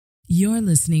You're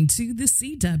listening to The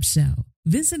C-Dub Show.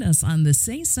 Visit us on the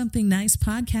Say Something Nice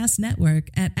podcast network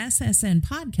at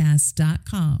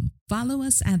ssnpodcast.com. Follow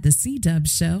us at The C-Dub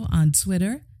Show on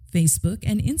Twitter, Facebook,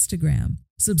 and Instagram.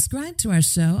 Subscribe to our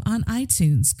show on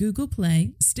iTunes, Google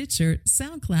Play, Stitcher,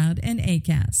 SoundCloud, and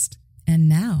Acast. And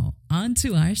now, on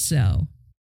to our show.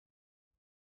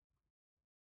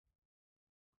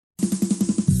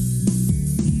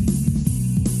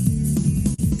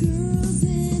 Girls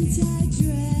in tight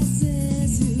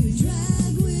dresses who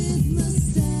drag with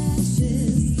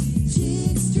mustaches.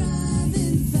 Chicks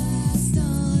driving fast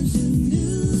on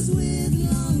jaloux with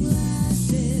long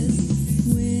lashes.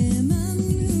 Women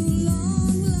who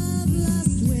long love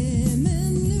lost,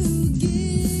 women who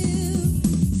give.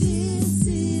 This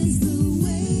is the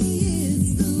way,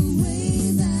 it's the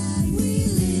way that we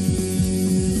live.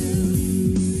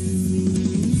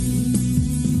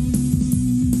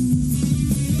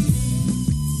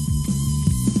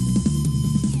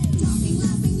 Talking,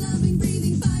 laughing, loving,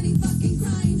 breathing, fighting, fucking,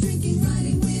 crying, drinking,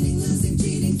 writing, winning, losing,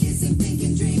 cheating, kissing,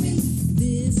 thinking, dreaming.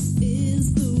 This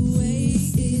is the way,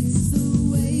 it's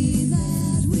the way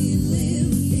that we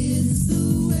live. It's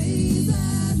the way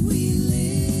that we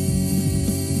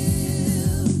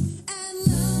live and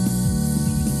love.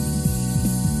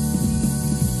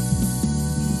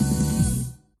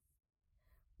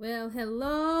 Well,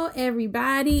 hello,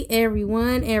 everybody,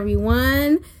 everyone.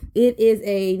 It is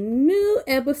a new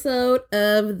episode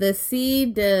of the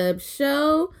C-Dub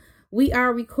Show. We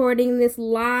are recording this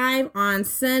live on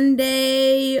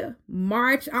Sunday, I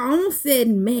almost said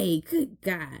May, good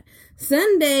God.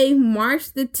 Sunday,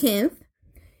 March the 10th.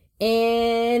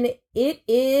 And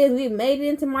we made it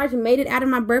into March and made it out of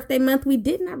my birthday month. We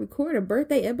did not record a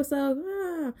birthday episode,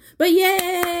 but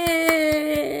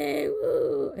yay,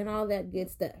 woo, and all that good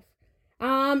stuff.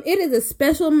 It is a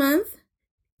special month.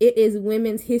 It is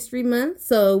Women's History Month,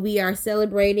 so we are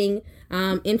celebrating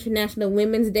International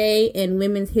Women's Day and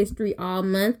Women's History all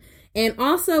month. And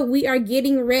also, we are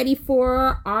getting ready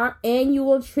for our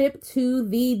annual trip to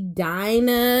the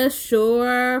Dinah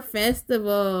Shore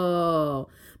Festival.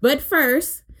 But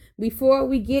first, before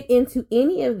we get into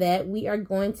any of that, we are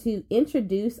going to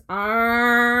introduce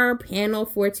our panel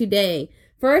for today.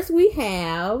 First, we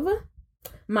have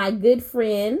my good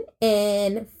friend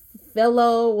and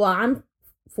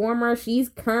she's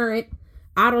current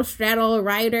autostraddle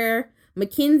writer,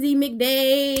 Mackenzie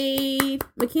McDade.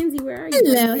 Mackenzie, where are you?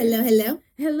 Hello.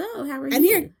 Hello, how are you? I'm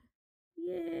here.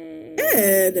 Yay.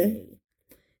 Good.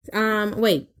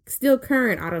 Wait, still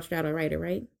current autostraddle writer,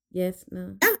 right? Yes,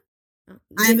 no? Yeah. Oh,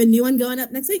 I have a new one going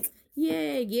up next week.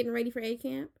 Yay, getting ready for A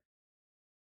camp?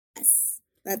 Yes.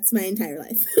 That's my entire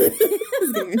life.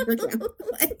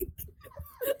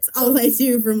 That's all I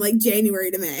do from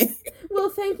January to May. Well,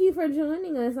 thank you for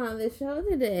joining us on the show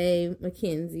today,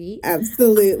 Mackenzie.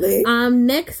 Absolutely.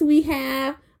 Next we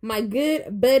have my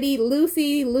good buddy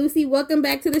Lucy. Lucy, welcome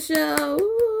back to the show.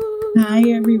 Woo. Hi,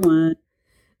 everyone.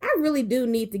 I really do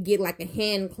need to get a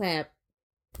hand clap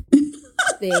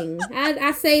thing.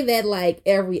 I say that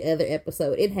every other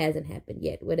episode. It hasn't happened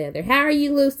yet. Whatever. How are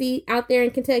you, Lucy, out there in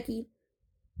Kentucky?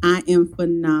 I am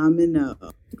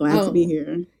phenomenal. Glad to be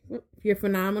here. You're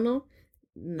phenomenal.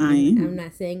 No, I am. I'm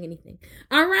not saying anything.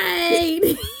 All right.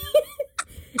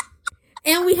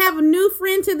 And we have a new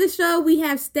friend to the show. We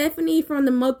have Stephanie from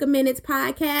the Mocha Minutes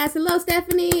podcast. Hello,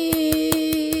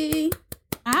 Stephanie.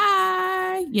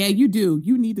 Hi. Yeah, you do.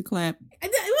 You need to clap.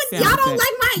 Y'all don't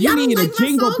like my. You Y'all need don't a like my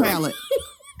jingle soul. palette.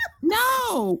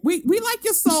 No, we like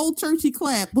your soul churchy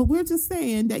clap, but we're just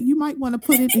saying that you might want to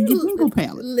put it in your jingle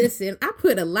palette. Listen, I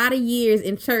put a lot of years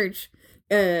in church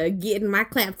getting my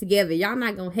clap together. Y'all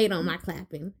not gonna hate on my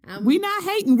clapping. We not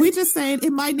hating. We're just saying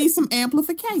it might need some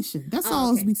amplification. That's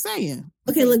all okay. we saying.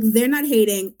 Okay, look, they're not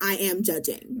hating. I am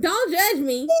judging. Don't judge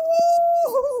me.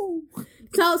 Ooh.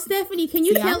 So, Stephanie, can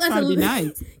you tell us a little?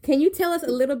 Nice. Can you tell us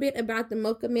a little bit about the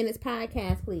Mocha Minutes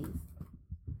podcast, please?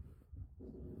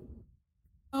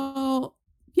 Oh,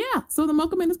 yeah. So the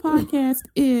Mocha Minutes podcast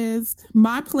is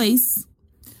my place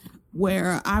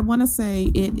where I want to say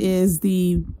it is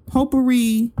the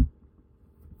potpourri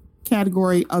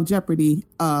category of Jeopardy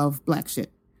of Black shit.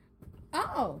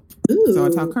 Oh. Ooh. So I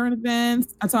talk current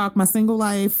events, I talk my single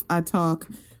life, I talk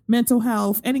mental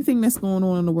health, anything that's going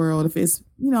on in the world. If it's,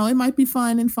 it might be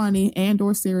fun and funny and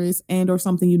or serious and or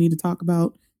something you need to talk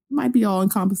about. It might be all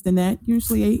encompassed in that.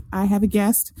 Usually I have a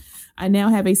guest. I now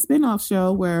have a spinoff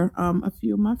show where a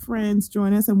few of my friends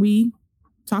join us and we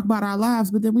talk about our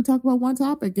lives, but then we talk about one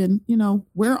topic and,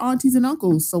 we're aunties and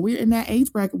uncles. So we're in that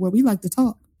age bracket where we like to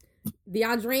talk. Do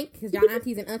y'all drink? Because y'all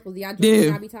aunties and uncles, do y'all drink when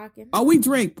y'all be talking? Oh, we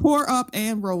drink, pour up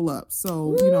and roll up.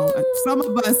 So, some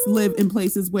of us live in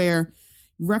places where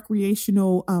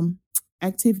recreational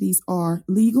activities are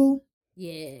legal.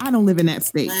 Yeah. I don't live in that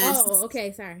state. Oh,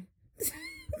 okay. Sorry.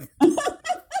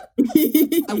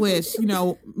 I wish,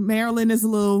 Maryland is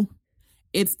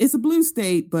it's a blue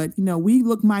state, but we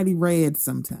look mighty red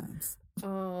sometimes.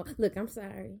 Oh, look, I'm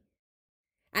sorry.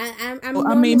 I'm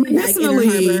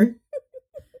medicinally.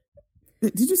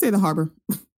 Did you say the harbor?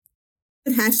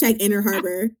 Hashtag Inner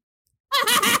Harbor.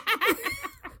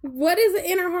 What is the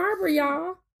Inner Harbor,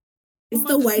 y'all? It's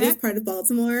the whitest part of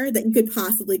Baltimore that you could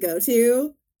possibly go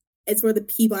to. It's where the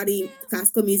Peabody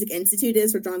Classical Music Institute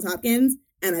is for Johns Hopkins,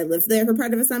 and I lived there for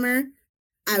part of a summer.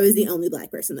 I was the only Black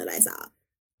person that I saw.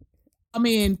 I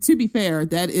mean, to be fair,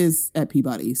 that is at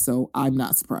Peabody, so I'm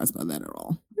not surprised by that at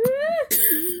all.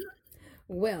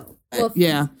 Well,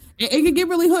 yeah, it can get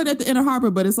really hood at the Inner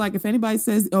Harbor, but it's like if anybody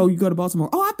says, "Oh, you go to Baltimore,"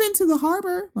 "Oh, I've been to the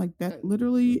harbor," like that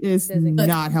literally is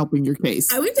not helping your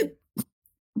case. I went to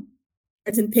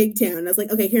Pigtown. I was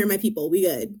like, okay, here are my people. We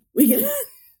good.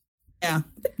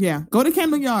 Yeah. Go to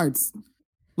Camden Yards.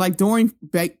 Like during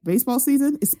baseball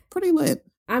season, it's pretty lit.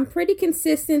 I'm pretty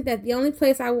consistent that the only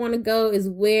place I want to go is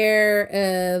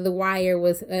where The Wire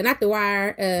was. Not The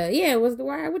Wire. It was The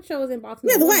Wire. What show was in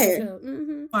Baltimore? Yeah, The Wire.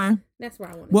 Mm-hmm. That's where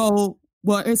I want to go.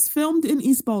 Well, it's filmed in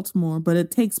East Baltimore, but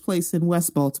it takes place in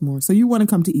West Baltimore. So you want to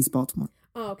come to East Baltimore.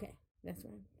 Oh, okay. That's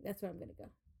where I'm going to go.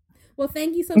 Well,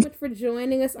 thank you so much for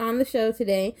joining us on the show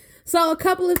today. So a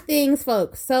couple of things,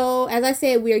 folks. So as I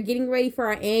said, we are getting ready for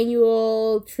our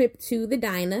annual trip to the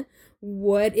Dinah.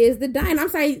 What is the Dinah? I'm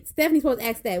sorry, Stephanie's supposed to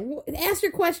ask that. Ask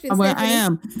your question, Well, Stephanie. I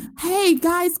am. Hey,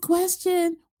 guys,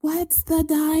 question. What's the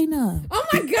Dinah? Oh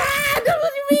my God!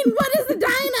 What do you mean? What is the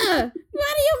Dinah?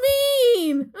 What do you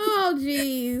mean? Oh,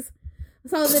 jeez.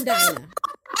 So the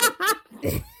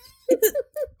Dinah.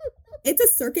 It's a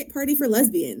circuit party for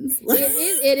lesbians.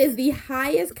 It is the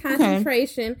highest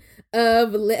concentration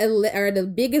of or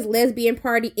the biggest lesbian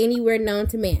party anywhere known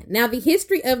to man. Now, the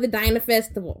history of the Dinah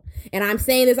Festival, and I'm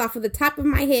saying this off of the top of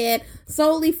my head,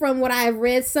 solely from what I've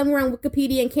read somewhere on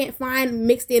Wikipedia and can't find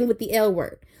mixed in with the L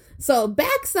word. So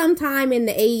back sometime in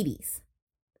the 80s,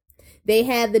 they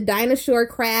had the Dinah Shore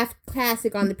Craft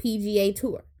Classic on the PGA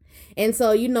Tour. And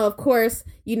so, of course,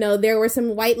 there were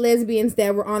some white lesbians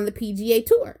that were on the PGA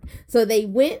Tour. So they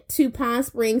went to Palm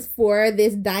Springs for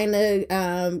this Dinah,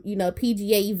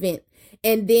 PGA event.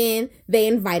 And then they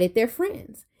invited their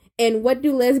friends. And what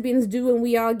do lesbians do when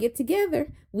we all get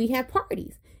together? We have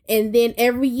parties. And then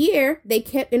every year they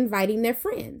kept inviting their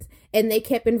friends. And they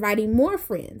kept inviting more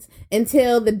friends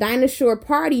until the Dinah Shore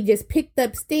party just picked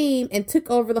up steam and took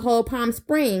over the whole Palm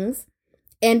Springs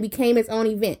and became its own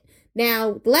event.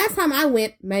 Now, the last time I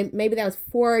went, maybe that was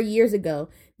 4 years ago,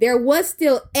 there was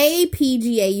still a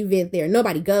PGA event there.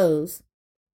 Nobody goes.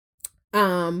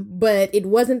 But it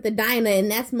wasn't the Dinah,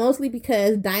 and that's mostly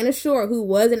because Dinah Shore, who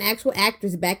was an actual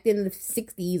actress back in the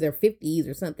 60s or 50s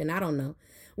or something, I don't know,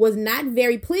 was not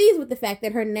very pleased with the fact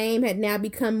that her name had now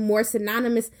become more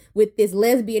synonymous with this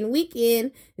lesbian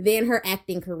weekend than her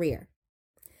acting career.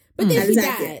 But then she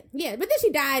died. Yeah, but then she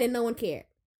died and no one cared.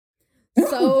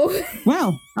 So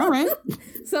well, all right.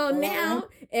 So now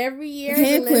every year,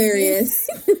 Aquarius.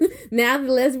 Now the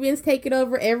lesbians take it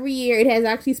over every year. It has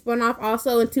actually spun off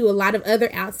also into a lot of other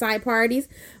outside parties.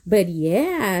 But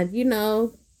yeah,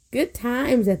 good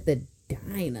times at the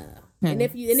Dinah. Okay. And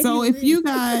if you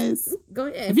guys go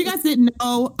ahead, if you guys didn't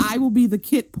know, I will be the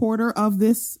Kit Porter of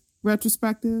this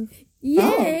retrospective.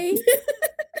 Yay,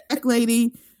 Black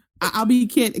lady. I'll be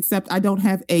Kit, except I don't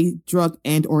have a drug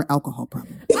and or alcohol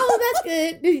problem. Oh, that's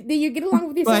good. Do you get along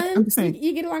with your son? I'm just saying,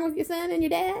 you get along with your son and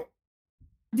your dad?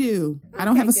 I do. I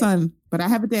don't have a son, but I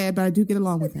have a dad, but I do get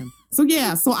along with him. So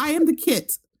yeah, so I am the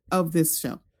Kit of this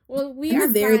show. Well, I'm a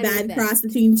very bad cross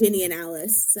between Ginny and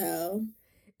Alice, so...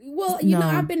 Well,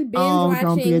 I've been binge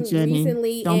watching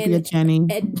recently, don't be a Jenny.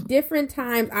 At different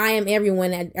times, I am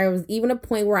everyone. There was even a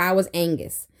point where I was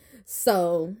Angus.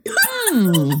 So,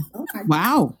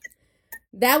 wow.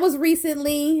 That was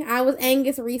recently. I was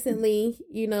Angus recently,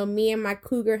 me and my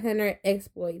cougar hunter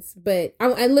exploits. But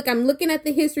I'm looking at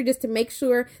the history just to make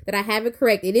sure that I have it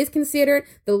correct. It is considered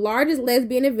the largest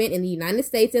lesbian event in the United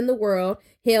States and the world.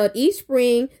 Held each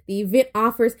spring, the event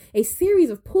offers a series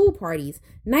of pool parties,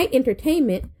 night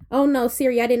entertainment. Oh no,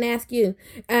 Siri, I didn't ask you.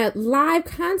 Live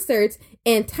concerts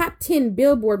and top 10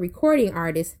 Billboard recording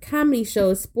artists, comedy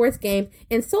shows, sports games,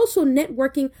 and social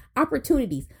networking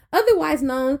opportunities, otherwise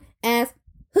known as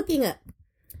hooking up.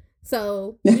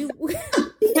 So we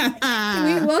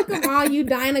welcome all you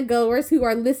Dinah goers who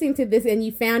are listening to this and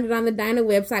you found it on the Dinah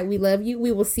website. We love you.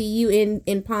 We will see you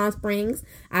in Palm Springs.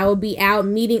 I will be out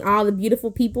meeting all the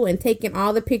beautiful people and taking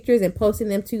all the pictures and posting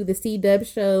them to the C-Dub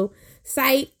Show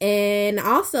site. And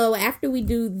also, after we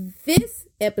do this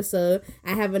episode,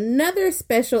 I have another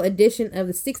special edition of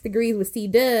the 6 Degrees with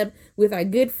C-Dub with our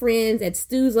good friends at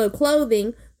Stuzo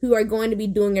Clothing who are going to be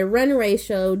doing a runway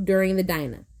show during the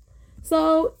Dinah.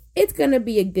 So it's going to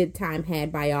be a good time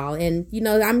had by y'all. And, you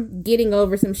know, I'm getting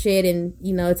over some shit and,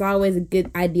 you know, it's always a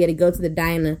good idea to go to the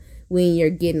Dinah when you're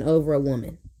getting over a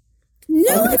woman.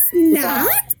 No, it's not.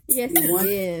 Yes, it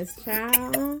is,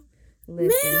 child.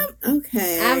 Listen. Ma'am,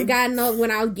 okay. I've gotten over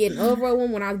when I was getting over a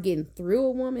woman, when I was getting through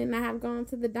a woman, I have gone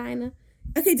to the Dinah.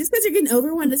 Okay, just because you're getting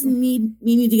over one doesn't mean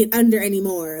you need to get under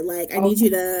anymore. Like, I need you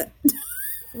to...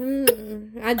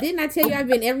 I did not tell you I've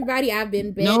been everybody. I've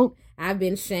been Beth. Nope. I've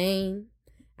been Shane.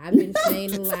 I've been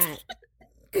Shane a lot.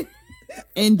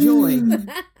 Enjoy.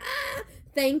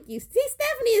 Thank you. See,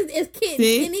 Stephanie is Kit.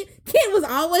 See? And Kit was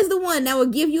always the one that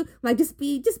would give you like just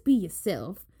be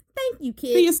yourself. Thank you,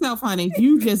 Kit. Be yourself, honey.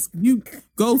 You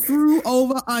go through,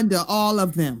 over, under all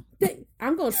of them.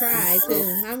 I'm gonna try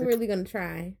too. I'm really gonna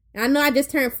try. I know I just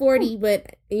turned 40,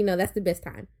 but you know that's the best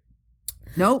time.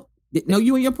 Nope. No,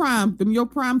 you in your prime. Your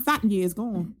prime thought years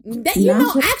gone.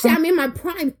 Actually, I'm in my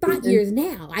prime thought years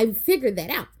now. I figured that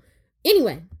out.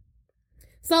 Anyway,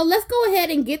 so let's go ahead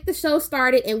and get the show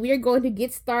started, and we are going to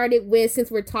get started with,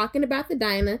 since we're talking about the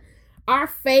Dinah, our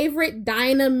favorite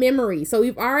Dinah memory. So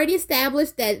we've already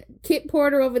established that Kit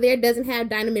Porter over there doesn't have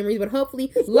Dinah memories, but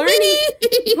hopefully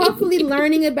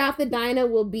learning about the Dinah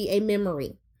will be a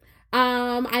memory.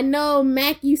 I know,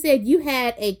 Mac, you said you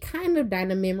had a kind of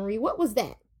Dinah memory. What was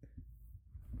that?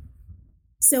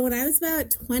 So when I was about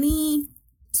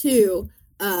 22,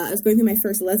 I was going through my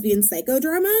first lesbian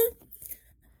psychodrama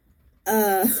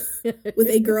with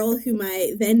a girl who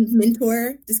my then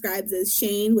mentor describes as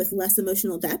Shane with less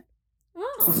emotional depth.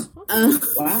 Oh, okay.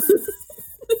 Wow.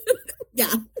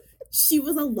 Yeah, she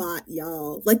was a lot,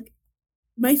 y'all. Like,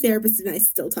 my therapist and I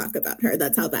still talk about her.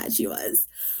 That's how bad she was.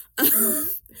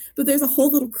 But there's a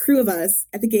whole little crew of us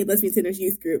at the Gay Lesbian Center's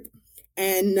youth group,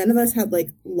 and none of us had,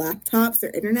 like, laptops or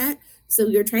internet. So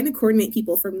we were trying to coordinate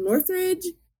people from Northridge,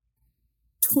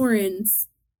 Torrance,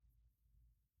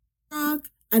 Rock,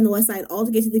 and the West Side all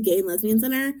to get to the Gay and Lesbian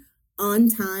Center on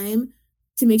time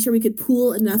to make sure we could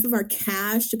pool enough of our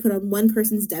cash to put on one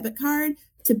person's debit card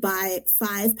to buy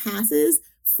 5 passes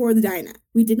for the Dinah.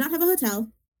 We did not have a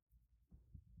hotel,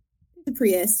 the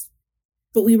Prius,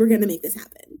 but we were going to make this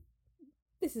happen.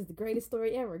 This is the greatest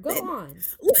story ever. Go on.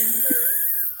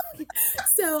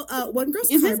 So one girl's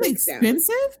Is car this breaks down.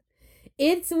 expensive?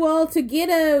 It's, well, to get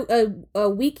a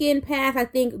weekend pass, I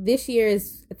think this year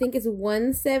is, I think it's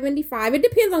 $175. It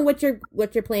depends on what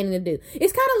you're planning to do.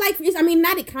 It's kind of like, I mean,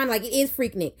 not it kind of like, it is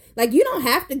Freaknik. Like, you don't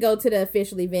have to go to the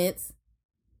official events.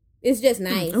 It's just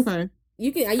nice. Okay.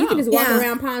 You can just walk Yeah.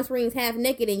 around Palm Springs half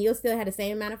naked and you'll still have the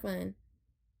same amount of fun.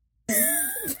 But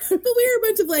we were a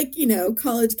bunch of, like, you know,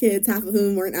 college kids, half of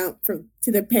whom weren't out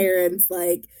to their parents.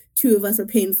 Like, 2 of us were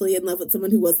painfully in love with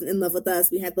someone who wasn't in love with us.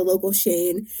 We had the local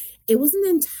Shane. It was an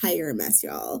entire mess,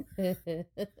 y'all.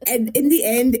 And in the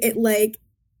end, it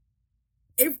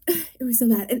was so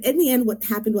bad. And in the end, what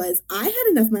happened was I had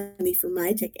enough money for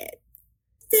my ticket.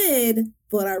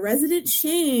 But our resident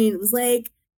Shane was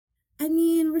like, I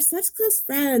mean, we're such close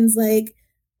friends. Like,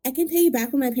 I can pay you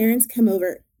back when my parents come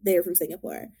over. They were from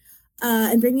Singapore.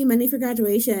 And bring me money for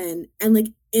graduation. And, like,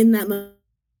 in that moment,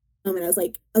 I was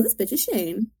like, oh, this bitch is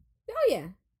Shane. Oh, yeah.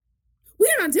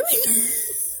 We're not doing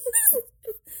this.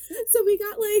 So we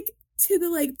got, like, to the,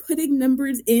 like, putting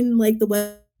numbers in, like, the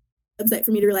website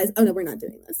for me to realize, oh, no, we're not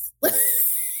doing this.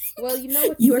 Well, you know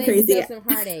what? You are save crazy. yourself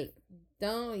some heartache.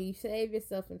 You save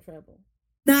yourself some trouble.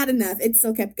 Not enough. It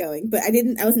still kept going. But I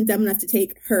wasn't dumb enough to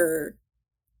take her.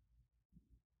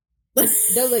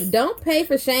 Don't pay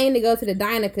for Shane to go to the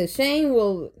Dinah, because Shane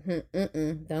will.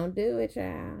 Don't do it,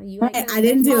 child. I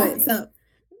didn't do it. So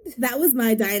that was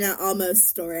my Dinah almost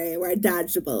story where I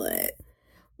dodged a bullet.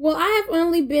 Well, I have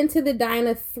only been to the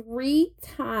Dinah 3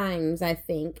 times, I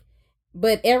think.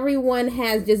 But everyone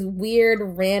has just weird,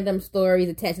 random stories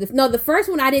attached. No, the first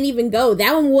one I didn't even go.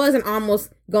 That one wasn't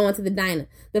almost going to the Dinah.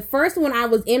 The first one, I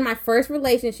was in my first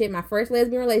relationship, my first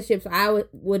lesbian relationship. So I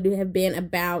would have been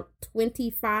about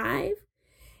 25.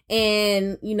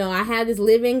 And, you know, I had this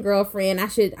live-in girlfriend.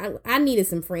 I needed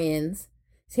some friends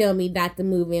tell me not to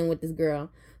move in with this girl.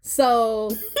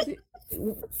 So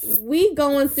we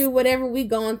going through whatever we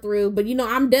going through. But, you know,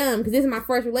 I'm dumb because this is my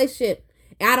first relationship.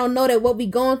 I don't know that what we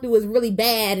going through is really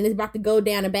bad and it's about to go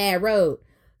down a bad road.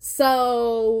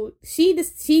 So she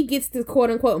gets the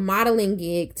quote unquote modeling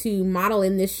gig to model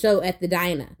in this show at the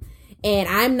diner. And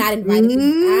I'm not invited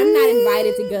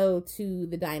to go to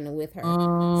the diner with her.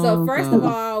 So first of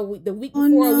all, the week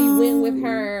before we went with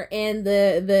her and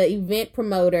the event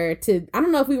promoter to, I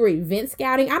don't know if we were event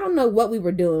scouting. I don't know what we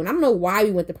were doing. I don't know why we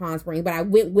went to Palm Springs, but I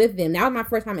went with them. That was my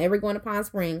first time ever going to Palm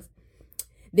Springs.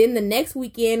 Then the next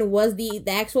weekend was the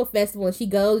actual festival, and she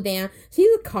goes down. She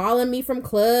was calling me from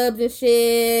clubs and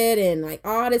shit and like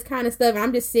all this kind of stuff. And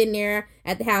I'm just sitting there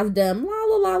at the house dumb. La,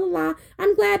 la, la, la, la.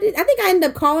 I'm glad. I think I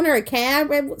ended up calling her a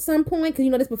cab at some point because,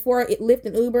 this before it Lyft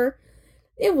and Uber.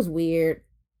 It was weird.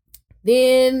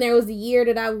 Then there was the year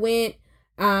that I went.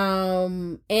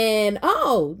 So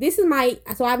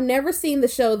I've never seen the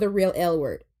show The Real L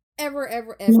Word.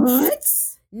 Ever. What?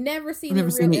 Never seen Never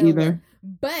The seen Real it L either. Word.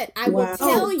 But I will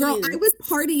tell you. Girl, I was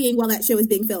partying while that show was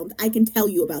being filmed. I can tell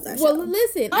you about that show. Well,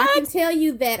 listen, I can tell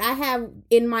you that I have,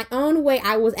 in my own way,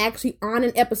 I was actually on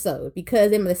an episode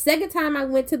because in the second time I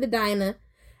went to the diner,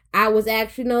 I was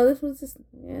actually,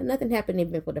 nothing happened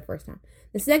even for the first time.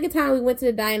 The second time we went to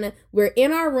the diner, we're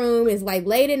in our room, it's like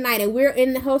late at night, and we're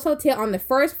in the host hotel on the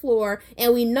first floor,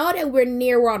 and we know that we're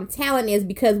near where all the talent is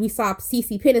because we saw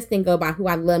Cece Peniston go by, who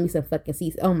I love me some fucking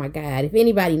Cece. Oh my God, if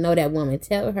anybody know that woman,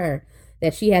 tell her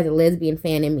that she has a lesbian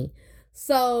fan in me.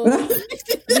 So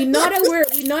we know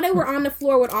that we're on the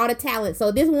floor with all the talent.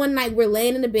 So this one night we're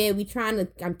laying in the bed,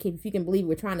 if you can believe it,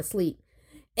 we're trying to sleep.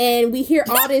 And we hear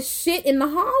all this shit in the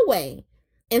hallway.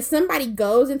 And somebody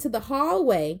goes into the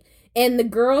hallway and the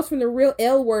girls from The Real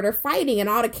L Word are fighting and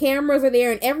all the cameras are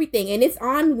there and everything. And it's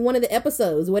on one of the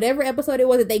episodes. Whatever episode it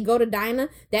was that they go to Dinah,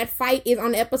 that fight is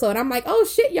on the episode. I'm like, oh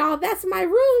shit, y'all, that's my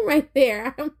room right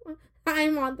there.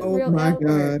 I'm on The Real L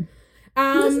Word.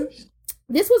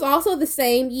 This was also the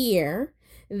same year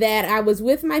that I was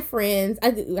with my friends.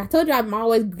 I told you I'm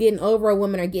always getting over a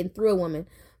woman or getting through a woman.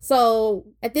 So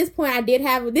at this point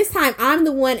this time I'm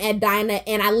the one at Dinah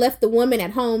and I left the woman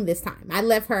at home this time. I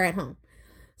left her at home.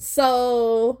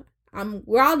 So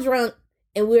we're all drunk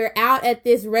and we're out at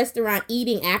this restaurant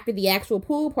eating after the actual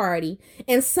pool party.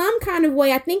 In some kind of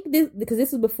way, I think because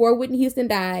this was before Whitney Houston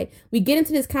died, we get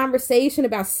into this conversation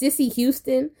about Cissy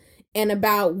Houston and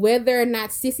about whether or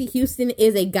not Cissy Houston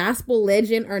is a gospel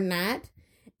legend or not.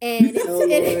 And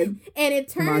it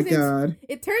turns into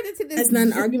this. That's not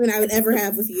an argument I would ever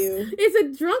have with you.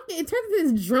 It turns into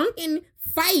this drunken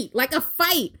fight, like a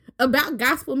fight about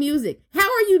gospel music. How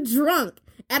are you drunk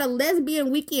at a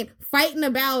lesbian weekend fighting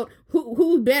about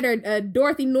who's better,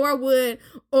 Dorothy Norwood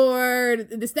or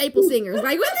the Staple Singers?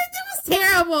 Like, it was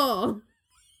terrible.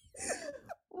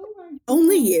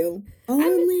 Only you.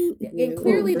 And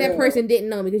clearly that person didn't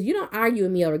know because you don't argue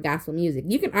with me over gospel music.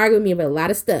 You can argue with me about a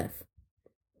lot of stuff.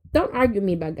 Don't argue with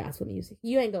me about gospel music.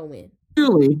 You ain't gonna win.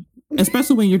 Truly,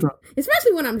 especially when you're drunk.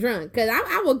 Especially when I'm drunk, because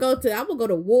I will go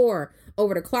to war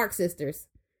over the Clark sisters.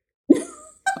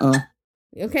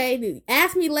 Okay,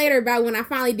 ask me later about when I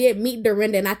finally did meet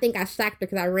Dorinda, and I think I shocked her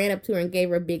because I ran up to her and gave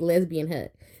her a big lesbian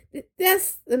hug.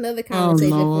 That's another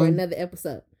conversation for another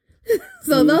episode.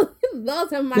 So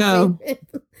those are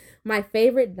my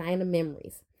favorite Dinah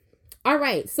memories. All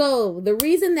right, so the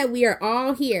reason that we are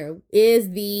all here is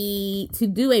to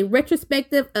do a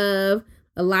retrospective of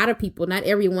a lot of people, not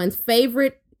everyone's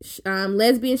favorite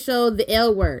lesbian show, The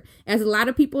L Word. As a lot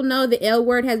of people know, The L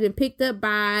Word has been picked up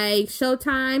by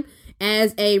Showtime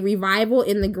as a revival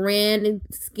in the grand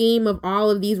scheme of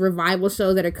all of these revival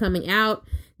shows that are coming out.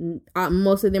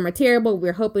 Most of them are terrible.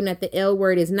 We're hoping that The L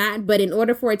Word is not. But in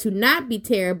order for it to not be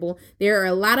terrible, there are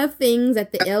a lot of things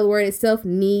that The L Word itself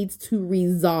needs to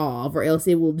resolve, or else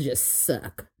it will just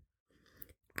suck.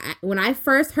 When I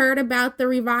first heard about the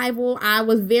revival, I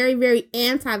was very, very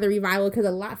anti the revival because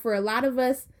for a lot of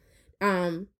us,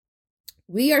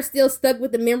 we are still stuck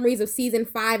with the memories of season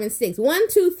 5 and 6. 1,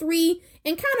 2, 3,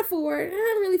 and kind of 4. Not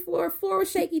really 4. 4 was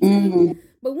shaky too. Mm-hmm.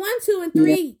 But 1, 2, and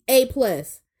 3, A+.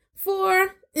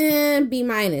 4,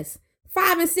 B-.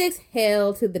 5 and 6,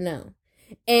 hell to the no.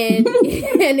 And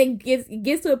and it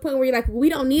gets to a point where you're like, we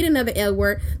don't need another L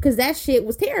Word because that shit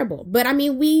was terrible. But I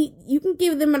mean, you can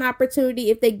give them an opportunity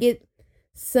if they get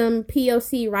some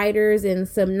POC writers and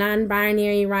some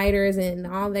non-binary writers and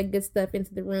all that good stuff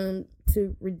into the room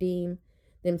to redeem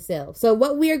themselves. So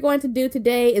what we are going to do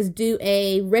today is do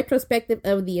a retrospective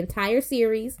of the entire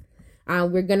series.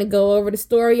 We're going to go over the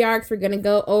story arcs. We're going to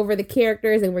go over the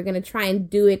characters, and we're going to try and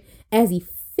do it as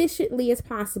efficiently as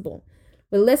possible.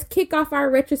 But let's kick off our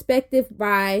retrospective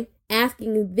by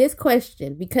asking this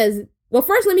question because, well,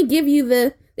 first let me give you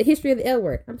the history of the L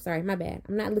Word. I'm sorry, my bad.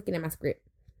 I'm not looking at my script.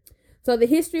 So the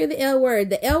history of the L Word.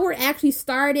 The L Word actually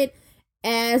started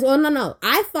as, well, no.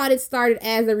 I thought it started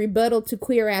as a rebuttal to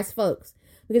Queer as Folks.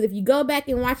 Because if you go back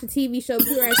and watch the TV show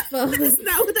Queer as Folks, That's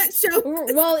not what that show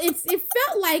was. well, it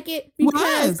felt like it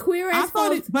because Queer as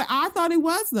Folks. But I thought it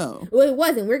was though. Well, it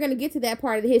wasn't. We're going to get to that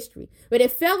part of the history. But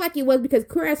it felt like it was because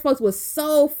Queer as Folks was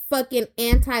so fucking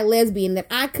anti-lesbian that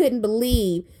I couldn't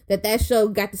believe that show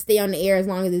got to stay on the air as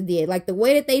long as it did. Like the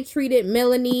way that they treated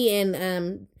Melanie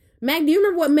and Mac, do you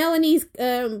remember what Melanie's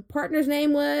partner's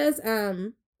name was?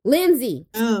 Lindsay.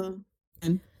 Oh.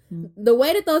 The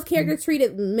way that those characters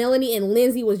treated Melanie and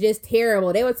Lindsay was just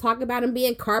terrible. They would talk about them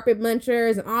being carpet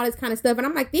munchers and all this kind of stuff. And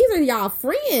I'm like, these are y'all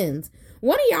friends.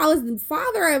 One of y'all is the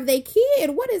father of their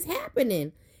kid. What is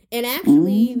happening? And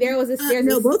actually, there was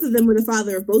both of them were the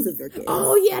father of both of their kids.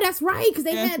 Oh, yeah, that's right. Because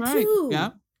they had two.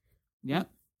 Yep.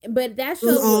 But that show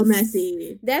was all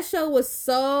messy. That show was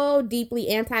so deeply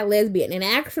anti-lesbian. And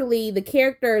actually, the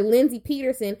character Lindsay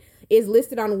Peterson is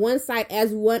listed on one site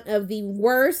as one of the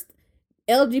worst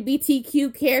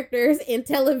LGBTQ characters in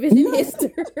television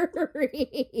history.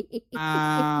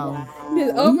 Wow.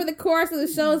 Over the course of the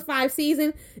show's 5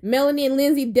 seasons, Melanie and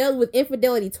Lindsay dealt with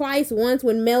infidelity twice. Once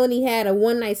when Melanie had a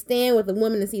one-night stand with a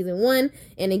woman in season 1,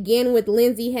 and again with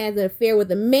Lindsay has an affair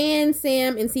with a man,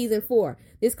 Sam, in season 4.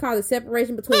 This caused a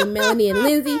separation between Melanie and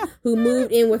Lindsay, who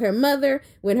moved in with her mother.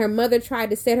 When her mother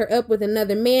tried to set her up with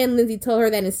another man, Lindsay told her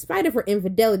that in spite of her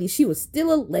infidelity, she was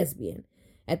still a lesbian.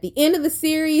 At the end of the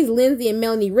series, Lindsay and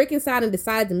Melanie reconciled and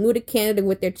decided to move to Canada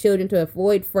with their children to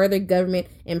avoid further government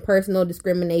and personal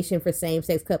discrimination for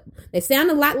same-sex couples. They sound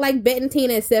a lot like Bette and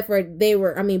Tina, except for Bette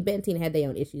and Tina had their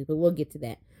own issues, but we'll get to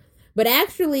that. But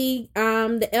actually,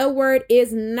 the L Word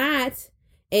is not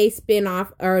a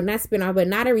spinoff, or not spinoff, but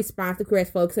not a response to Queer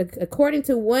as Folks. According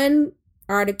to one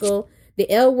article,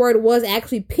 the L Word was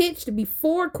actually pitched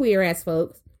before Queer as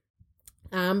Folks.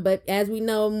 But as we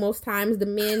know, most times the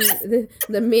men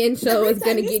show is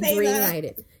going to get green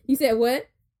lighted. You said what?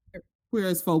 Queer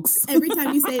as Folks. Every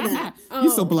time you say that.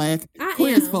 You're so black.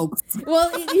 Queer as Folks. Well,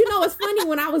 it's funny,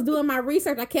 when I was doing my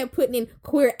research, I kept putting in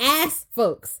Queer ass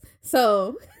Folks.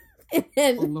 So,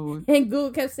 and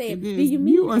Google kept saying, do you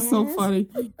mean you are ass? So funny.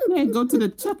 Man, go to the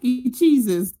Chuck E.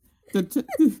 Cheese's. I'm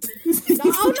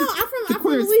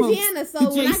from Louisiana, so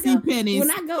when I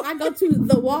go to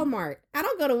the Walmart. I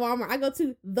don't go to Walmart. I go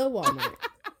to the Walmart.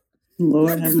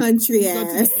 Lord, country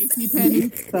ass.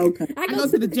 I go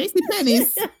to the JC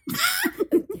Penney's.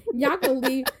 Y'all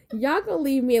gonna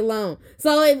leave me alone.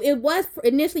 So it was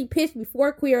initially pitched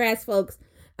before Queer as Folks,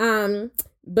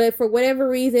 but for whatever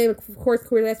reason, of course,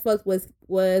 Queer as Folks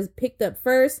was picked up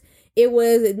first. It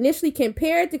was initially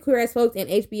compared to Queer as Folks and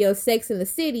HBO's Sex and the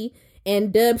City,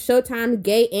 and dubbed Showtime's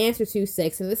gay answer to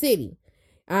Sex and the City.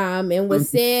 And was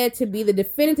said to be the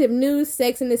definitive new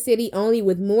Sex and the City, only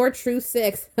with more true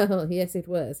sex. Oh, yes, it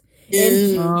was.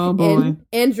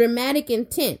 And dramatic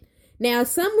intent. Now,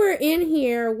 somewhere in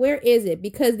here, where is it?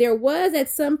 Because there was at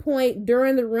some point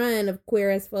during the run of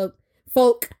Queer as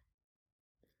Folk,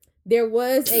 there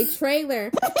was a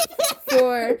trailer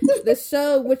for the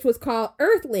show, which was called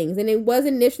Earthlings. And it was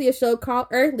initially a show called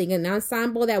Earthling, an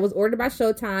ensemble that was ordered by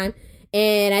Showtime.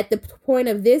 And at the point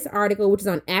of this article, which is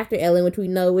on After Ellen, which we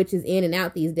know which is in and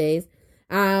out these days,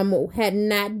 little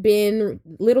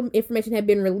information had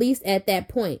been released at that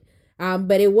point.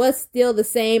 But it was still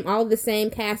all the same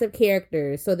cast of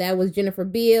characters. So that was Jennifer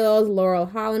Beals, Laurel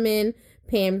Holloman,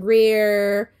 Pam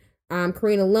Grier,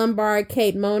 Karina Lombard,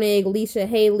 Kate Monig, Leisha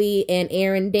Haley, and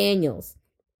Aaron Daniels.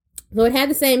 So it had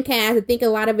the same cast. I think a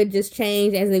lot of it just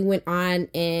changed as they went on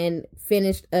and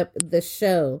finished up the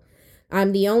show.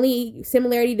 The only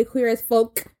similarity to Queer as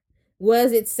Folk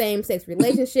was its same-sex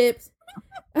relationships.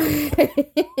 This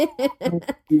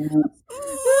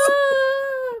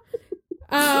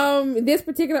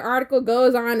particular article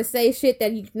goes on to say shit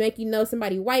that you make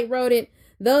somebody white wrote it.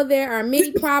 Though there are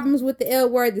many problems with the L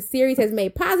Word, the series has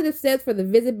made positive steps for the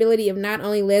visibility of not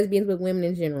only lesbians, but women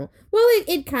in general. Well,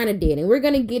 it kind of did. And we're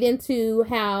going to get into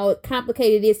how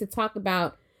complicated it is to talk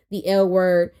about the L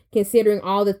Word, considering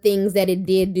all the things that it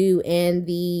did do and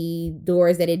the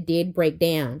doors that it did break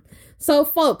down. So,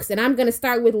 folks, and I'm going to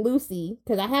start with Lucy,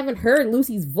 because I haven't heard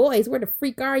Lucy's voice. Where the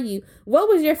freak are you? What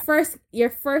was your first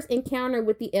encounter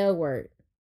with the L Word?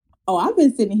 Oh, I've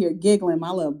been sitting here giggling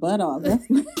my little butt off. That's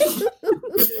what...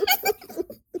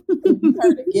 You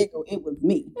heard a giggle. It was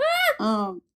me.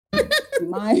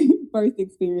 My first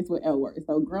experience with L Word.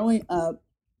 So growing up,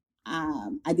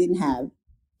 I didn't have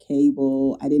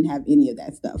cable. I didn't have any of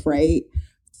that stuff, right?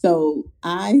 So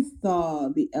I saw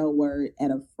the L Word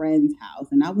at a friend's house,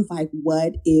 and I was like,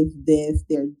 what is this?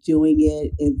 They're doing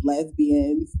it as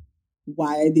lesbians.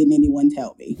 why didn't anyone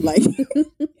tell me? Like,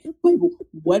 like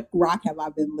what rock have I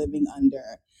been living under?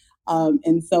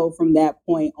 And so from that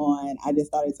point on, I just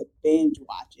started to binge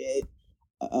watch it.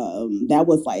 That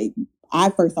was like, I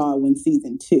first saw it when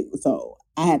season 2. So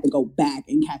I had to go back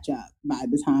and catch up by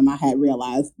the time I had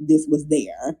realized this was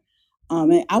there.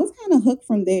 And I was kind of hooked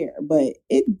from there, but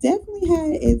it definitely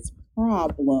had its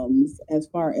problems as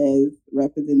far as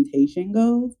representation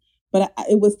goes. But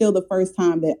it was still the first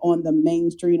time that on the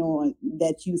mainstream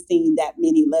that you've seen that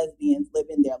many lesbians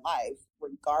living their life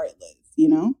regardless, you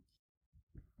know?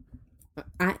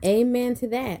 I amen to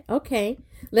that. Okay.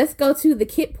 Let's go to the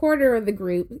Kit Porter of the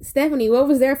group. Stephanie, what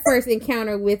was their first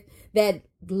encounter with that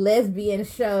lesbian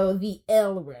show, The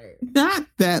L Word? Not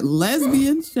that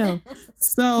lesbian show.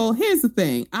 So here's the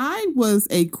thing. I was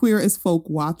a Queer as Folk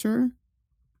watcher.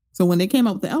 So when they came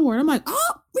up with the L Word, I'm like,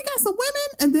 oh, we got some women.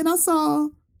 And then I saw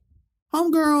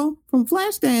Homegirl from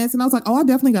Flashdance, and I was like, oh, I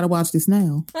definitely got to watch this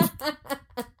now.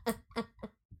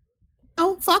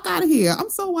 Oh, fuck out of here. I'm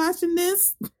so watching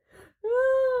this.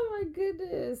 Oh my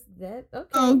goodness. That okay.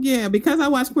 Oh yeah, because I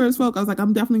watched Queer as Folk, I was like,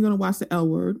 I'm definitely going to watch the L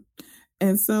Word.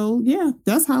 And so, yeah,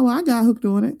 that's how I got hooked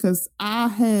on it, because I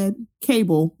had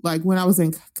cable, like when I was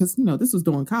in, because, you know, this was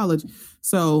during college.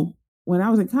 So when I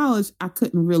was in college, I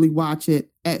couldn't really watch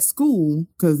it at school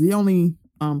because the only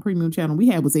premium channel we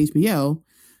had was HBO.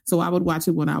 So I would watch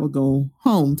it when I would go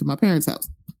home to my parents' house.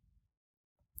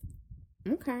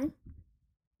 Okay.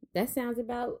 That sounds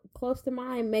about close to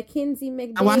mine. Mackenzie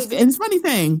McDade. I watched it, and it's funny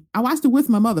thing, I watched it with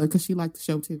my mother because she liked the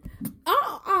show too. Oh.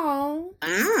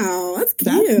 Wow, that's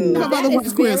That's cute. my mother That watched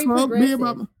is Queer as very Folk. Me and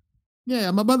progressive.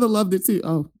 yeah, my mother loved it too.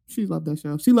 Oh, she loved that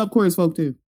show. She loved Queer as Folk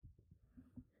too.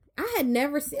 I had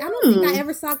never seen, I don't think I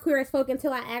ever saw Queer as Folk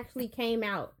until I actually came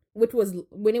out, which was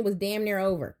when it was damn near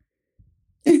over.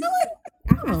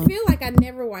 I feel like I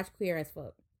never watched Queer as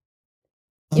Folk.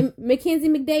 And Mackenzie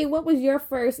McDade, what was your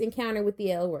first encounter with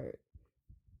the L Word?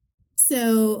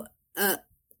 So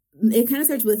it kind of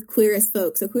starts with Queer as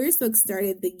Folk. So Queer as Folk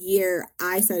started the year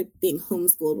I started being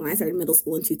homeschooled, when I started middle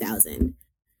school in 2000.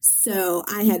 So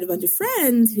I had a bunch of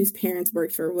friends whose parents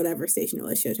worked for whatever station it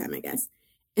was, Showtime, I guess.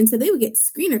 And so they would get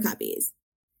screener copies.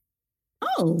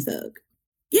 Oh. So,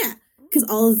 yeah, because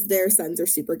all of their sons are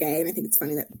super gay. And I think it's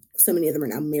funny that so many of them are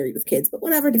now married with kids, but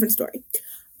whatever, different story.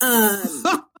 And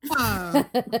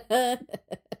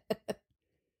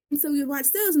so we would watch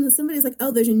those, and then somebody's like,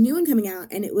 oh, there's a new one coming out.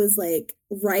 And it was like,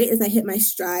 right as I hit my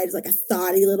stride, like a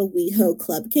thoughty little WeHo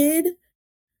club kid,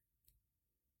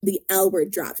 the L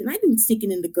Word dropped. And I've been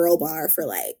sneaking into Girl Bar for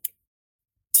like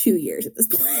 2 years at this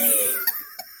point.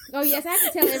 Oh yes, I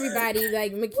have to tell everybody,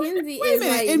 like Mackenzie Wait a is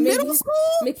minute, like in middle school?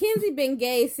 Mackenzie been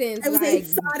gay since I was like a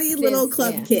thoughty little since-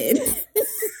 club yeah. kid.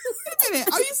 Wait a minute.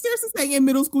 Are you seriously saying in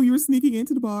middle school you were sneaking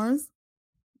into the bars?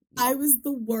 I was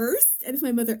the worst, and if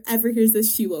my mother ever hears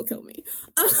this, she will kill me.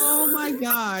 Oh my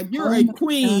God. You're Oh a my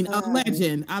queen, a God.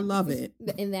 legend. I love it.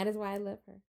 And that is why I love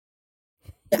her.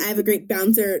 I have a great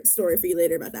bouncer story for you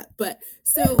later about that. But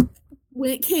so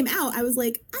when it came out, I was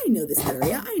like, I know this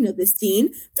area. I know this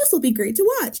scene. This will be great to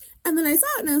watch. And then I saw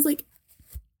it and I was like,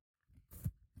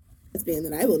 that's being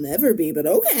that I will never be, but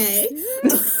okay.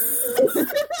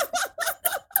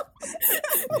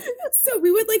 So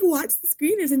we would like watch the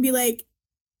screeners and be like,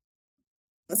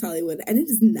 that's Hollywood. And it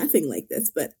is nothing like this,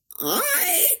 but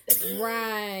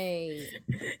Right.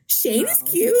 Shane is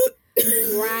Wow. cute.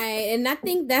 Right. And I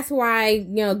think that's why, you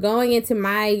know, going into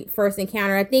my first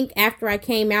encounter, I think after I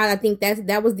came out, I think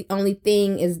that was the only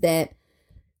thing, is that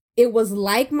it was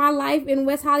like my life in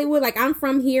West Hollywood. Like, I'm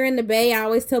from here in the Bay. I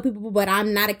always tell people, but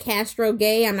I'm not a Castro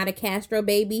gay. I'm not a Castro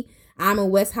baby. I'm a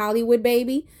West Hollywood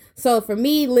baby. So for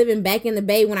me, living back in the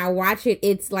Bay, when I watch it,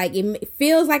 it's like, it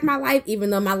feels like my life, even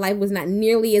though my life was not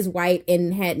nearly as white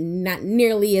and had not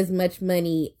nearly as much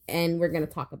money. And we're going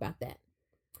to talk about that.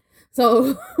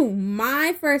 So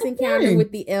my first encounter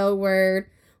with the L Word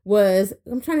was,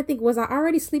 I'm trying to think, was I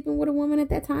already sleeping with a woman at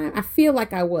that time? I feel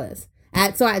like I was.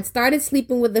 So I had started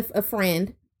sleeping with a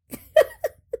friend.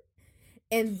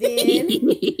 And then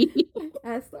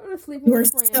I started sleeping You are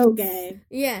with a friend. so gay.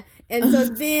 Yeah. And so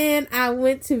then I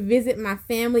went to visit my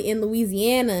family in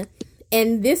Louisiana.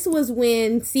 And this was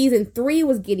when season 3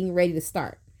 was getting ready to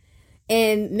start.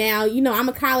 And now, you know, I'm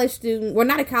a college student. Well,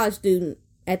 not a college student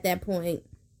at that point.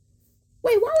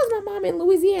 Wait, why was my mom in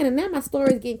Louisiana? Now my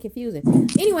story is getting confusing.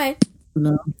 Anyway.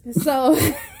 No. So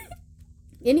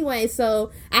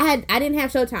I didn't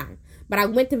have Showtime. But I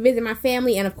went to visit my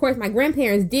family, and of course my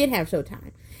grandparents did have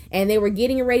Showtime. And they were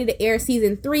getting ready to air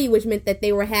season 3, which meant that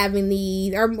they were having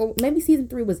or maybe season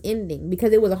 3 was ending,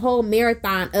 because it was a whole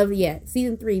marathon of,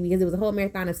 season 3, because it was a whole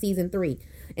marathon of season 3.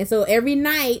 And so every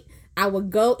night I would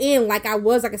go in like I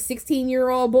was like a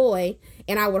 16-year-old boy,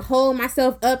 and I would hold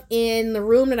myself up in the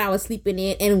room that I was sleeping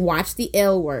in and watch the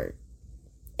L Word.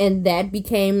 And that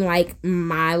became like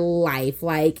my life.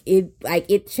 Like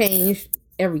it changed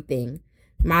everything.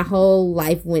 My whole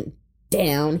life went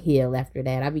downhill after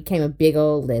that. I became a big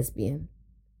old lesbian.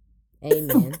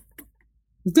 Amen.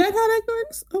 Is that how that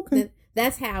works? Okay.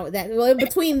 That's how that. Well,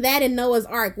 between that and Noah's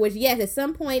Ark, which yes, at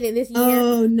some point in this year,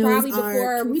 Oh, probably Noah's Ark.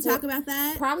 before. Can we talk about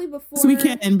that? Probably before. So we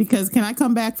can, because can I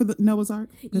come back for the Noah's Ark?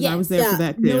 Because I was there for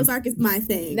that too. Noah's Ark is my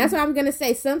thing. That's what I'm gonna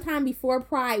say. Sometime before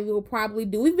Pride, we will probably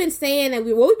do. We've been saying that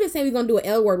we've been saying we're gonna do an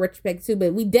L Word retrospective too,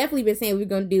 but we definitely been saying we're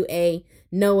gonna do a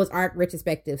Noah's Ark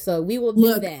retrospective. So we will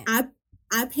do that.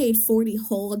 I paid $40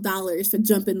 whole to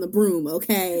jump in the broom.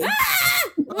 Okay.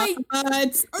 Wait,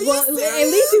 What? Are you well, at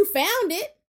serious? least you found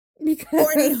it. Because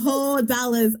 $40 whole.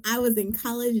 I was in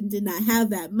college and did not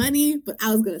have that money, but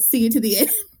I was gonna see it to the end.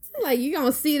 like you're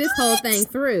gonna see this whole thing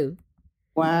through.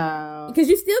 Wow. Because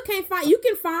you still can't find. You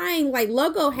can find like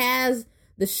Logo has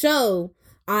the show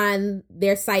on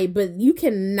their site, but you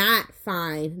cannot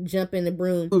find Jump in the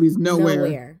Broom Movies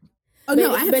nowhere. Oh But-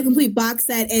 no, I have but- the complete box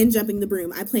set and Jumping the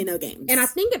Broom. I play no games. And I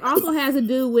think it also has to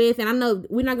do with, and I know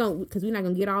we're not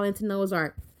gonna get all into Noah's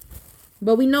Ark,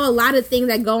 but we know a lot of things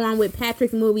that go on with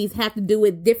Patrick's movies have to do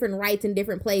with different rights in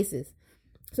different places.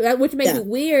 So that, which makes it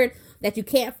weird that you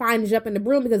can't find Jump in the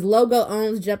Broom because Logo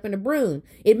owns Jump in the Broom.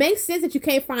 It makes sense that you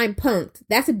can't find Punk'd.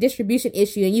 That's a distribution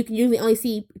issue, and you can usually only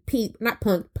see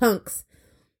punks.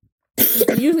 You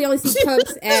can usually only see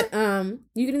punks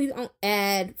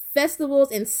at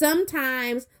festivals, and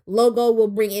sometimes Logo will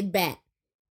bring it back.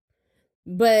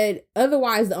 But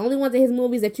otherwise, the only ones in his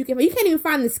movies that you can't even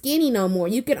find the Skinny no more.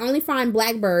 You can only find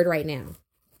Blackbird right now.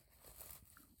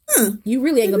 You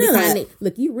really ain't gonna be finding it.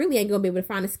 Look, you really ain't gonna be able to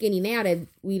find a Skinny now that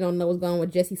we don't know what's going on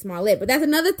with Jesse Smollett. But that's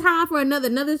another time for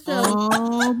another show.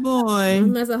 Oh boy.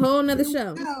 That's a whole nother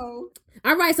show. No.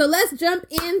 All right, so let's jump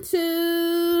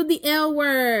into the L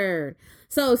Word.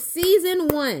 So season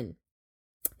 1.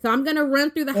 So I'm gonna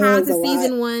run through the highlights of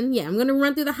season 1. Yeah, I'm gonna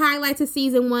run through the highlights of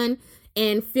season 1.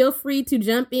 And feel free to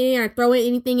jump in or throw in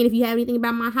anything in if you have anything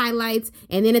about my highlights.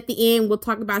 And then at the end, we'll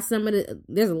talk about some of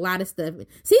there's a lot of stuff.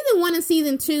 Season 1 and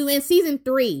season 2 and season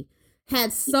 3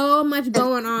 had so much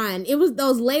going on. It was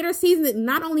those later seasons that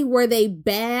not only were they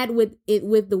bad with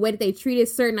the way that they treated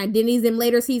certain identities in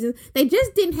later seasons, they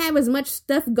just didn't have as much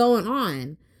stuff going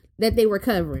on that they were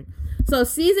covering. So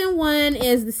season 1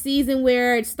 is the season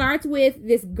where it starts with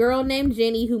this girl named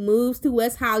Jenny who moves to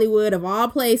West Hollywood of all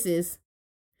places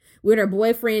with her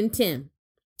boyfriend Tim.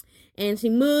 And she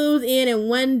moves in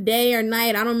one day or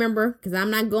night, I don't remember because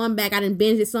I'm not going back. I didn't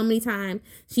binge it so many times.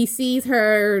 She sees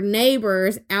her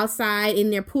neighbors outside in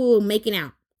their pool making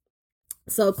out.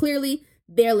 So clearly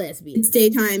they're lesbians. It's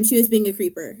daytime. She was being a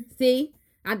creeper. See?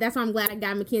 That's why I'm glad I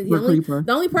got Mackenzie. Creeper.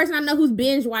 The only person I know who's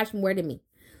binge watched more than me.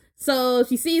 So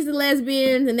she sees the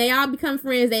lesbians and they all become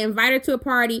friends. They invite her to a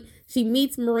party. She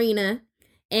meets Marina.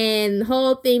 And the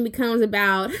whole thing becomes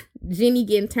about Jenny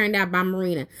getting turned out by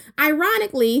Marina.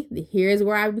 Ironically, here's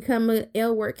where I become an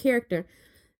L Word character.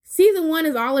 Season 1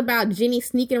 is all about Jenny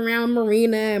sneaking around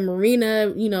Marina and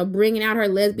Marina, bringing out her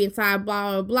lesbian side,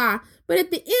 blah, blah, blah. But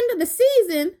at the end of the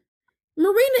season,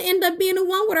 Marina ended up being the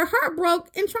one with her heart broke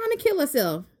and trying to kill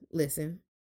herself. Listen,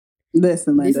 Linda.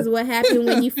 this is what happened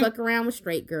when you fuck around with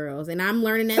straight girls. And I'm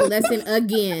learning that lesson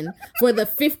again for the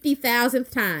 50,000th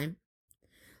time.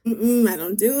 I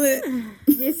don't do it.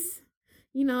 This,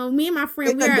 me and my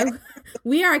friend,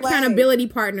 we are accountability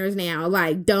partners now.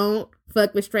 Like, don't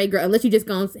fuck with straight girl unless you just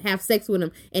gonna have sex with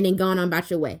them and then going on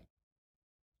about your way.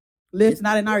 Listen,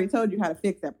 I done already told you how to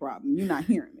fix that problem. You're not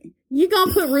hearing me. You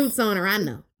gonna put roots on her, I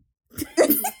know.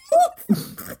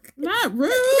 Not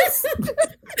roots.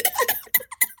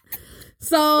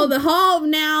 So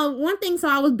one thing, so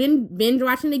I was binge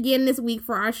watching again this week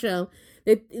for our show.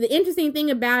 The interesting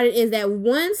thing about it is that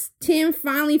once Tim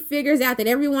finally figures out that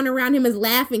everyone around him is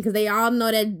laughing because they all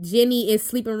know that Jenny is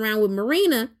sleeping around with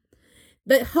Marina,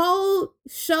 the whole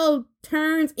show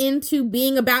turns into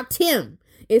being about Tim.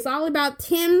 It's all about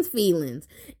Tim's feelings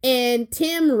and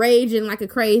Tim raging like a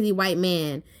crazy white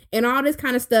man and all this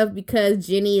kind of stuff because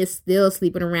Jenny is still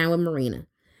sleeping around with Marina.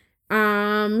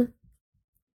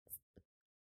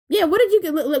 Yeah, what did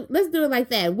you, let's do it like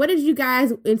that. What did you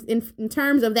guys, in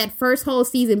terms of that first whole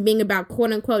season being about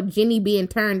quote unquote Jenny being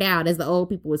turned out, as the old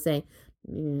people would say?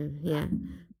 Yeah.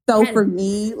 So for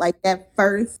me, like that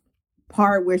first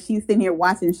part where she's sitting here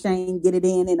watching Shane get it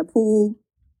in the pool,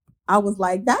 I was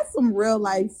like, that's some real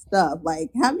life stuff. Like,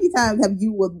 how many times have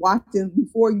you was watching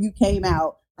before you came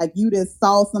out, like you just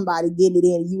saw somebody getting it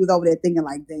in and you was over there thinking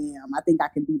like, damn, I think I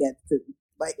can do that too.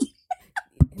 Like,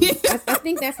 I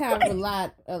think that's how a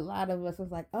lot of us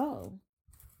was like, oh,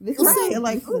 this is, Right, this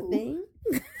like, is a ooh. thing.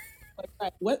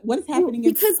 Right. What is happening?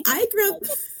 in- Because I grew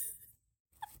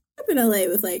up in LA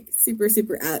with like super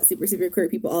queer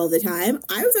people all the time.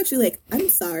 I was actually like, I'm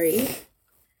sorry.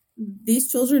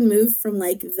 These children moved from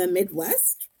like the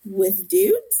Midwest with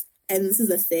dudes, and this is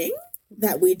a thing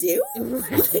that we do.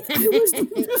 Like,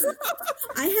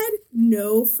 I had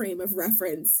no frame of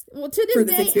reference. Well, to For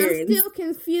this this day, experience. I'm still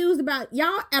confused about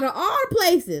y'all. Out of all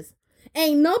places,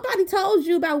 ain't nobody told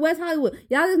you about West Hollywood.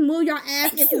 Y'all just move your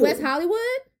ass into Ew. West Hollywood.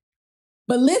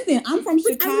 But listen, I'm from But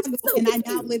I Chicago was so and I now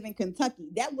confused. live in Kentucky.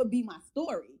 That would be my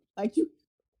story. Like you,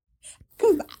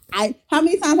 because how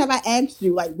many times have I asked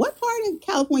you, like, what part of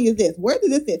California is this? Where does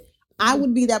this sit? I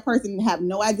would be that person and have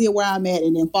no idea where I'm at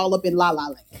and then fall up in La La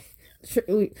Land. But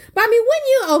I mean, wouldn't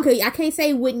you? Okay, I can't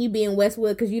say wouldn't you be in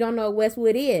Westwood because you don't know what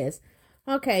Westwood is.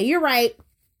 Okay, you're right.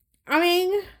 I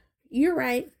mean, you're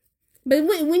right. But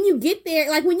when you get there,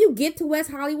 like when you get to West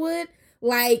Hollywood,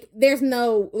 like there's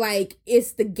no like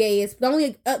it's the gayest. The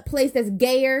only place that's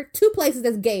gayer, two places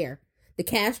that's gayer: the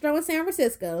Castro in San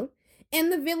Francisco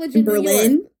and the Village in New York.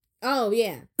 Berlin. Oh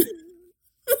yeah.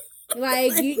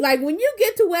 Like when you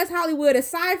get to West Hollywood,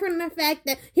 aside from the fact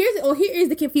that here is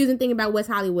the confusing thing about West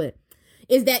Hollywood,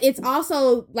 is that it's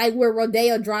also like where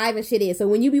Rodeo Drive and shit is. So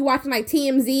when you be watching like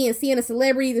TMZ and seeing the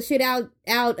celebrities and shit out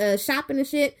shopping and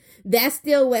shit, that's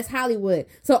still West Hollywood.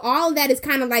 So all of that is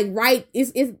kind of like right.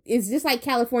 It's just like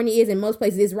California is in most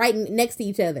places. It's right next to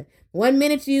each other. One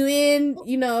minute you in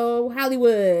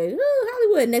Hollywood,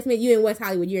 Hollywood. Next minute you in West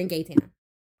Hollywood. You're in Gaytown.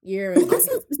 You're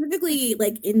Also, specifically,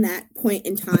 like in that point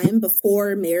in time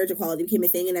before marriage equality became a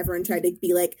thing, and everyone tried to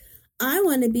be like, "I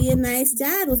want to be a nice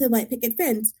dad with a white picket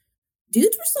fence."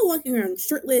 Dudes were still walking around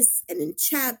shirtless and in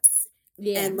chaps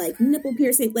and like nipple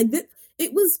piercing. Like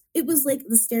it was like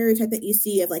the stereotype that you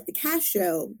see of like the Cash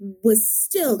Show was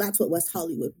still that's what West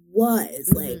Hollywood was.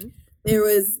 Mhm. Like there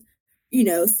was,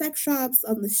 sex shops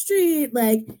on the street.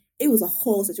 Like it was a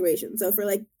whole situation. So for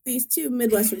like these two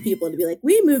Midwestern people to be like,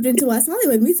 we moved into West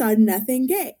Hollywood and we saw nothing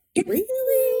gay. Really?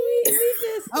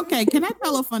 Okay, can I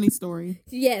tell a funny story?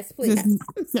 Yes, please.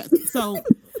 Yes. So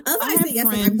I have say yes,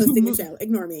 I'm friends who posting a move- show.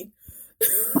 Ignore me.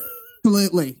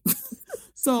 Absolutely.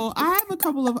 So I have a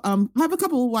couple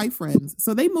of white friends.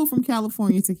 So they moved from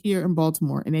California to here in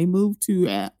Baltimore, and they moved to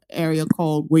an area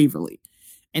called Waverly,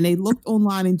 and they looked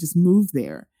online and just moved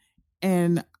there.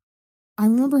 And I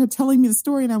remember her telling me the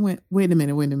story, and I went, "Wait a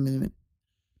minute."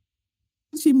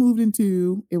 She moved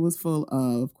into, it was full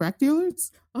of crack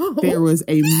dealers. Oh. There was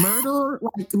a murderer,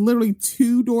 like literally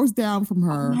 2 doors down from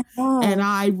her. And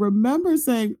I remember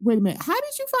saying, "Wait a minute, how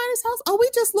did you find this house?" "Oh, we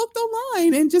just looked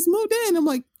online and just moved in." I'm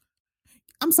like,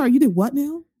 "I'm sorry, you did what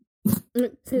now?"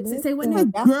 Say what Listen, now?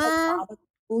 that's Girl. a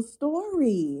powerful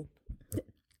story.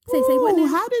 Say what now?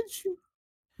 How did you?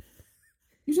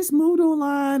 You just moved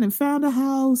online and found a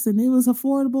house and it was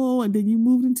affordable, and then you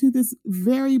moved into this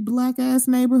very black ass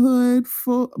neighborhood.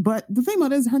 But the thing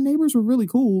about it is, her neighbors were really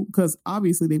cool because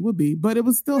obviously they would be, but it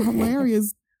was still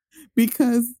hilarious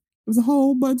because it was a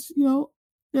whole bunch.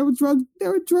 There were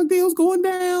drug deals going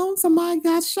down. Somebody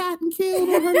got shot and killed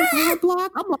on her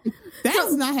block. I'm like, that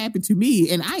has not happened to me,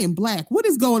 and I am black. What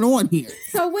is going on here?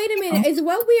 So wait a minute. Is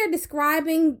what we are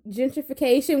describing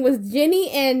gentrification? Was Jenny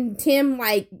and Tim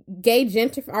like gay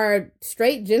or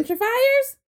straight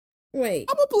gentrifiers? Wait.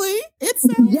 Probably. It's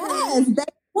Yes, they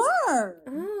were.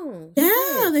 Oh. Yeah,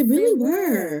 shit. they really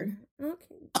were.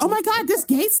 Okay. oh my God, this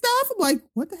gay stuff. I'm like,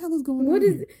 what the hell is going What on?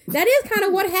 is that? Is kind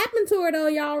of what happened to her though,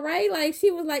 y'all, right? Like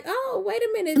she was like, "Oh, wait a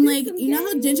minute." And this like, some you know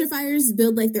how gay- gentrifiers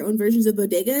build like their own versions of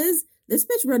bodegas? This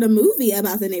bitch wrote a movie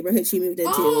about the neighborhood she moved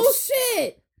into. Oh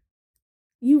shit!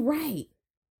 You right.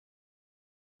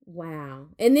 Wow.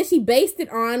 And then she based it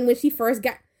on when she first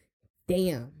got.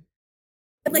 Damn.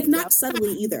 But, like not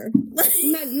subtly either.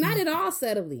 Not at all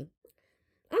subtly.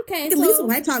 Okay. At least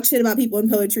when I talk shit about people in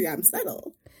poetry, I'm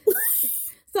subtle.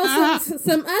 So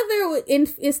some other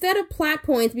instead of plot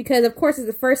points, because of course it's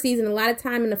the first season. A lot of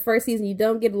time in the first season you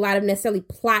don't get a lot of necessarily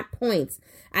plot points.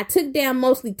 I took down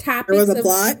mostly topics. There was a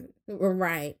plot?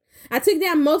 Right. I took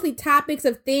down mostly topics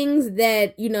of things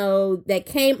that that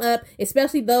came up,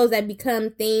 especially those that become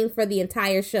themes for the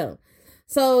entire show.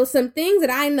 So some things that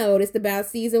I noticed about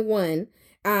season 1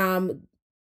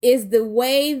 is the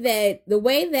way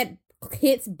that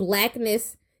Kit's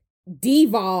blackness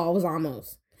devolves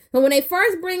almost. So when they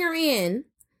first bring her in,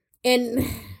 and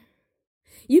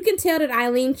you can tell that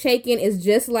Eileen Chaikin is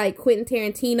just like Quentin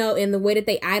Tarantino in the way that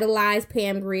they idolize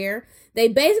Pam Grier. They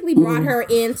basically brought her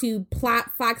in to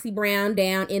plop Foxy Brown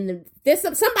down in the...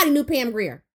 somebody knew Pam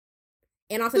Grier.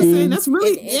 And also, That's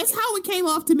really and- that's how it came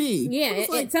off to me. yeah, It was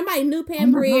and like, somebody knew oh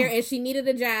Pam my Grier God. and she needed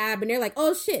a job, and they're like,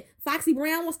 "Oh shit, Foxy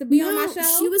Brown wants to be on my show."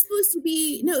 She was supposed to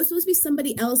be it was supposed to be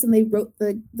somebody else, and they wrote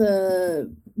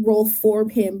the role for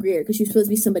Pam Grier because she was supposed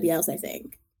to be somebody else, I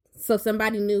think. So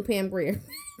somebody knew Pam Grier.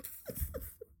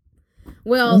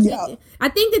 Well, Yeah. I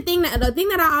think the thing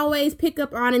that I always pick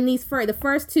up on in these the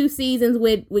first 2 seasons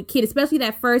with Kid, especially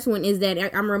that first one, is that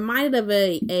I'm reminded of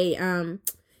a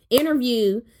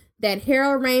interview that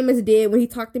Harold Ramis did when he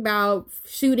talked about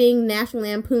shooting National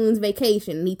Lampoon's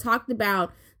Vacation. And he talked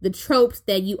about the tropes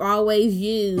that you always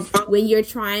use when you're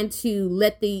trying to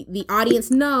let the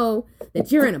audience know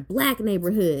that you're in a black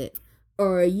neighborhood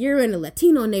or you're in a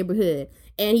Latino neighborhood.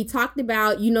 And he talked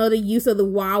about, the use of the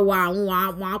wah, wah,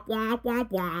 wah, wah, wah, wah,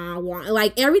 wah, wah.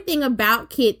 Like, everything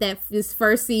about Kid this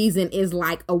first season is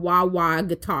like a wah, wah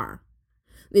guitar.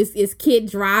 This kid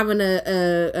driving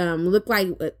looked like,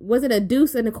 was it a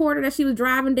deuce and a quarter that she was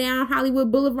driving down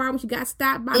Hollywood Boulevard when she got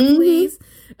stopped by the police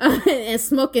and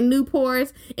smoking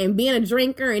Newports and being a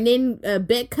drinker. And then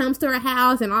Beck comes to her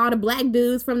house and all the black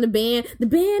dudes from the band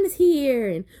is here.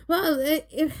 And, well,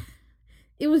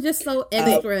 it was just so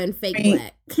extra and fake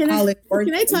black. Can I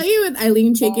tell you an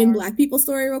Eileen Chicken black people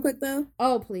story real quick though?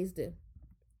 Oh, please do.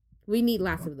 We need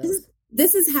lots of those.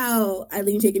 This is how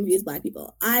Eileen Chicken views black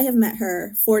people. I have met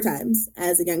her 4 times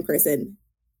as a young person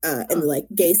in the like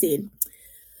gay scene.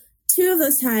 2 of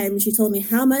those times she told me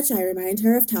how much I remind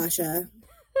her of Tasha.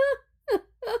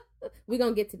 We're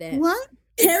going to get to that. What?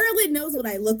 Carolyn knows what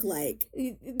I look like.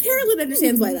 Carolyn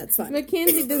understands why that's fun.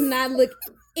 Mackenzie does not look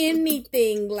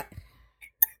anything like...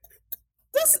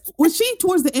 Was she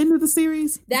towards the end of the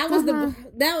series? Let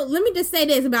me just say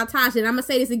this about Tasha, and I'm gonna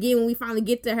say this again when we finally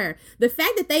get to her. The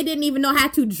fact that they didn't even know how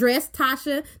to dress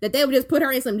Tasha, that they would just put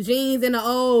her in some jeans and an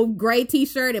old gray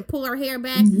t-shirt and pull her hair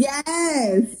back.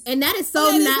 Yes. And that is so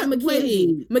That is not a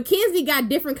Mackenzie. play. Mackenzie got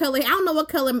different color. I don't know what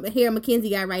color hair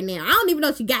Mackenzie got right now. I don't even know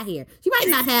if she got hair. She might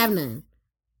not have none.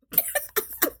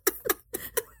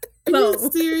 Are you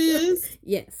serious?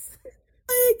 Yes.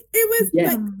 Like it was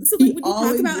Yeah. like so like when you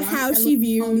talk about how she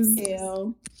views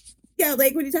Ponytail. yeah,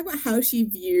 like when you talk about how she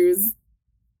views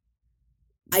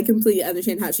I completely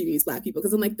understand how she views black people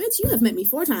because I'm like, bitch, you have met me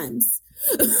 4 times.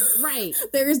 Right.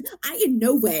 I in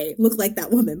no way look like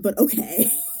that woman, but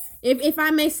okay. If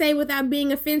I may say without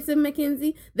being offensive,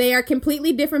 Mackenzie, they are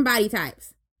completely different body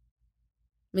types.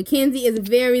 Mackenzie is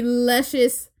very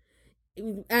luscious.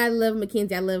 I love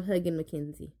Mackenzie. I love hugging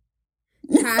Mackenzie.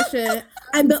 Tasha,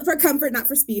 I'm built for comfort, not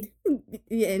for speed.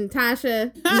 and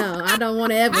Tasha, no, I don't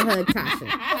want to ever hug Tasha.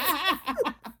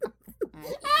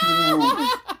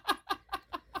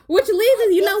 Which leads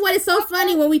us, you know what? It's so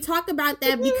funny when we talk about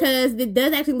that because it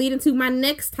does actually lead into my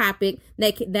next topic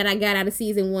that I got out of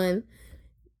season 1.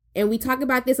 And we talk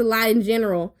about this a lot in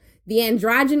general. The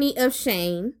androgyny of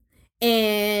Shane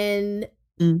and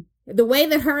the way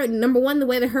that her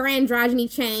androgyny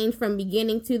changed from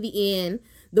beginning to the end.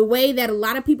 The way that a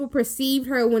lot of people perceived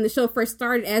her when the show first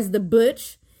started as the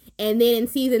butch. And then in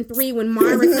season 3, when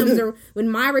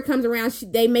Myra comes around,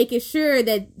 they make it sure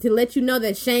that to let you know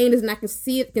that Shane does not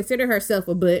consider herself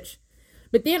a butch.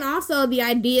 But then also the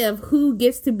idea of who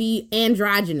gets to be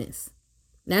androgynous.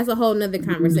 That's a whole nother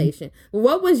conversation.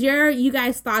 What was you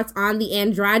guys' thoughts on the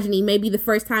androgyny? Maybe the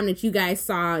first time that you guys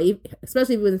saw,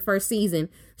 especially if it was the first season,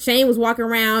 Shane was walking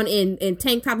around in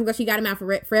tank tops because she got him out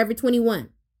for Forever 21.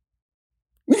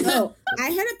 Oh, I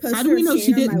had a How do we know poster of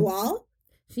she Shane on my didn't? wall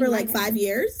She for might like have. 5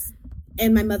 years,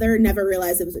 and my mother never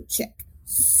realized it was a chick.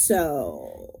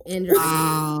 So Androgyny.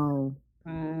 Wow.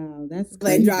 Wow, that's the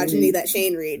androgyny that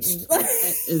Shane reached. That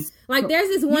is Like there's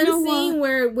this one know scene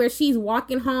where she's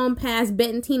walking home past Bet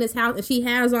and Tina's house and she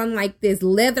has on like this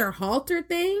leather halter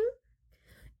thing.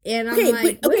 And I'm Okay,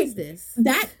 like, but- what okay. is this?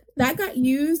 that got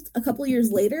used a couple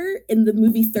years later in the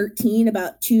movie 13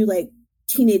 about 2 like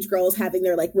teenage girls having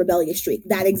their like rebellious streak.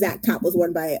 That exact top was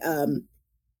worn by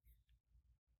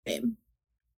name.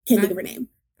 Can't think of her name.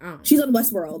 Oh. She's on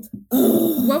Westworld.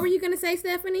 Ugh. What were you gonna say,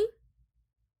 Stephanie?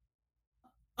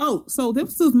 Oh, so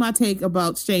this was my take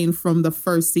about Shane from the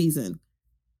first season.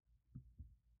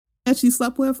 That she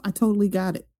slept with, I totally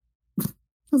got it. I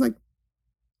was like,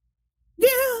 yeah,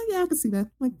 I can see that.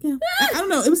 Like, yeah. I don't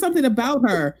know. It was something about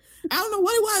her. I don't know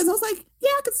what it was. I was like, yeah,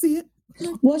 I can see it.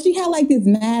 Well, she had like this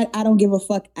mad, I don't give a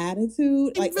fuck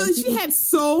attitude. Like, Really, and she had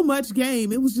so much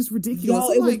game. It was just ridiculous. yo,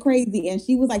 I'm it was like, crazy, and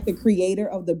she was like the creator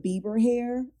of the Bieber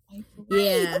hair. Like,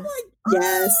 Yeah. I'm like,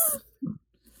 Yes.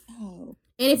 oh.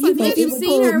 And if Like, you've it was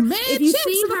seen her, mad if you've chicks,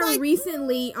 seen and I'm her like,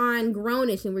 recently on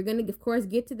Grownish, and we're gonna of course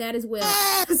get to that as well.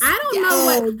 yes, I don't know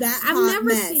Oh, what that I've hot never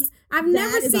mess. seen. I've That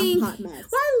never is seen. a hot mess.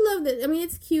 Well, I love the. I mean,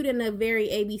 it's cute in a very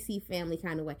ABC Family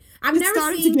kind of way. I've It never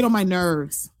started seen. to get on my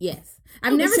nerves. Yes,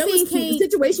 I've never The show seen is cute. Kate. The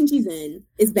situation she's in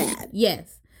is bad.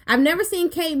 Yes, I've never seen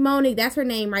Kate Monig. That's her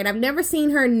name, right? I've never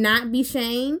seen her not be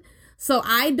Shane. So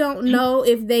I don't know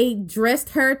if they dressed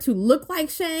her to look like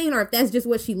Shane or if that's just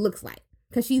what she looks like.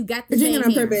 Because she's got the They're doing same it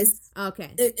on hair. purpose. Okay.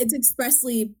 It's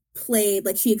expressly played,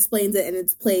 like she explains it, and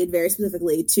it's played very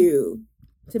specifically to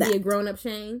To be that. a grown-up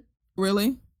Shane?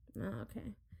 Really? Oh,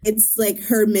 okay. It's like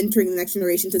her mentoring the next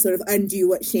generation to sort of undo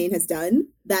what Shane has done.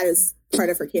 That is part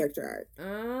of her character arc.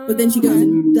 Oh. But then she goes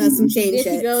and does some Shane Then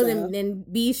shit. she goes so.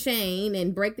 and be Shane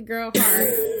and break the girl heart.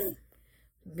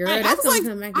 Girl, I that's was gonna like,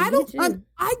 come back I and get don't. you.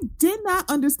 I did not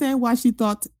understand why she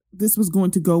thought this was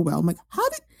going to go well. I'm like, how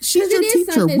did she's 'Cause your it is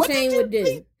teacher? something What Shane did you would do.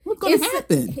 think was going to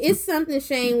happen? It's something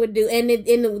Shane would do, and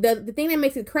the thing that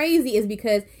makes it crazy is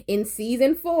because in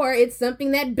season 4, it's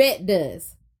something that Bet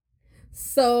does.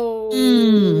 So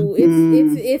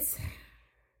it's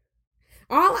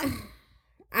all.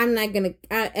 I'm not gonna.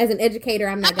 As an educator,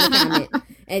 I'm not gonna comment.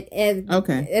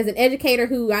 Okay. As an educator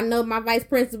who I know my vice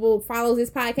principal follows this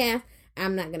podcast,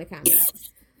 I'm not gonna comment.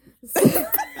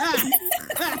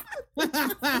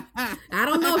 I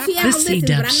don't know if she ever The listens,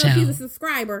 C-Dub but I know she's a Show.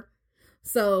 subscriber.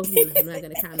 So I'm not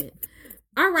gonna comment.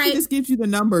 All She right. just gives you the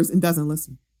numbers and doesn't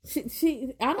listen.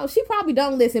 She I don't she probably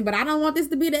don't listen, but I don't want this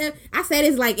to be the I say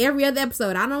this like every other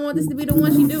episode. I don't want this to be the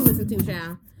one she do listen to,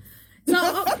 child. So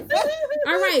all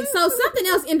right, so something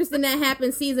else interesting that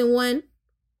happened season 1.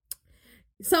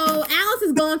 So Alice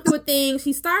is going through a thing.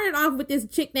 She started off with this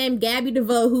chick named Gabby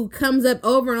DeVoe who comes up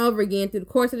over and over again through the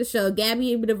course of the show.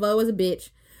 Gabby DeVoe is a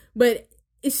bitch. But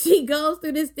she goes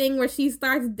through this thing where she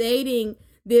starts dating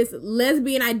this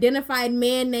lesbian identified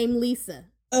man named Lisa.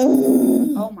 Ugh.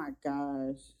 Oh my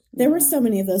gosh. There were so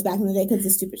many of those back in the day because of the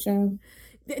stupid show.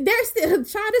 There's still,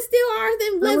 child, there still are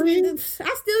them Really? lesbians.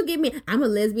 I still get me. I'm a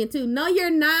lesbian too. No, you're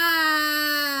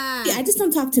not. Yeah, I just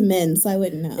don't talk to men, so I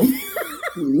wouldn't know.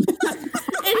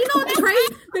 And you know what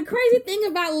the crazy thing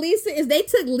about Lisa is they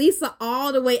took Lisa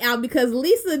all the way out because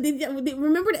Lisa,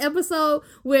 remember the episode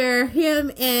where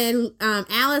him and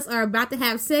Alice are about to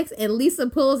have sex and Lisa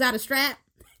pulls out a strap?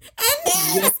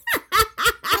 And I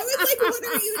was like, what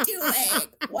are you doing?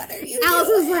 What are you Alice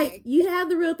doing? was like, you have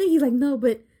the real thing. He's like, no,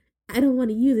 but I don't want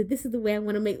to use it. This is the way I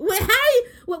want to make it. What do you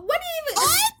even,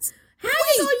 What? how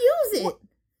are you going to use it?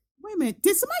 Wait a minute.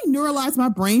 Did somebody neuralize my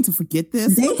brain to forget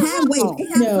this? They What the have, hell? wait, they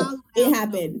have No, followed it out.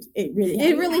 happened. It really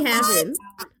happened. It really happened.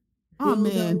 Oh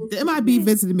man, it might be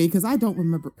visiting me because I don't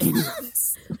remember any of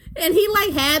this. And he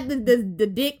like had the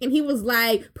dick and he was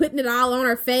like putting it all on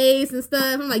her face and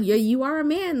stuff. I'm like, yeah, you are a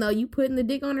man though. You putting the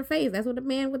dick on her face. That's what a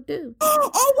man would do.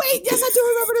 Oh wait, yes, I do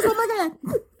remember this. Oh my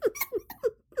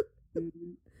god,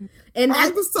 And I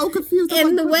was so confused. I'm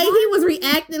and the like, way what? he was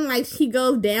reacting, like she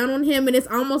goes down on him and it's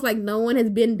almost like no one has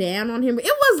been down on him. It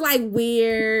was like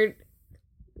weird.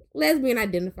 Lesbian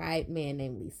identified man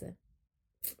named Lisa.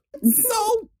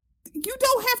 So you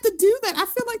don't have to do that. I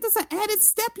feel like that's an added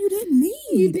step you didn't need.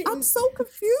 You didn't. I'm so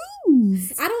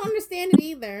confused. I don't understand it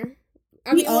either.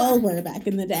 I We mean, all were back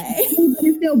in the day.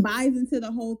 It still buys into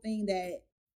the whole thing that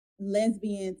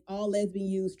all lesbian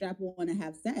use strap on and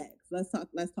have sex. Let's talk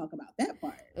about that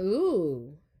part.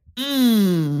 ooh.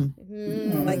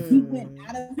 Like he went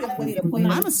out of his way to play.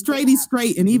 I'm a straighty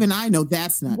straight, and even I know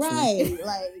that's not true. Right.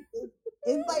 Like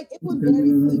it's like it was very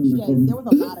cliche. There was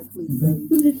a lot of cliches in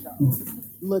the show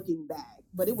looking back.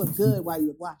 But it was good while you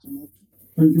were watching it.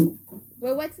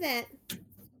 Well, what's that?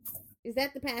 Is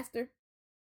that the pastor?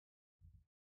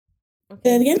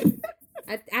 Say it again?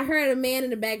 I heard a man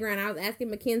in the background. I was asking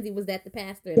Mackenzie, was that the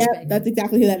pastor in the Yeah, background? that's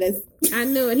exactly who that is. I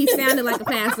knew it. He sounded like a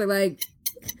pastor, like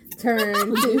turn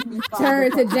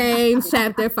to James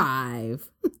chapter 5.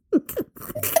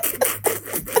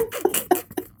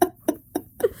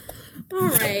 All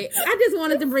right. I just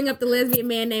wanted to bring up the lesbian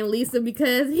man named Lisa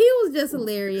because he was just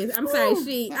hilarious. I'm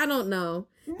sorry, I don't know.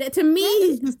 That to me,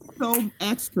 It's just so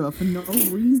extra for no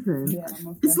reason. Yeah,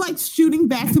 most It's like shooting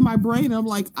back to my brain. I'm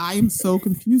like, I am so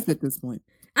confused at this point.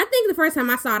 I think the first time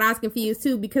I saw it, I was confused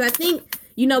too because I think,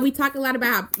 we talk a lot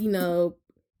about,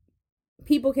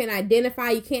 people can identify.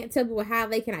 You can't tell people how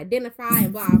they can identify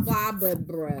and blah, blah, but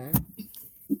bruh.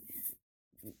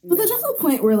 But there's also a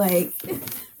point where, like,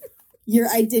 your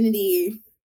identity,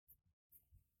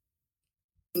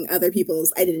 other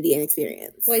people's identity and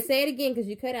experience. Wait, say it again because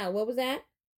you cut out. What was that?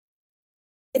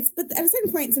 But at a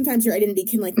certain point, sometimes your identity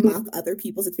can, like, mock other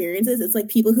people's experiences. It's like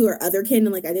people who are otherkin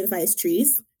and, like, identify as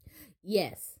trees.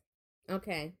 Yes.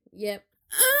 Okay. Yep.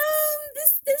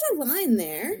 There's a line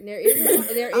there. There is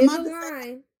I'm a not the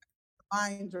line.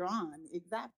 line drawn.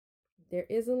 Exactly. There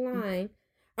is a line.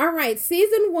 All right,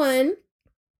 season 1.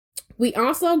 We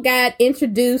also got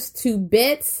introduced to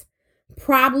Bet's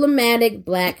problematic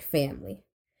black family.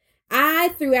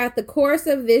 Throughout the course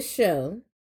of this show,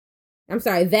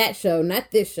 that show,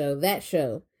 not this show, that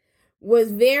show,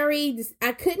 was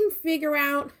I couldn't figure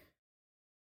out.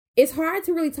 It's hard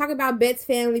to really talk about Bet's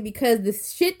family because the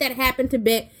shit that happened to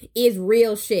Bet is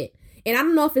real shit. And I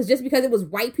don't know if it's just because it was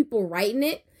white people writing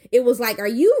it. It was like, are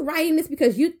you writing this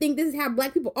because you think this is how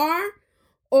black people are?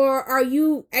 Or are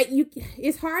you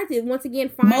it's hard to, once again,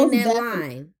 find that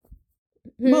line.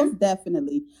 Most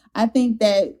definitely. I think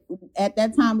that at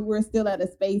that time we were still at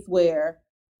a space where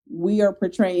we are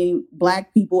portraying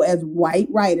black people as white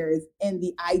writers and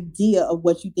the idea of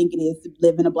what you think it is to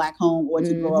live in a black home or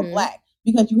to grow up black,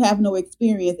 because you have no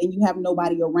experience and you have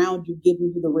nobody around you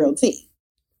giving you the real tea.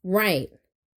 Right.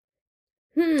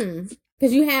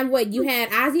 Because you had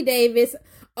Ossie Davis.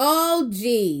 Oh,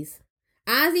 geez.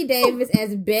 Ossie Davis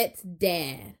as Bet's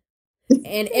dad.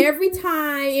 And every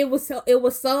time it was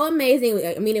so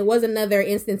amazing. I mean, it was another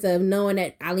instance of knowing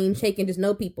that Eileen Shea can just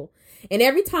know people. And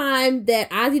every time that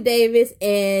Ossie Davis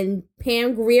and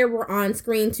Pam Grier were on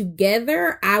screen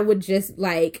together, I would just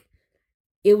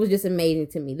it was just amazing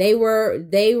to me.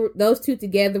 Those two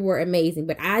together were amazing.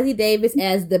 But Ossie Davis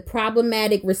as the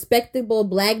problematic, respectable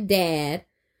black dad,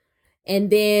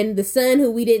 and then the son who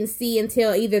we didn't see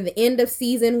until either the end of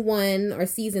season 1 or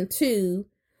season 2,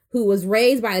 who was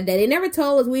raised by the dad. They never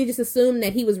told us. We just assumed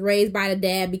that he was raised by the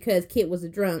dad because Kit was a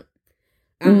drunk.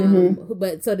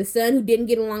 But so the son who didn't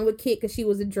get along with Kit because she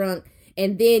was a drunk.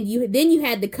 And then you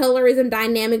had the colorism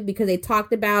dynamic because they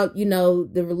talked about,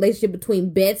 the relationship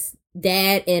between Bet's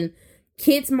dad and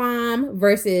Kit's mom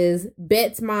versus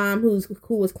Bet's mom, who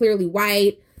was clearly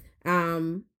white.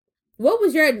 What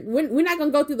was we're not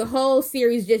going to go through the whole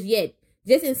series just yet.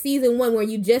 Just in season 1, where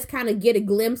you just kind of get a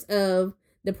glimpse of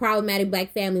the problematic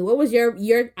black family. What was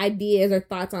your ideas or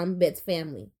thoughts on Bet's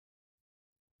family?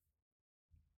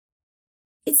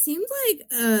 It seemed like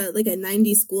a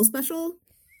 90s school special.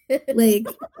 Like,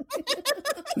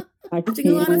 watching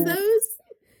a lot of those,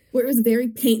 where it was very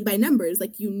paint by numbers.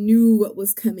 Like, you knew what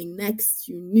was coming next.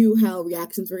 You knew how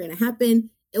reactions were going to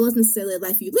happen. It wasn't necessarily a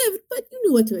life you lived, but you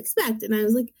knew what to expect. And I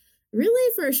was like,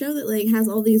 really? For a show that, has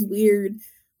all these weird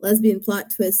lesbian plot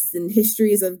twists and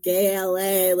histories of gay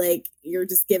LA, you're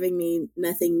just giving me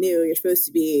nothing new. You're supposed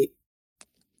to be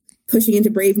pushing into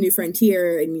Brave New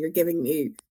Frontier, and you're giving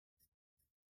me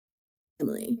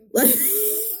Emily.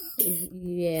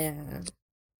 Yeah.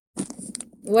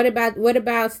 What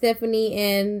about Stephanie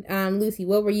and Lucy?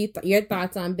 What were your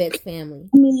thoughts on Bet's family?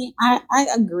 I mean, I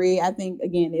agree. I think,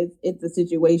 again, it's a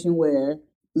situation where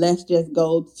let's just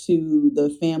go to the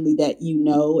family that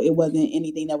it wasn't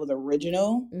anything that was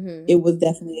original. It was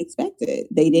definitely expected.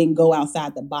 They didn't go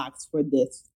outside the box for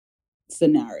this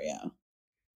scenario.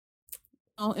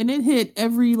 Oh, and it hit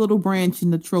every little branch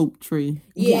in the trope tree.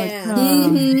 Yeah.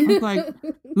 It's like,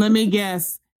 let me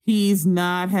guess, he's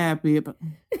not happy about.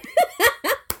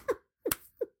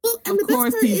 Well, and of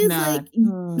course he's not.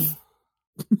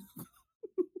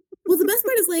 Well, the best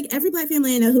part is every black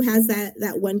family I know who has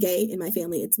that one gay in my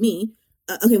family, it's me.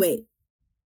 Okay, wait.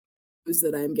 Who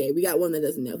said I'm gay? We got one that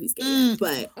doesn't know he's gay yet,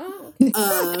 but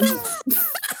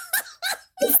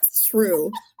it's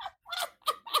true.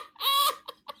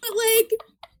 But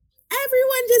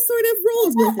everyone just sort of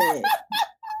rolls with it.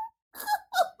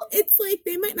 It's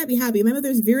they might not be happy. My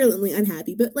mother's virulently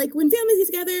unhappy, but when families get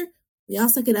together, we all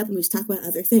suck it up and we just talk about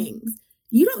other things.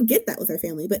 You don't get that with our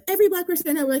family, but every black person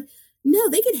I know, we're no,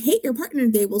 they could hate your partner.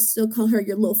 They will still call her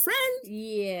your little friend.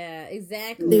 Yeah,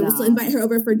 exactly. They will still invite her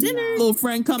over for dinner. Little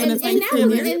friend coming to and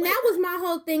Thanksgiving. that was my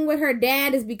whole thing with her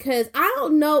dad, is because I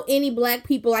don't know any black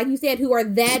people, like you said, who are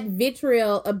that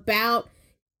vitriol about,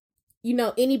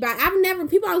 anybody.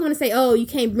 People always want to say, oh, you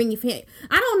can't bring your family.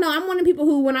 I don't know. I'm one of the people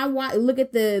who, when I look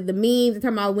at the memes and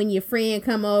talking about when your friend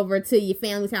come over to your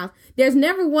family's house, there's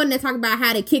never one that talk about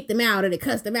how they kicked them out or they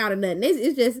cussed them out or nothing.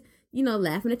 It's just,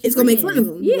 laughing at your It's gonna make fun of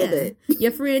them. Yeah.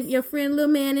 Your friend Lil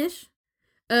Manish.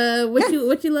 What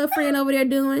your little friend over there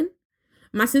doing?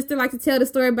 My sister likes to tell the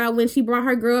story about when she brought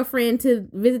her girlfriend to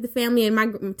visit the family,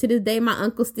 and to this day, my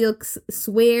uncle still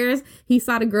swears he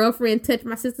saw the girlfriend touch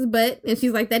my sister's butt, and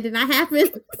she's like, that did not happen.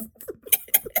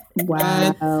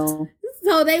 Wow.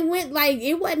 So they went,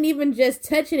 it wasn't even just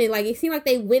touching it. It seemed like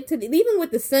they went to, even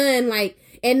with the son,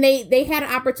 and they had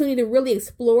an opportunity to really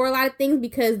explore a lot of things,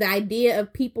 because the idea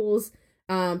of people's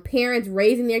parents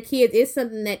raising their kids is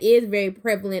something that is very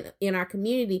prevalent in our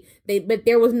community. But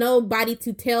there was nobody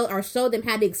to tell or show them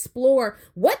how to explore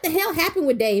what the hell happened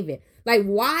with David.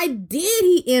 Why did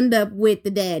he end up with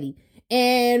the daddy?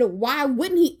 And why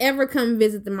wouldn't he ever come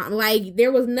visit the mom? Like,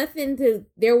 there was no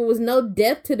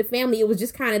depth to the family. It was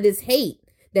just kind of this hate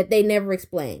that they never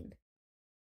explained.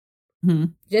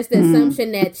 Just the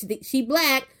assumption that she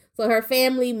black, so her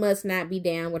family must not be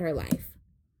down with her life.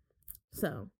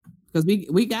 So, because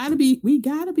we gotta be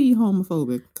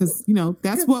homophobic, because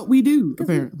that's what we do,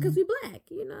 apparently. Because we black,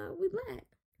 we black.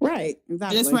 Right,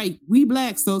 exactly. That's right. We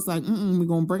black, so it's like, we're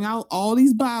gonna bring out all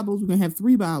these Bibles. We're gonna have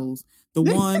 3 Bibles: the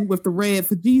one with the red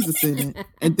for Jesus in it,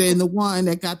 and then the one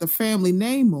that got the family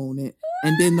name on it,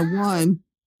 and then the one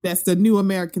that's the New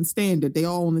American Standard. They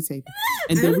all on the table,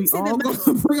 and then we all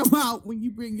gonna bring them out when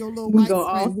you bring your little white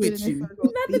friend with you.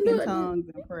 Speak in tongues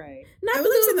and pray. I would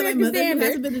like to say that my mother, who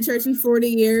hasn't been to church in 40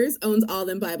 years, owns all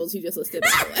them Bibles you just listed.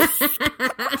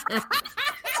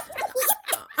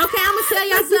 Okay, I'm gonna tell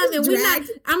y'all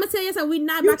something. We're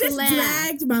not about to laugh.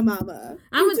 Dragged my mama.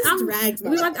 I'm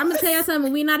gonna tell y'all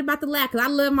something. We're not about to laugh because I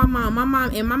love my mom. My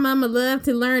mama love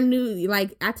to learn new.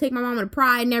 Like, I take my mama to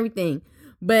Pride and everything.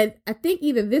 But I think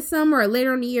either this summer or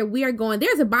later in the year we are going.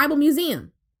 There's a Bible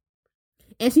museum,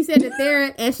 and she said that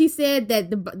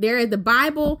there is the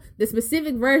Bible, the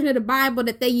specific version of the Bible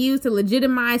that they use to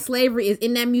legitimize slavery is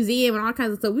in that museum and all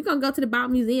kinds of stuff. We're gonna go to the Bible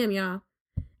museum, y'all.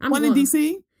 One in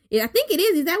DC. Yeah, I think it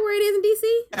is. Is that where it is in DC?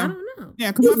 Yeah. I don't know.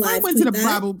 Yeah, because my friend went to the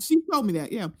Bible. She told me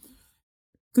that. Yeah,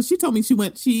 because she told me she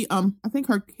went. I think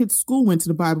her kid's school went to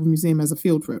the Bible Museum as a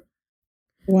field trip.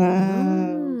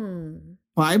 Wow.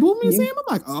 Bible Museum? I'm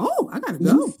like, I gotta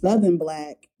go. Southern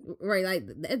black. Right, like,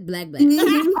 that's black.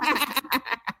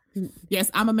 Yes,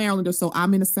 I'm a Marylander, so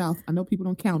I'm in the South. I know people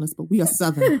don't count us, but we are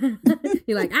Southern.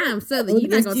 You're like, I am Southern. You're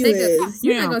not gonna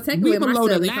take away my below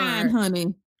the Southern line, card.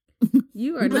 honey.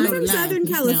 You are I'm not from Southern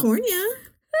California.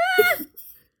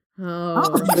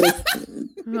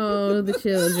 The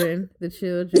children.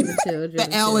 The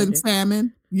Ellen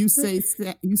salmon. You say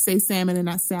salmon and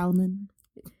not salmon.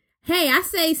 Hey, I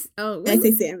say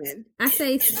salmon. I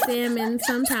say salmon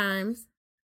sometimes.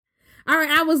 All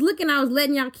right, I was letting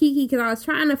y'all kiki because I was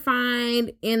trying to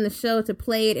find in the show to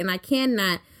play it, and I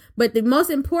cannot. But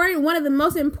one of the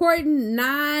most important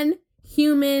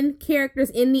non-human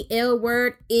characters in the L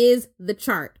Word is the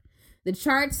chart. The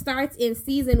chart starts in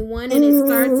season 1, and it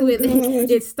starts with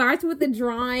the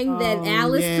drawing that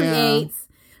Alice creates.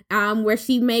 Where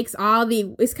she makes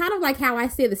it's kind of like how I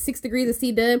said the 6 degrees of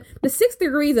C-Dub, the 6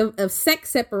 degrees of sex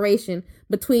separation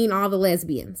between all the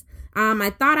lesbians.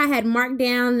 I thought I had marked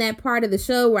down that part of the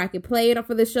show where I could play it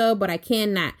for the show, but I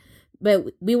cannot. But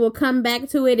we will come back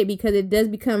to it because it does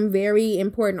become very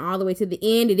important all the way to the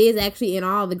end. It is actually in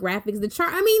all the graphics. The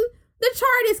chart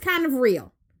is kind of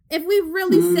real. If we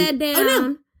really sat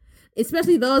down,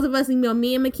 especially those of us,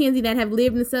 me and Mackenzie that have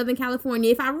lived in Southern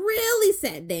California, if I really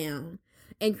sat down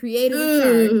and created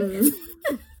a chart.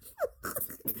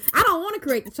 I don't want to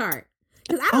create the chart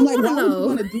because I don't want to know. You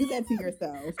want to do that to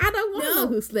yourself? I don't want to know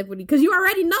who slept with you because you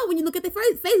already know when you look at the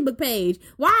Facebook page.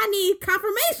 Why I need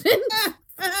confirmation?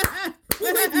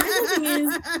 Well, like, my thing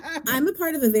is, I'm a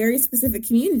part of a very specific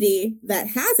community that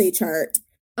has a chart.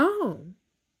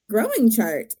 Growing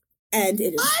chart, and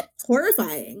it is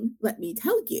horrifying. Let me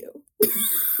tell you.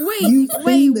 Wait,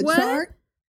 what? Chart?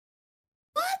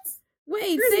 What?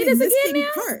 Wait, There's say an this existing again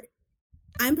now? chart.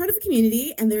 I'm part of a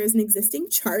community, and there is an existing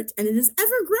chart, and it is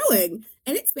ever growing,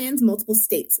 and it spans multiple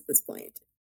states at this point.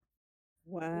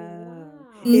 Wow.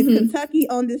 Mm-hmm. Is Kentucky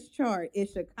on this chart?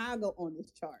 Is Chicago on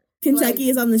this chart? Kentucky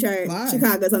is on the chart. Why?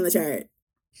 Chicago's on the chart.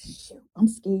 Shoot, I'm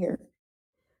scared.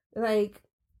 Wait.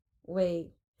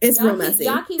 It's real messy.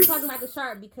 Y'all keep talking about the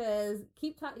chart because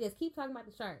keep talking about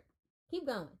the chart. Keep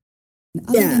going.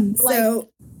 Yeah.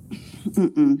 So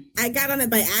I got on it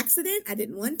by accident. I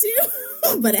didn't want to,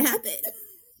 but it happened.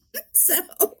 So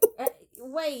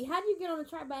wait, how did you get on the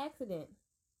chart by accident?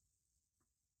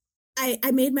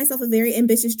 I made myself a very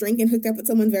ambitious drink and hooked up with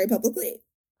someone very publicly.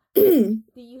 Do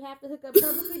you have to hook up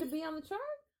publicly to be on the chart?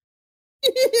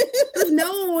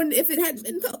 Known if it hadn't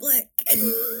been public.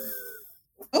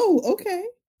 Oh, okay.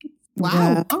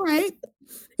 Wow. All right.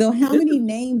 So how many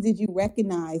names did you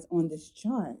recognize on this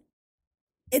chart?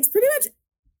 It's pretty much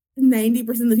 90%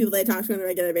 of the people that I talk to on a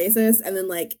regular basis, and then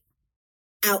like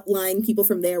outlying people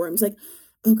from there where I'm just like,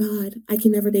 oh God, I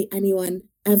can never date anyone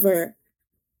ever.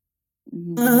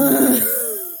 Okay.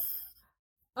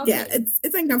 Yeah,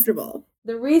 it's uncomfortable.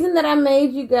 The reason that I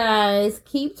made you guys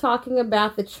keep talking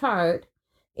about the chart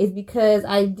is because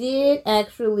I did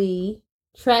actually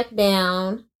track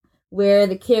down where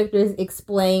the characters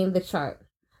explain the chart.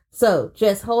 So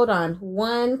just hold on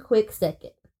one quick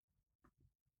second.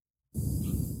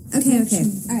 Okay.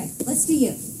 All right, let's do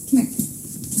you. Come here.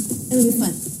 It'll be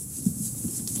fun.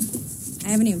 I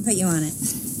haven't even put you on it.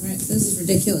 Alright, this is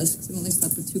ridiculous, because I've only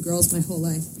slept with 2 girls my whole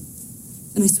life.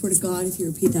 And I swear to God, if you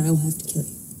repeat that, I will have to kill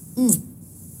you.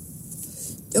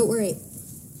 Don't worry.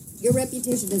 Your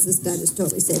reputation as this dad is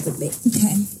totally safe with me.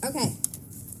 Okay.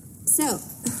 So.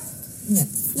 Yeah.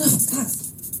 Oh, God.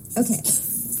 Okay.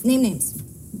 Name names.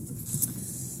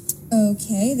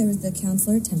 Okay, there was the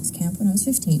counselor at Temps Camp when I was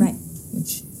 15. Right.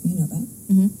 Which you know about.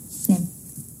 Mm-hmm. Name.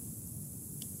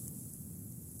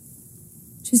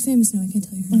 She's famous now, I can't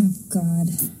tell you her Oh, name. God.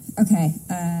 Okay,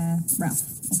 Ralph.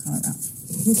 We'll call it Ralph.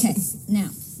 Okay, now,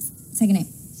 second name.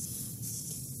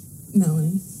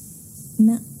 Melanie.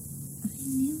 No. I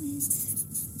knew it.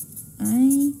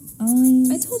 I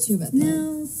always... I told you about that.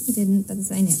 No, you didn't, but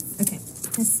I knew. Okay,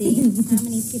 let's see how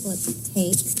many people it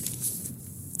takes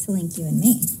to link you and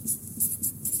me.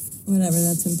 Whatever,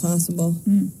 that's impossible.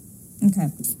 Okay.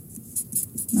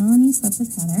 Melanie slept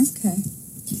with Heather. Okay.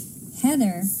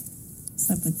 Heather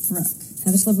slept with Brooke.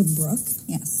 Heather slept with Brooke?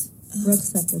 Yes. Brooke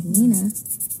slept with Nina,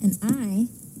 and I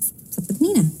slept with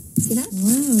Nina. See that?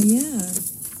 Wow, yeah.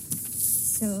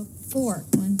 So 4.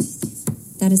 1, 2, 3.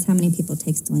 That is how many people it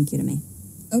takes to link you to me.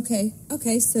 Okay,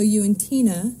 so you and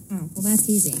Tina. Oh, well, that's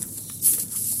easy.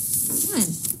 1.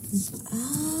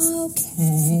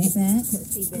 Okay.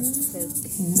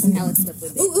 And Alex slept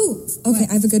with it. Ooh. Okay,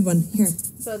 I have a good one. Here.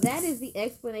 So that is the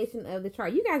explanation of the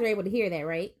chart. You guys are able to hear that,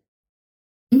 right?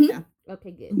 Yeah.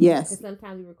 Okay, good. Yes. Because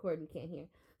sometimes we record and we can't hear.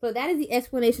 So that is the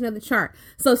explanation of the chart.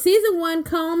 So season 1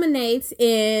 culminates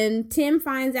and Tim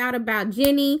finds out about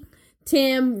Jenny.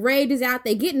 Tim rages out.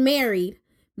 They get married,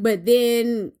 but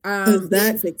then Because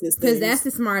that fixes because things. that's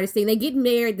the smartest thing. They get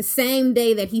married the same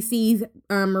day that he sees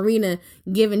Marina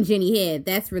giving Jenny head.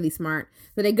 That's really smart.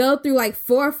 So they go through like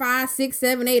 4, 5, 6,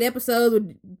 7, 8 episodes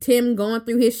with Tim going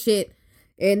through his shit,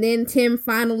 and then Tim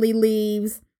finally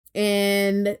leaves.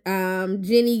 And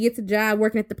Jenny gets a job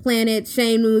working at the Planet.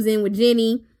 Shane moves in with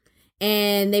Jenny,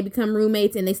 and they become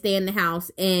roommates, and they stay in the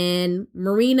house. And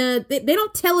Marina, they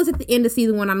don't tell us at the end of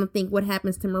season 1, I don't think, what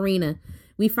happens to Marina.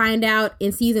 We find out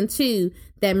in season 2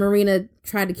 that Marina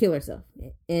tried to kill herself,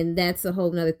 and that's a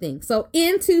whole nother thing. So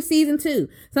into season 2,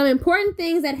 some important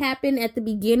things that happen at the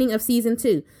beginning of season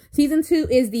 2. Season 2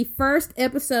 is the first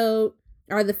episode,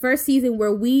 or the first season,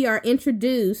 where we are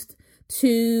introduced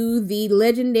to the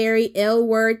legendary L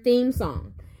Word theme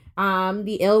song.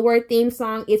 The L Word theme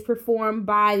song is performed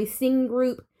by the singing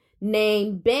group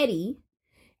named Betty,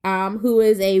 who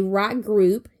is a rock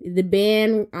group. The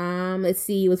band,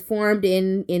 was formed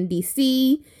in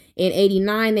DC. In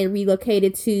 89, they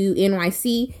relocated to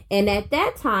NYC. And at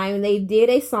that time, they did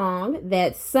a song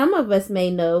that some of us may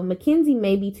know. Mackenzie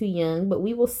may be too young, but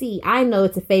we will see. I know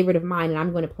it's a favorite of mine, and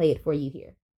I'm going to play it for you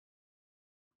here.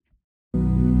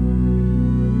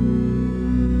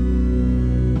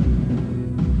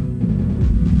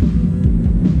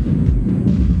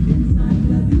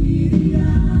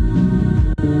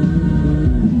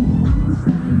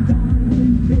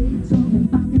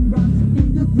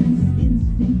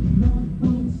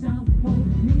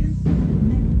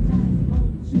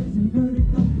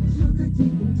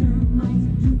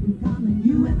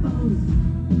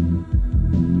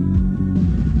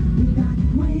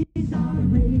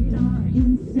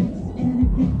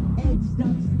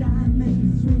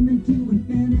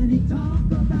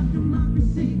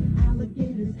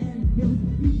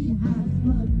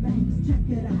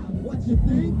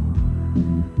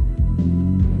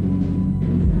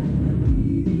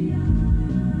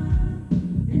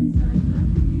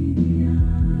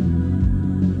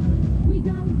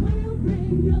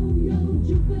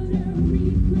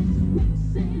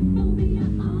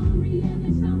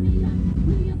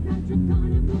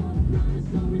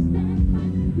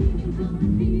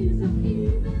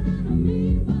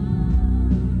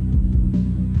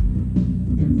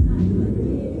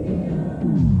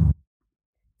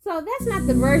 So that's not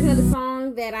the version of the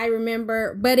song that I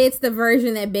remember, but it's the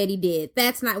version that Betty did.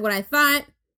 That's not what I thought.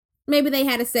 Maybe they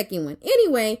had a second one.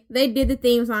 Anyway, they did the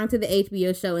theme song to the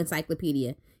HBO show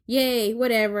Encyclopedia. Yay,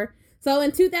 whatever. So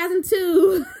in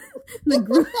 2002, the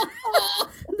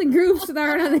group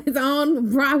started on its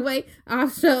own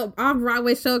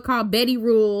off-Broadway show called Betty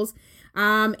Rules.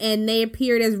 And they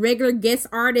appeared as regular guest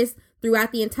artists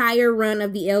throughout the entire run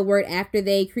of the L Word after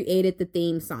they created the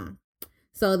theme song.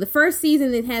 So the first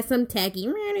season, it has some tacky.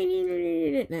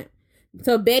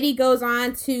 So Betty goes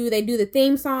on they do the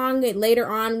theme song. And later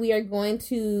on, we are going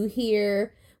to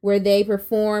hear where they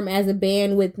perform as a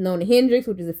band with Nona Hendryx,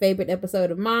 which is a favorite episode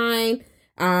of mine.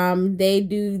 They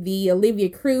do the Olivia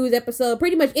Cruz episode.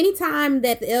 Pretty much any time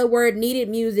that the L Word needed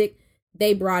music,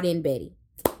 they brought in Betty.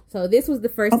 So this was the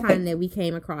first time that we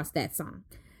came across that song.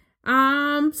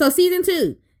 So season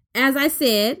 2, as I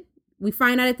said, we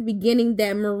find out at the beginning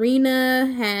that Marina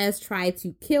has tried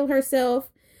to kill herself.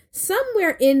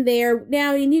 Somewhere in there,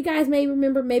 now, and you guys may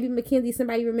remember, maybe Mackenzie,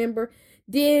 somebody remember,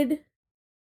 did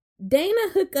Dana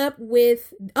hook up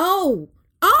with,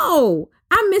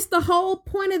 I missed the whole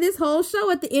point of this whole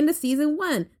show at the end of season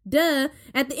 1. Duh.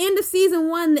 At the end of season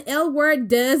 1, the L Word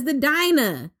does the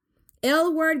Dinah.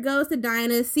 L Word goes to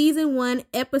Dinah, season 1,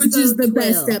 episode 12. Which is the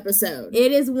best episode.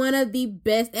 It is one of the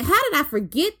best. How did I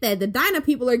forget that? The Dinah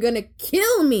people are going to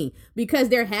kill me because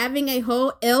they're having a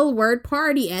whole L Word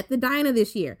party at the Dinah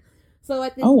this year. So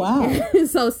at the, oh, wow.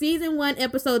 So season 1,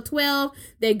 episode 12,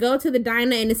 they go to the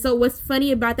Dinah, and so what's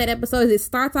funny about that episode is it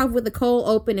starts off with the cold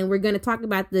open, and we're going to talk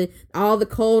about all the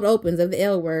cold opens of the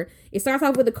L Word. It starts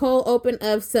off with the cold open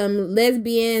of some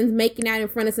lesbians making out in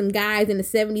front of some guys in the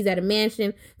 70s at a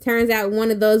mansion. Turns out one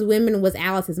of those women was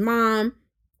Alice's mom.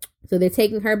 So they're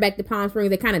taking her back to Palm Springs.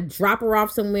 They kind of drop her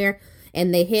off somewhere,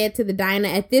 and they head to the Dinah.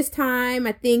 At this time,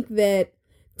 I think that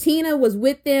Tina was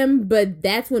with them, but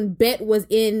that's when Bet was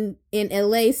in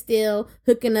LA still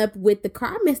hooking up with the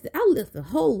car. I left a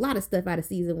whole lot of stuff out of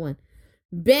season 1.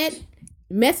 Bet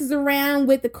messes around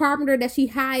with the carpenter that she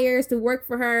hires to work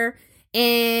for her,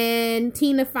 and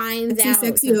Tina finds out.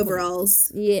 Sexy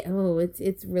overalls. Yeah. Oh,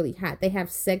 it's really hot. They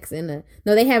have sex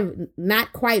they have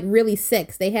not quite really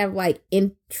sex. They have like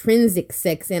intrinsic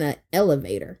sex in an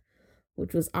elevator,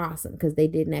 which was awesome because they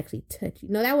didn't actually touch you.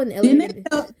 No, that wasn't elevator.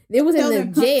 It was in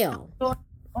the jail.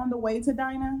 On the way to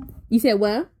Dinah? You said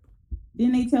what?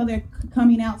 Didn't they tell their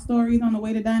coming out stories on the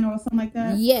way to Dinah or something like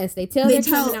that? Yes, they tell their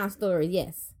coming out stories,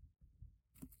 yes.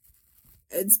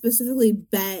 And specifically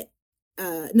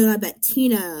not Bet,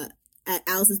 Tina at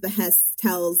Alice's behest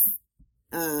tells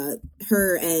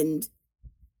her and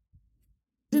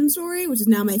origin story, which is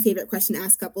now my favorite question to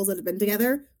ask couples that have been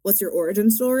together. What's your origin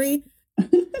story?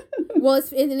 Well,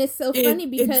 it's so funny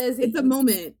because it's a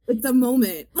moment. It's a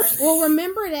moment. Well,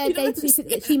 remember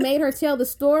that she made her tell the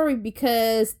story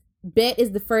because Bet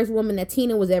is the first woman that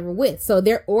Tina was ever with. So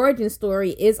their origin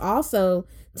story is also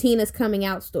Tina's coming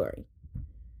out story.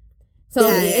 So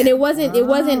and it wasn't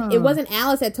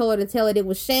Alice that told her to tell it. It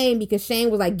was Shane, because Shane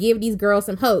was like, give these girls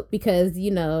some hope, because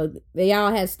they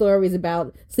all had stories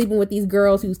about sleeping with these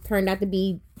girls who turned out to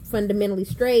be fundamentally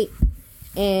straight.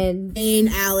 And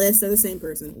Alice are the same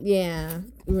person. Yeah,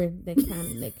 they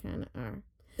kind of are.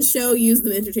 The show used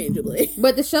them interchangeably,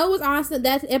 but the show was awesome.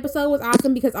 That episode was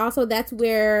awesome because also that's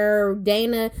where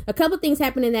Dana. A couple things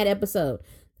happened in that episode.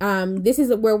 This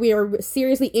is where we are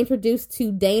seriously introduced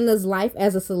to Dana's life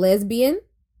as a lesbian.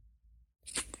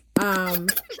 I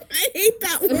hate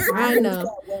that word. I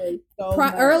know.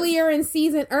 Earlier in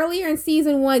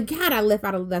season 1, God, I left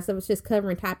out of that stuff. It's just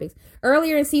covering topics.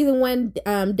 Earlier in season 1,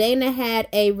 Dana had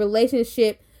a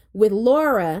relationship with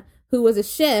Laura, who was a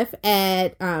chef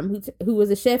at who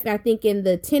was a chef, I think, in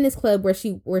the tennis club where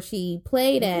she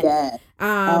played at. Yeah.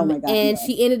 Oh my God, and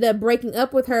she ended up breaking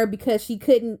up with her because she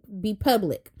couldn't be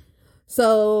public.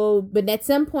 So, but at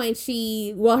some point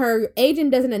her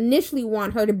agent doesn't initially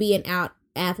want her to be an out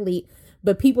athlete,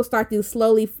 but people start to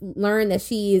slowly learn that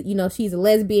she's a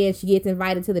lesbian. She gets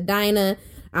invited to the Dinah,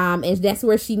 and that's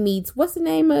where she meets, what's the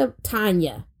name of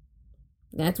Tanya?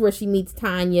 That's where she meets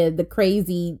Tanya, the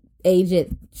crazy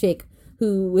agent chick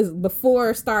who was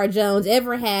before Star Jones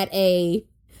ever had a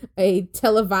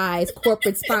televised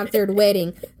corporate sponsored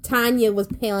wedding. Tanya was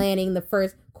planning the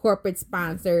first corporate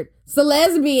sponsored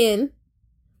lesbian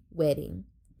wedding.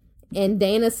 And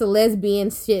Dana's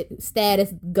lesbian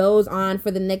status goes on for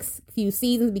the next few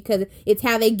seasons because it's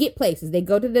how they get places. They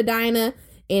go to the Dinah.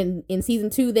 In season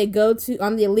 2, they go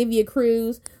on the Olivia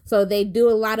cruise. So they do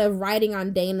a lot of writing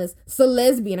on Dana's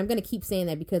lesbian. I'm going to keep saying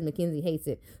that because Mackenzie hates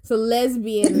it.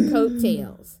 Lesbian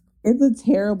coattails. It's a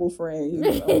terrible phrase.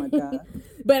 Oh my God.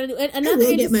 But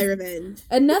get my revenge.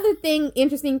 Another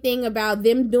interesting thing about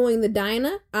them doing the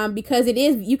Dinah, because it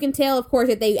is, you can tell, of course,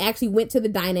 that they actually went to the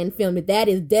Dinah and filmed it. That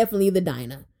is definitely the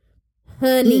Dinah.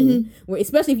 Honey. Mm-hmm.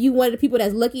 Especially if you one of the people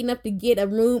that's lucky enough to get a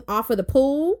room off of the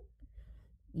pool.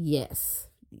 Yes.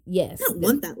 I don't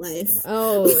want that life.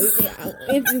 Oh,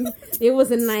 it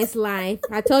was a nice life.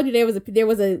 I told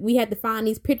you we had to find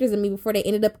these pictures of me before they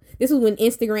ended up. This was when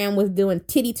Instagram was doing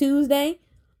Titty Tuesday.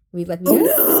 We got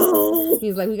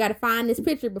to find this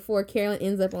picture before Carolyn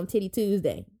ends up on Titty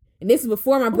Tuesday. And this is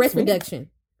before my breast reduction.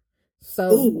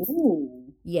 So,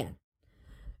 yeah.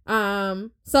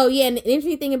 And the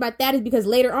interesting thing about that is because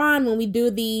later on when we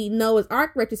do the Noah's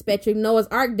Ark retrospective, Noah's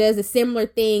Ark does a similar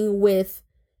thing with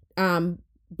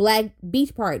Black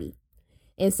Beach Party.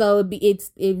 And so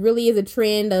it really is a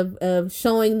trend of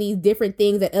showing these different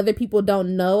things that other people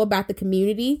don't know about the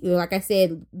community. You know, like I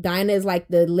said, Dinah is like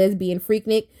the lesbian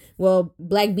Freaknik. Well,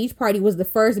 Black Beach Party was the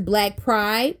first Black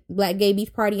Pride. Black Gay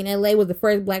Beach Party in LA was the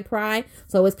first Black Pride.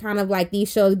 So it's kind of like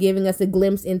these shows giving us a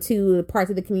glimpse into parts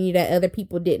of the community that other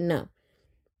people didn't know.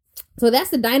 So that's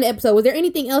the Dinah episode. Was there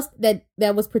anything else that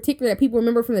was particular that people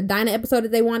remember from the Dinah episode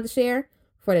that they wanted to share?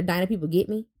 For the Dinah people get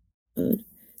me?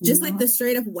 Just like the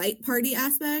straight up white party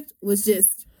aspect was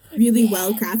just really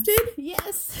well crafted.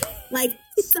 Yes. Like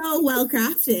so well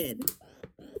crafted.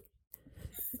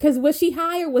 Because was she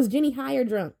high or was Jenny high or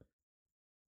drunk?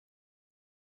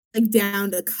 Like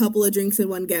downed a couple of drinks in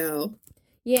one go.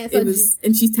 Yeah, so it was,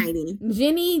 and she's tiny.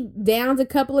 Jenny downs a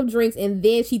couple of drinks and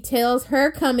then she tells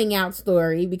her coming out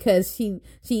story because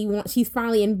she's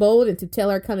finally emboldened to tell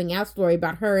her coming out story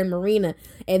about her and Marina.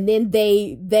 And then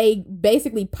they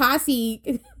basically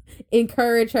posse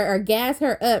encourage her or gas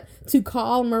her up to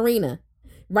call Marina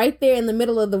right there in the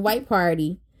middle of the white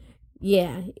party.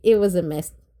 Yeah, it was a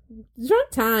mess. Drunk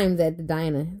times at the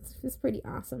Dinah. It's pretty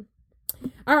awesome.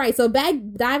 All right, so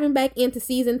diving back into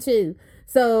season 2.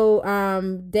 So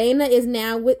Dana is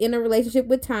now in a relationship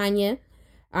with Tanya.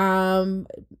 Bet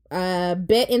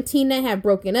and Tina have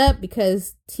broken up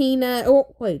because Tina.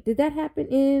 Oh wait, did that happen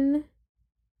in?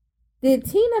 Did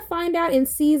Tina find out in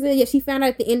season? Yeah, she found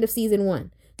out at the end of season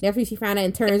 1. After she found out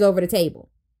and turns over the table.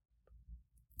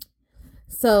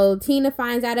 So Tina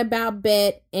finds out about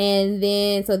Bet, and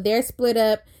then so they're split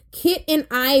up. Kit and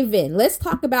Ivan. Let's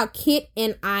talk about Kit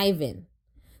and Ivan.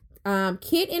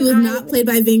 Kit and Ivan was not played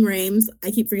by Ving Rhames.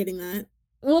 I keep forgetting that.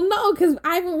 Well, no, because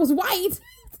Ivan was white.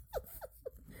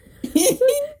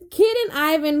 Kit and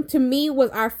Ivan, to me, was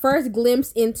our first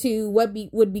glimpse into what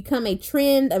would become a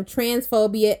trend of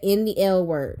transphobia in the L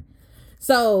Word.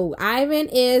 So Ivan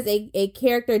is a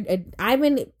character.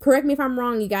 Ivan, correct me if I'm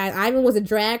wrong, you guys. Ivan was a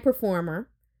drag performer.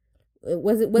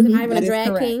 Wasn't Ivan a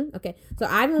drag king? Okay, so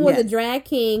Ivan was a drag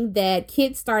king that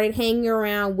Kit started hanging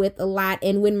around with a lot,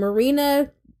 and when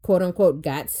Marina, quote unquote,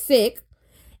 got sick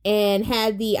and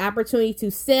had the opportunity to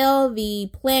sell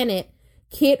the planet,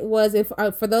 Kit was,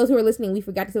 for those who are listening, we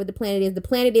forgot to say what the planet is. The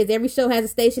planet is, every show has a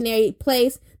stationary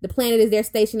place. The planet is their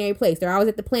stationary place. They're always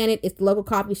at the planet. It's the local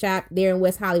coffee shop there in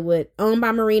West Hollywood, owned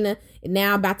by Marina, and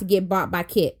now about to get bought by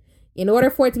Kit. In order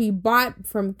for it to be bought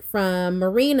from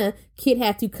Marina, Kit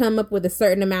had to come up with a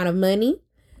certain amount of money.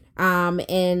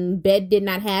 And Bet did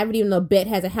not have it, even though Bet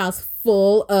has a house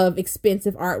full of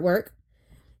expensive artwork.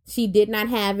 She did not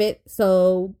have it,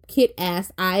 so Kit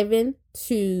asked Ivan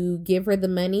to give her the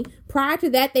money. Prior to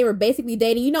that, they were basically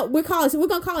dating. You know, we're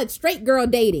gonna call it straight girl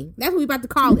dating. That's what we're about to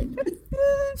call it.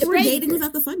 We're dating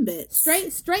without the fun bit.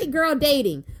 Straight girl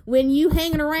dating. When you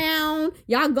hanging around,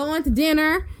 y'all going to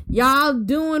dinner, y'all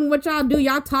doing what y'all do,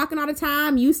 y'all talking all the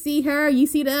time. You see her, you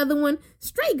see the other one.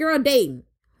 Straight girl dating.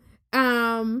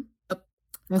 That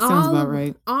sounds about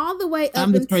right. All the way up.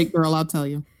 I'm the straight girl, I'll tell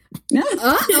you.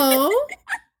 Uh-oh.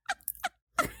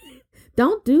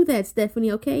 Don't do that,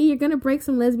 Stephanie, okay? You're going to break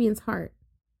some lesbian's heart.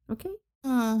 Okay?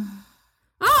 Oh,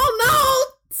 no!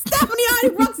 Stephanie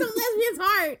already broke some lesbian's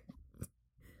heart.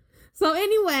 So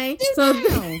anyway,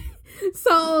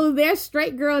 so they're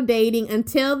straight girl dating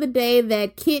until the day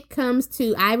that Kit comes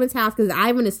to Ivan's house because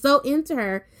Ivan is so into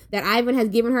her that Ivan has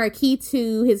given her a key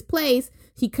to his place.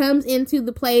 She comes into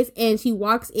the place and she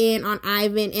walks in on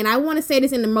Ivan. And I want to say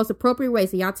this in the most appropriate way,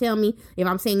 so y'all tell me if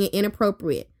I'm saying it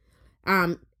inappropriate.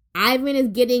 Ivan is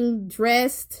getting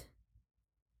dressed.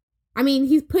 I mean,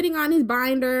 he's putting on his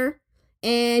binder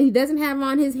and he doesn't have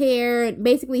on his hair.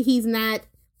 Basically, he's not.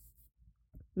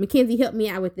 Mackenzie, help me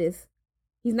out with this.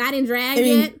 He's not in drag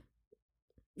yet?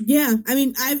 Yeah. I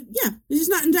mean, he's just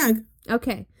not in drag.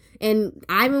 Okay. And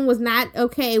Ivan was not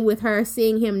okay with her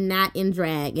seeing him not in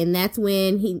drag. And that's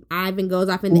when Ivan goes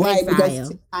off into exile.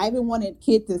 Because Ivan wanted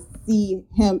Kit to see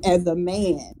him as a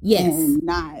man. Yes. And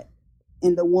not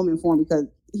in the woman form because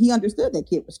he understood that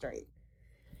Kit was straight.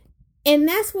 And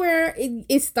that's where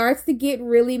it starts to get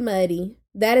really muddy.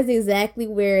 That is exactly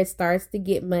where it starts to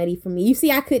get muddy for me. You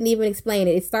see, I couldn't even explain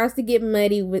it. It starts to get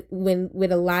muddy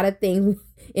with a lot of things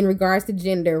in regards to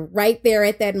gender right there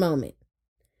at that moment.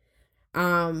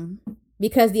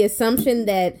 Because the assumption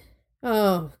that,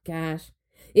 oh gosh,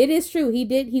 it is true.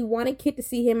 He wanted Kit to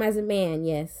see him as a man.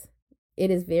 Yes,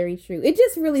 it is very true. It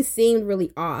just really seemed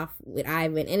really off with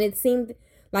Ivan. And it seemed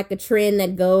like a trend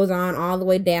that goes on all the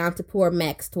way down to poor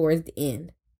Max towards the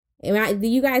end. Do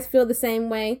you guys feel the same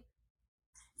way?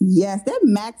 Yes, that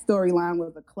Max storyline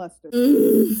was a cluster.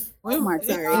 Oh my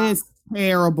God. It's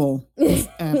terrible. It's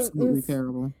absolutely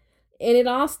terrible. it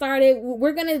all started.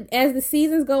 We're gonna, as the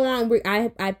seasons go on,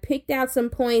 I picked out some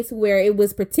points where it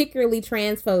was particularly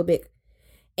transphobic,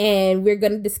 and we're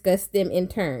gonna discuss them in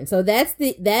turn. So that's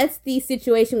the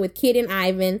situation with Kit and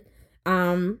Ivan.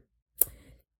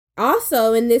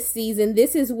 Also in this season,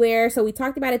 this is where, so we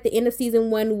talked about at the end of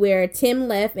season 1 where Tim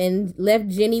left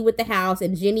Jenny with the house,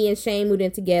 and Jenny and Shane moved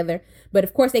in together. But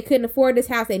of course they couldn't afford this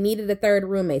house. They needed a third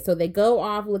roommate. So they go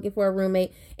off looking for a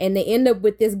roommate, and they end up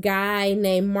with this guy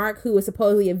named Mark, who is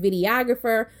supposedly a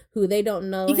videographer who they don't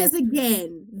know. Because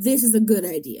again, this is a good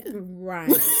idea. Right.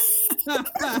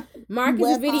 Mark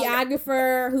is a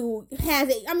videographer who has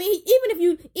a, I mean, even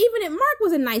if Mark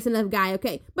was a nice enough guy,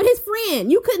 okay, but his friend,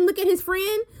 you couldn't look at his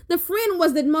friend. The friend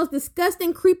was the most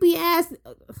disgusting, creepy ass.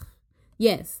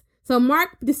 Yes. So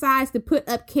Mark decides to put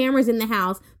up cameras in the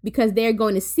house because they're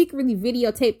going to secretly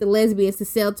videotape the lesbians to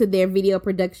sell to their video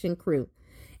production crew.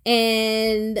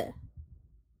 And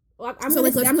I'm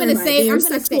going to save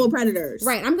sexual predators.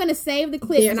 Right. I'm going to save the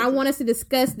clip, and I want us to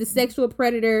discuss the sexual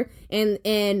predator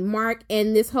and Mark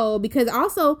and this whole, because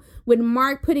also with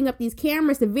Mark putting up these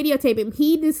cameras to videotape him,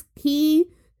 he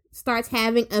starts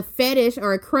having a fetish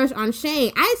or a crush on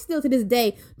Shane. I still to this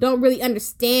day don't really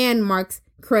understand Mark's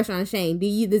crush on Shane.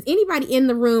 Does anybody in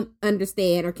the room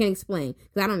understand or can explain?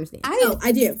 Because I don't understand.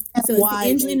 I do. So it's the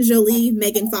Angelina Jolie,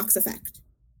 Megan Fox effect.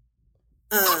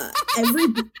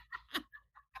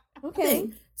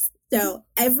 Okay. So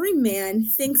every man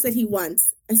thinks that he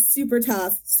wants a super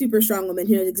tough, super strong woman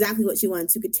who knows exactly what she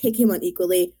wants, who could take him on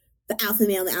equally, the alpha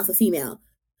male and the alpha female.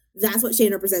 That's what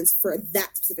Shane represents for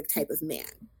that specific type of man.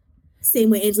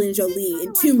 Same way Angelina Jolie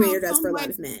in Tomb Raider does for a lot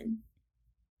of men.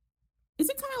 Is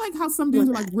it kind of like how some dudes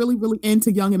are like really, really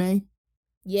into Young M.A?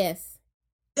 Yes.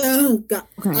 Oh God!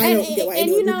 Okay. I don't get why. And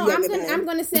you know, I'm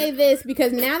going to say this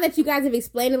because now that you guys have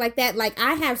explained it like that, like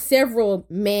I have several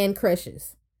man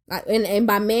crushes, and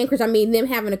by man crush I mean them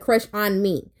having a crush on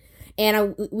me,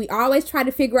 and we always try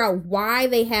to figure out why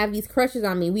they have these crushes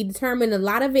on me. We determine a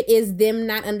lot of it is them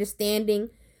not understanding.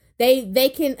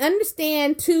 They can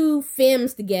understand two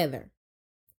femmes together,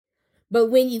 but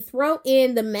when you throw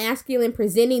in the masculine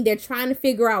presenting, they're trying to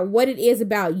figure out what it is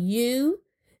about you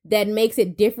that makes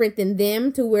it different than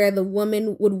them, to where the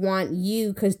woman would want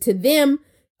you. Because to them,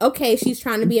 okay, she's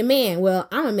trying to be a man. Well,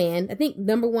 I'm a man. I think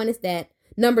number 1 is that.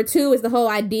 Number 2 is the whole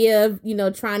idea of, you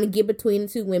know, trying to get between the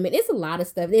two women. It's a lot of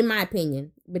stuff, in my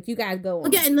opinion. But you guys go on.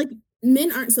 Again, like,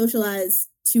 men aren't socialized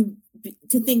to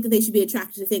think that they should be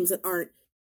attracted to things that aren't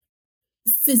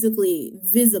physically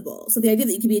visible. So the idea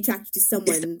that you can be attracted to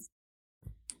someone's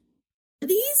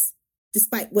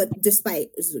despite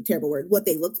this is a terrible word, what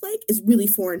they look like is really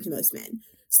foreign to most men.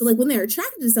 So like when they're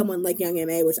attracted to someone like Young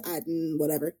M.A, which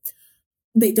whatever,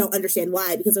 they don't understand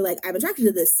why, because they're like, I'm attracted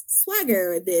to this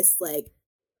swagger, this like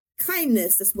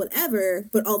kindness, this whatever,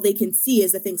 but all they can see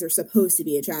is the things they're supposed to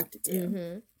be attracted to.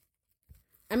 Mm-hmm.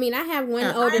 I mean, I have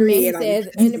one older man who says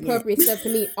inappropriate stuff to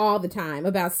me all the time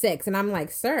about sex, and I'm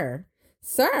like, sir,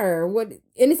 what?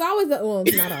 And it's always not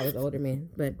always older men,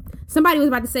 but somebody was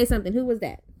about to say something. Who was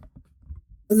that?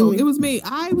 Oh, it was me.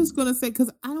 I was gonna say, because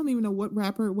I don't even know what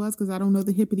rapper it was, because I don't know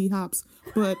the hippity hops,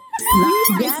 but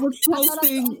he was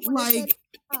posting like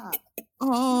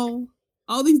all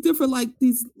these different like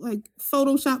these like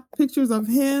Photoshop pictures of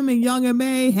him and Young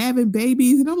M.A having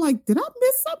babies, and I'm like, did I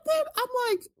miss something? I'm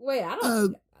like, wait, I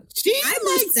don't. I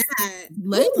missed that.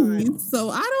 Ladies, so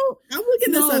I don't. I'm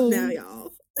looking this up now,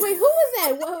 y'all. Wait, who was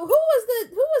that? Who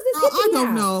was this? I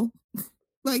don't know.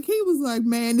 Like he was like,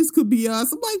 man, this could be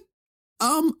us. I'm like,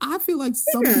 I feel like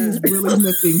something's really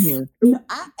missing here.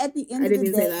 At the end of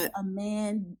the day, a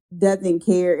man doesn't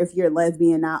care if you're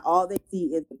lesbian or not. All they see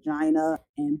is vagina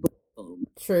and boom.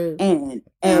 True. And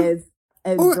as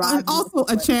also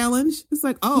a challenge. It's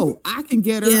like, oh, I can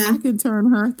get her. Yeah. I can turn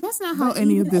her. That's not how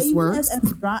any of this works.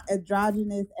 As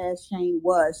androgynous as Shane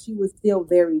was, she was still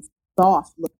very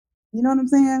soft looking. You know what I'm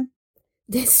saying?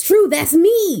 That's true. That's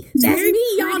me. That's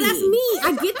me, y'all. That's me.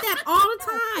 I get that all the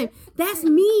time. That's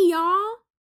me, y'all.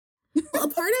 Well, a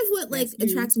part of what like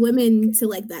attracts women to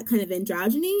like that kind of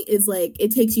androgyny is like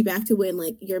it takes you back to when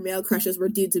like your male crushes were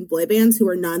dudes in boy bands who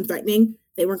were non-threatening.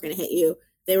 They weren't going to hit you.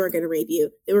 They weren't going to rape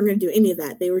you. They weren't going to do any of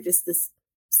that. They were just this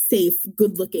safe,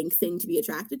 good-looking thing to be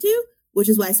attracted to, which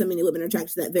is why so many women are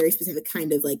attracted to that very specific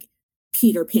kind of like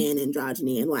Peter Pan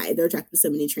androgyny and why they're attracted to so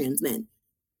many trans men.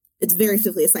 It's very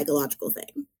simply a psychological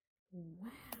thing. Wow.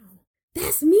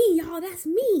 That's me, y'all. That's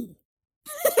me.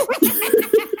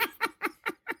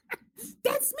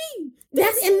 That's me.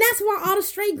 That's why all the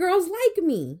straight girls like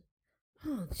me.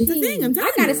 Oh, it's the thing.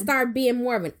 I gotta start being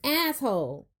more of an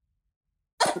asshole.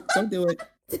 Don't do it.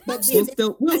 But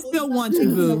We'll still want you,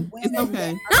 boo. It's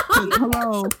okay. 'Cause,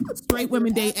 hello, straight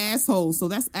women date assholes, so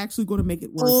that's actually going to make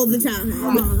it worse. All the time.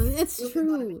 Oh, it's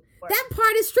true. That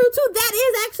part is true too. That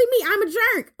is actually me. I'm a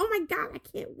jerk. Oh my god, I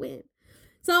can't win.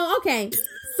 So okay,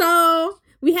 so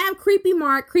we have Creepy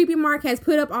Mark. Creepy Mark has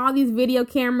put up all these video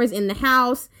cameras in the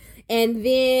house, and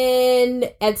then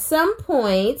at some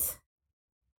point,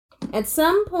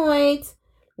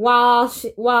 while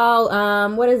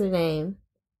what is her name?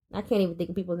 I can't even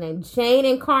think of people's names. Shane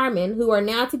and Carmen, who are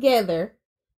now together.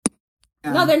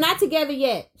 No, they're not together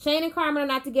yet. Shane and Carmen are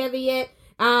not together yet.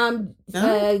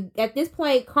 At this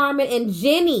point, Carmen and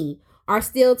Jenny are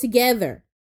still together.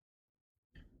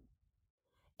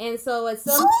 And so at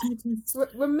some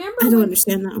remember I don't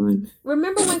understand that one.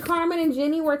 Remember when Carmen and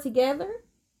Jenny were together?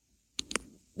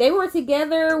 They were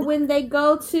together when they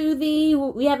go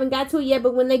to we haven't got to it yet,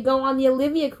 but when they go on the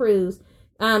Olivia cruise,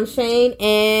 Shane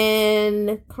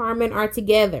and Carmen are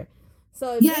together.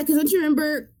 So yeah, because don't you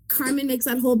remember Carmen makes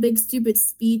that whole big stupid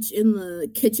speech in the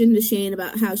kitchen to Shane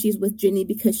about how she's with Ginny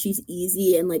because she's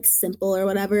easy and like simple or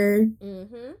whatever.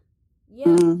 Mm-hmm. Yeah.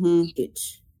 Mm-hmm.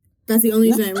 That's the only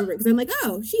reason I remember, because I'm like,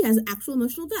 oh, she has actual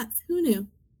emotional depth. Who knew?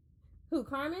 Who,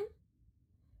 Carmen?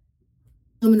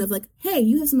 Moment of like, hey,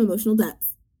 you have some emotional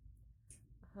depth.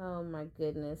 Oh my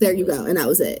goodness. There you go, and that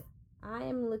was it. I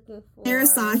am looking for Sarah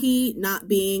Sahi not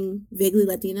being vaguely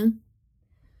Latina.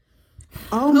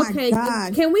 Oh my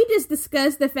God. Can we just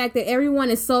discuss the fact that everyone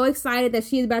is so excited that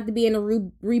she's about to be in a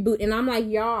reboot? And I'm like,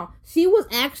 y'all, she was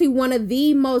actually one of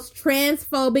the most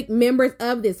transphobic members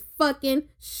of this fucking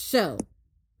show.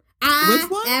 I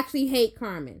actually hate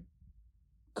Carmen.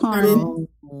 Carmen.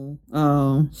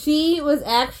 Oh. She was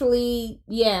actually,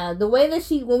 the way that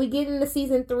when we get into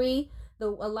season 3, a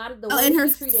lot of the way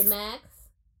she treated Max.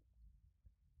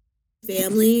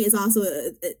 Family is also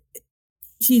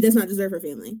she does not deserve her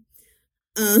family.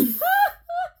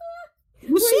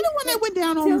 Was she the one that went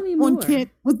down on Kit?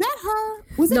 Was that her?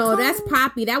 No, that's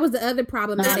Poppy. That was the other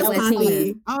problematic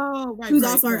Latina. Oh, right. Who's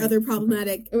also our other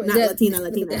problematic, not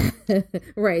Latina.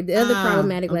 Right, the other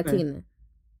problematic Latina.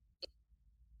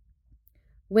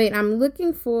 Wait, I'm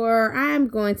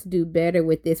going to do better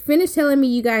with this. Finish telling me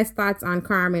you guys' thoughts on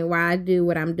Carmen while I do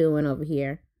what I'm doing over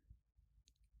here.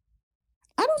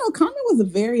 I don't know. Carmen was a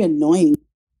very annoying.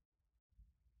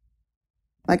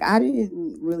 Like, I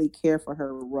didn't really care for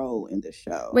her role in the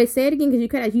show. Wait, say it again, because you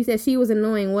cut out. You said she was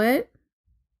annoying. What?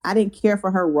 I didn't care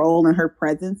for her role and her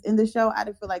presence in the show. I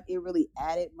didn't feel like it really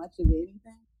added much of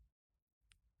anything.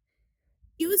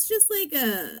 It was just like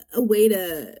a way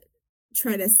to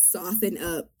try to soften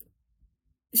up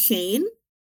Shane.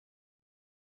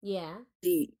 Yeah.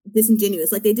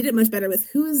 Disingenuous. Like, they did it much better with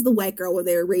who is the white girl where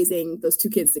they were raising those two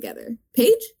kids together?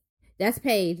 Paige? That's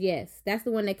Paige, yes. That's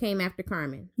the one that came after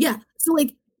Carmen. Yeah. So,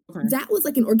 like, that was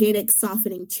like an organic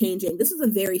softening, changing. This was a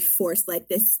very forced, like,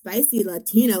 this spicy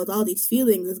Latina with all these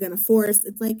feelings is going to force.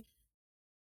 It's like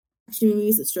action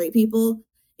movies with straight people.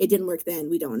 It didn't work then.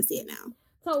 We don't want to see it now.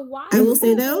 So why? I will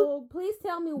say, though, please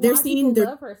tell me why people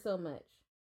love her so much.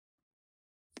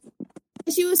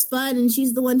 She was fun, and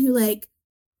she's the one who, like,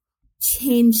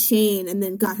 changed Shane and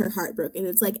then got her heart broken.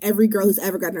 It's like every girl who's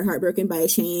ever gotten her heart broken by a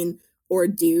Shane or a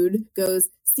dude goes,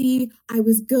 see, I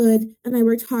was good and I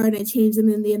worked hard and I changed them,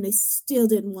 and in the end they still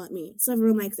didn't want me. So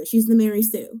everyone likes her. She's the Mary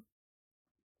Sue.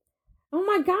 Oh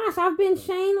my gosh, I've been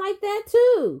Shane like that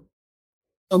too.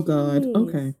 Oh God. Jeez.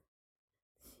 Okay.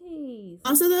 Jeez.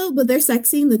 Also though, but their sex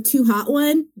scene, the too hot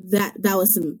one, that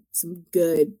was some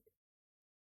good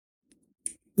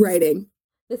writing.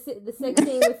 The sex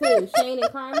scene with who? Shane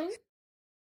and Carmen?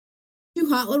 Too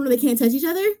hot one where they can't touch each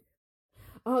other?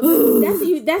 Oh,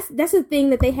 that's the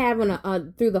thing that they have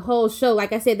on through the whole show.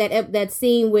 Like I said, that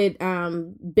scene with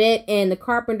Bet and the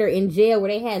carpenter in jail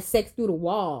where they had sex through the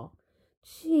wall.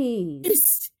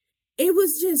 Jeez, it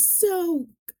was just so,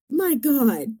 my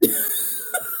God.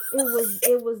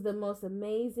 it was the most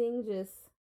amazing. Just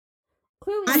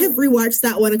clearly, I have rewatched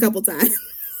that one a couple times.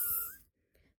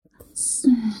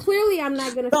 Clearly, I'm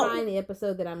not gonna find the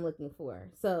episode that I'm looking for.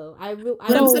 So what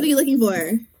episode are you looking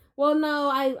for? Well, no,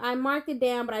 I marked it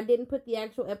down, but I didn't put the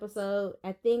actual episode.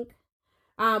 I think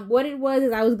what it was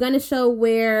is I was going to show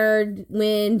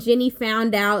when Jenny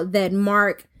found out that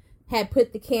Mark had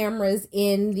put the cameras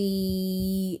in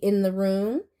the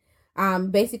room.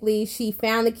 Basically, she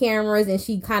found the cameras and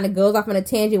she kind of goes off on a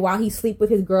tangent while he sleeps with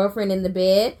his girlfriend in the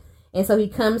bed. And so he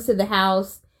comes to the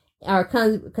house, or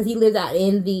comes because he lives out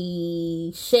in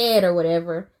the shed or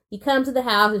whatever. He comes to the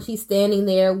house and she's standing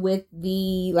there with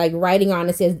the writing on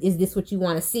it, says, "Is this what you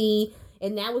want to see?"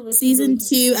 And that was when season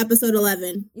 2, episode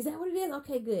 11. Is that what it is?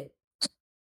 Okay, good.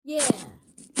 Yeah.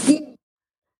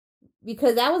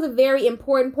 because that was a very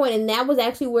important point, and that was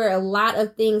actually where a lot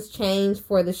of things changed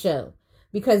for the show,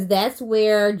 because that's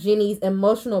where Jenny's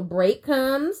emotional break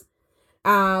comes.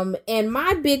 And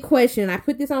my big question, I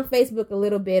put this on Facebook a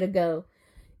little bit ago.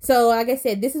 So, like I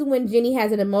said, this is when Jenny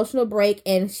has an emotional break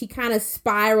and she kind of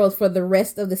spirals for the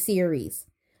rest of the series.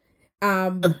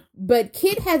 But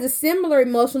Kit has a similar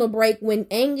emotional break when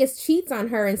Angus cheats on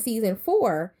her in season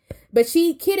 4. But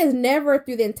Kit is never,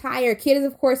 through the entire, Kit is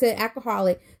of course an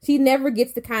alcoholic. She never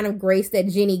gets the kind of grace that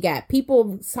Jenny got.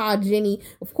 People saw Jenny,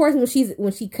 of course,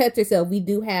 when she cuts herself, we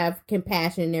do have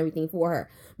compassion and everything for her.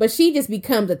 But she just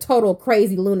becomes a total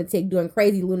crazy lunatic doing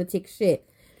crazy lunatic shit.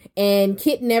 And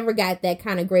Kit never got that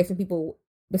kind of grace from people.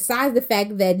 Besides the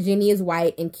fact that Jenny is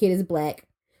white and Kit is black,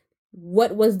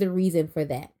 what was the reason for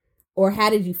that? Or how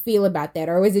did you feel about that?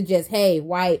 Or was it just, hey,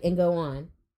 white and go on?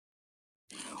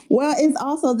 Well, it's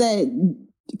also that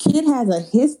Kit has a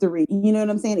history. You know what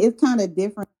I'm saying? It's kind of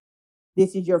different.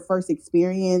 This is your first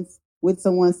experience with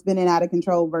someone spinning out of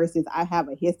control versus I have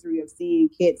a history of seeing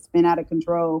Kit spin out of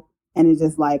control. And it's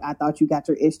just like, I thought you got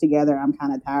your ish together. I'm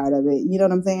kind of tired of it. You know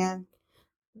what I'm saying?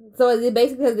 So is it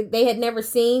basically because they had never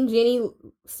seen Jenny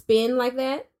spin like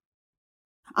that?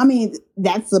 I mean,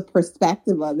 that's the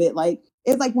perspective of it. Like,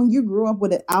 it's like when you grew up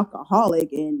with an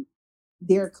alcoholic and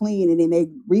they're clean and then they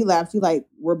relapse, you like,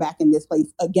 we're back in this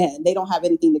place again. They don't have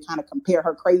anything to kind of compare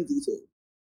her crazy to.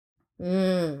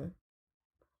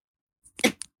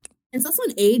 It's also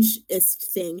an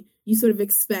ageist thing. You sort of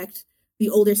expect the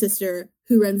older sister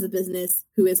who runs the business,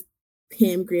 who is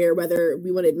Pam Grier, whether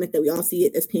we want to admit that we all see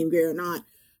it as Pam Grier or not,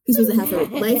 who's supposed to have her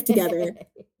life together,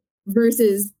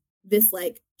 versus this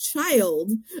like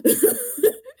child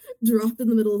dropped in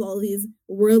the middle of all these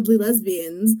worldly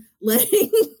lesbians. Like,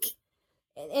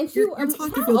 and you're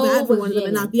talking feel bad for one of them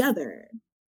and not the other.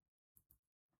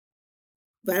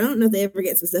 But I don't know if they ever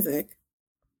get specific.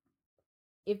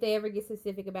 If they ever get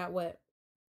specific about what?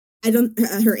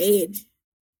 Her age.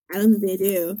 I don't think they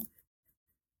do.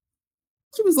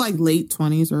 She was like late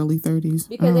 20s, early 30s.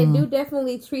 Because they do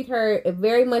definitely treat her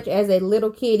very much as a little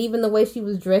kid. Even the way she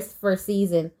was dressed first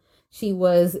season, she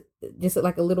was just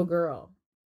like a little girl.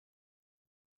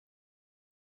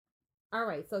 All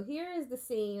right, so here is the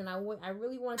scene, and I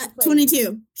really want to play.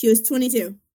 22. She was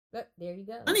 22. Oh, there you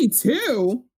go.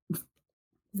 22?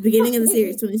 The beginning of the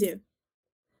series, 22.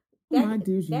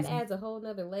 That adds a whole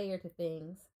nother layer to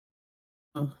things.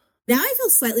 Oh. Now I feel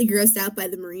slightly grossed out by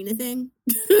the Marina thing.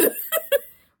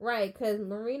 Right, because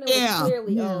Marina was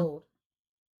clearly old.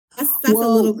 That's a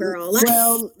little girl.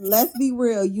 Well, let's be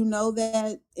real. You know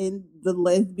that in the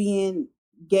lesbian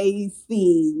gay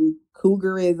scene,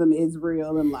 cougarism is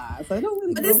real and live. So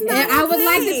don't really. I would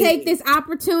like to take this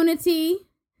opportunity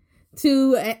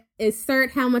to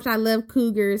assert how much I love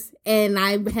cougars, and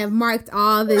I have marked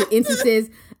all the instances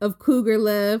of cougar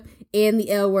love in the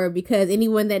L Word, because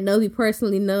anyone that knows me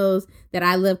personally knows that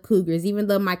I love cougars. Even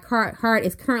though my heart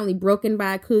is currently broken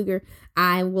by a cougar,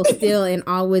 I will still and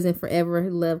always and forever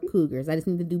love cougars. I just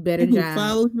need to do better job. Who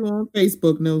follows you on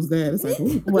Facebook knows that. It's like,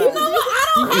 you know what?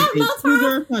 I don't have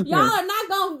no time. Y'all are not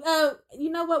going. You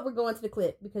know what? We're going to the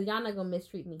clip because y'all not gonna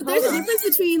mistreat me. There's a difference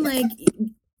between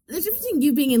there's a difference between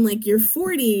you being in like your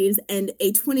 40s and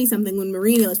a 20-something when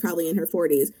Marina was probably in her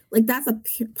 40s. Like, that's a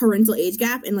parental age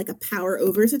gap and like a power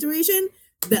over situation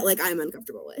that like I'm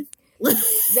uncomfortable with.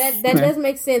 that does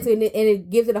make sense, and it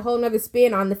gives it a whole nother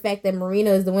spin on the fact that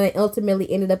Marina is the one that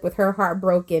ultimately ended up with her heart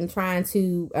broken, trying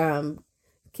to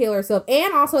kill herself,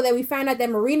 and also that we find out that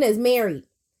Marina is married.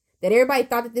 That everybody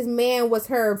thought that this man was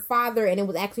her father, and it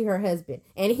was actually her husband,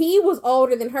 and he was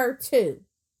older than her too.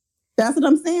 That's what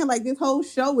I'm saying. Like, this whole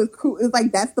show is cool. It's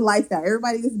like, that's the lifestyle.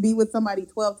 Everybody just be with somebody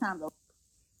 12 times over.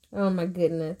 Oh my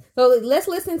goodness. So let's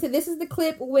listen to, this is the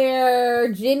clip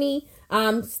where Jenny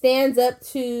stands up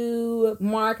to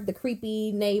Mark, the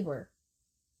creepy neighbor.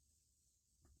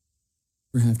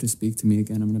 You have to speak to me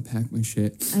again. I'm going to pack my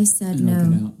shit. I said and I'll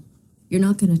get no. out. You're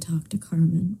not going to talk to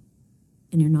Carmen.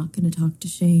 And you're not going to talk to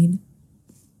Shane.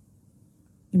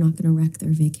 You're not going to wreck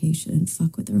their vacation and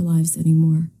fuck with their lives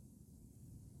anymore.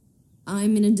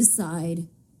 I'm going to decide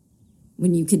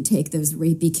when you can take those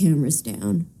rapey cameras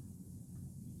down.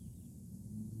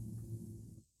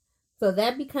 So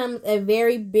that becomes a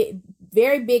very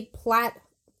big plot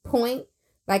point,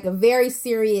 like a very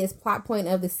serious plot point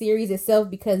of the series itself,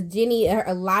 because Jenny,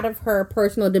 a lot of her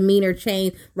personal demeanor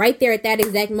changed right there at that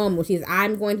exact moment when she's,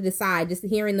 I'm going to decide, just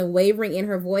hearing the wavering in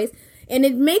her voice. And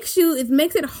it makes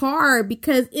it hard,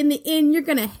 because in the end, you're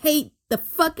going to hate the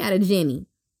fuck out of Jenny.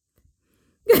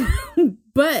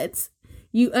 But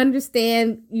you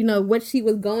understand, what she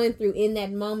was going through in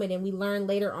that moment. And we learn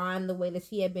later on the way that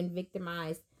she had been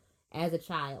victimized as a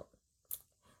child.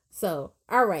 So,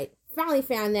 all right. Finally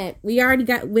found that. We already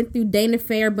went through Dana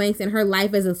Fairbanks and her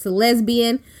life as a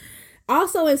lesbian.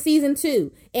 Also in season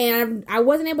 2. And I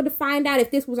wasn't able to find out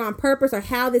if this was on purpose or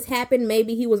how this happened.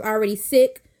 Maybe he was already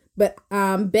sick. But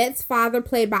Beth's father,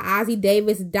 played by Ozzie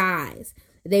Davis, dies.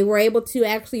 They were able to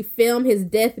actually film his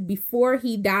death before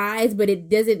he dies, but it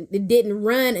didn't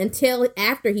run until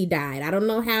after he died. I don't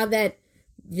know how that,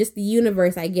 just the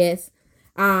universe, I guess.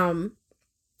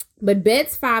 But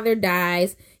Beth's father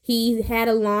dies. He had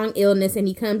a long illness and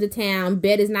he comes to town.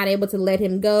 Beth is not able to let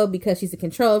him go because she's a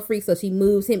control freak, so she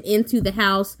moves him into the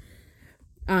house.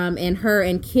 And her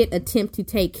and Kit attempt to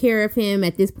take care of him.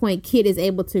 At this point, Kit is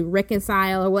able to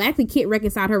reconcile, well, actually, Kit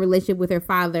reconciled her relationship with her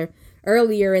father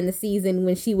earlier in the season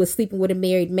when she was sleeping with a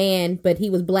married man, but he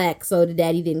was black, so the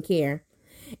daddy didn't care.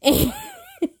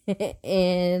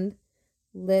 And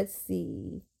let's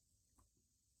see.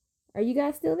 Are you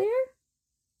guys still there?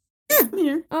 Yeah, I'm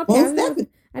here. Okay.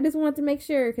 I just wanted to make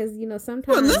sure because,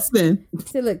 sometimes. Well, listen.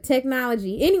 So look,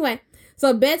 technology. Anyway,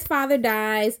 so Beth's father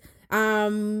dies.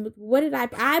 What did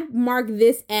I marked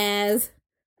this as?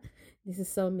 This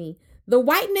is so me. The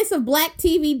whiteness of black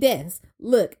TV deaths.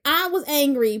 Look, I was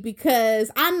angry because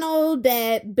I know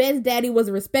that Beth's daddy was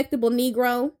a respectable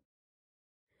Negro,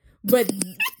 but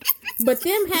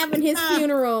them having his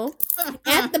funeral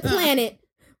at the Planet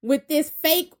with this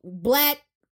fake black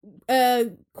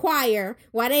choir,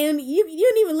 why they you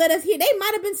didn't even let us hear. They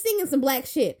might have been singing some black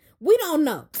shit. We don't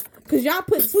know because y'all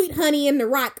put Sweet Honey in the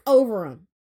Rock over him,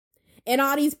 and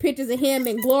all these pictures of him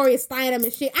and Gloria Steinem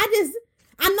and shit.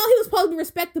 I know he was supposed to be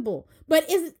respectable, but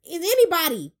is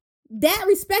anybody that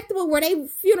respectable where their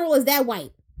funeral is that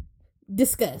white?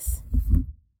 Discuss.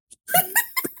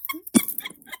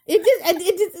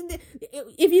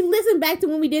 If you listen back to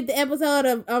when we did the episode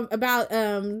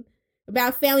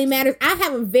about Family Matters, I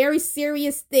have a very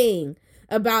serious thing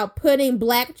about putting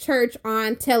black church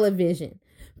on television.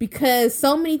 Because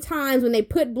so many times when they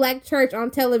put black church on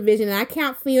television, and I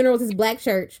count funerals as black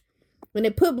church, when they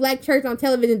put black church on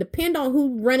television, depend on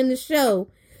who's running the show,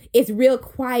 it's real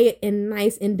quiet and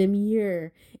nice and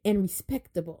demure and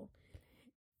respectable.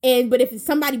 But if it's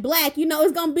somebody black,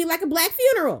 it's going to be like a black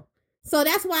funeral. So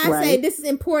that's why I say this is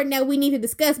important that we need to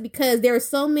discuss, because there are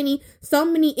so many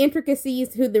intricacies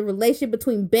to the relationship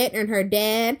between Bette and her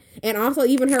dad, and also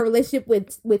even her relationship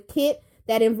with Kit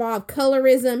that involve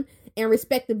colorism and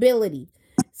respectability.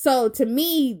 So to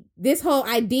me, this whole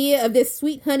idea of this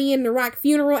Sweet Honey in the Rock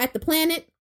funeral at the Planet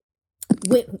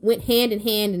went hand in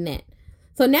hand in that.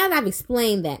 So now that I've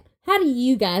explained that, what do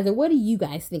you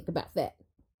guys think about that?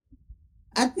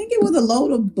 I think it was a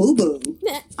load of boo-boo,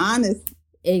 honest.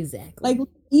 Exactly. Like,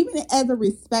 even as a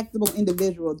respectable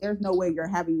individual, there's no way you're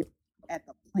having your at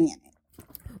the Planet.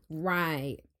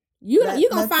 Right. You're going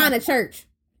to find a church.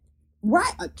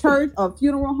 Right. A church, a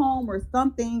funeral home, or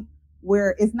something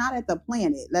where it's not at the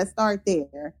Planet. Let's start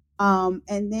there. And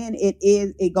then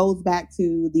it goes back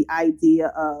to the idea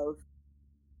of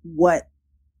what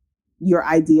your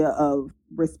idea of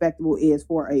respectable is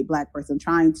for a black person,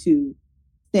 trying to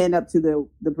stand up to the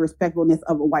respectfulness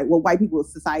of what white people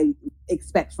society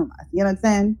expects from us. You know what I'm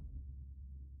saying?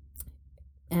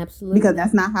 Absolutely. Because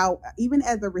that's not how, even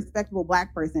as a respectable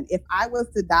black person, if I was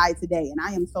to die today and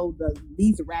I am so the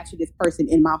least ratchetest person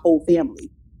in my whole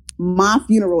family, my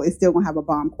funeral is still going to have a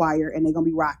bomb choir and they're going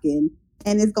to be rocking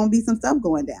and it's going to be some stuff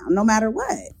going down no matter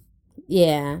what.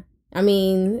 Yeah. I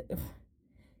mean,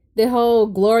 the whole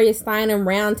Gloria Steinem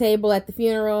round table at the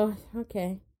funeral.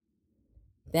 Okay.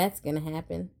 That's going to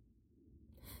happen.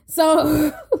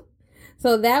 So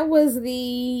that was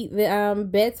the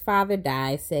Bette's father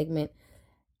dies segment.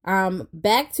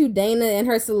 Back to Dana and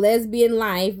her lesbian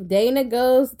life. Dana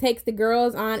takes the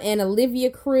girls on an Olivia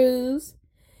cruise.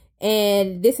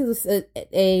 And this is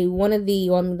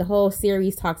the whole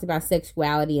series talks about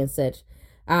sexuality and such.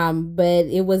 But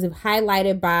it was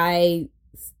highlighted by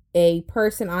a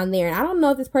person on there. And I don't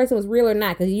know if this person was real or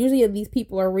not, because usually these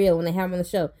people are real when they have them on the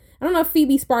show. I don't know if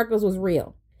Phoebe Sparkles was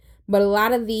real, but a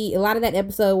lot of that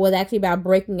episode was actually about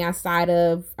breaking outside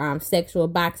of sexual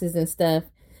boxes and stuff.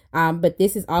 But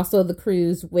this is also the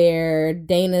cruise where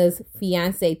Dana's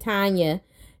fiance Tanya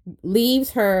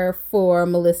leaves her for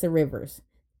Melissa Rivers.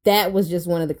 That was just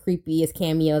one of the creepiest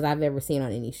cameos I've ever seen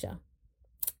on any show.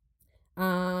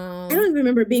 I don't even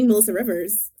remember it being Melissa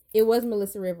Rivers. It was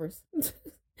Melissa Rivers.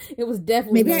 It was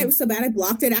definitely. Maybe I was so bad I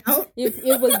blocked it out.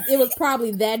 It was probably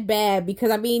that bad,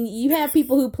 because I mean, you have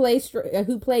people who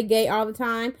play gay all the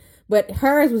time, but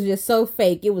hers was just so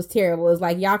fake. It was terrible. It was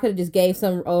like y'all could have just gave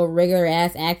some regular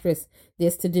ass actress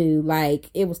this to do.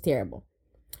 Like, it was terrible.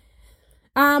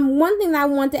 One thing that I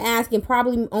want to ask, and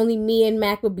probably only me and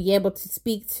Mac would be able to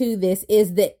speak to this,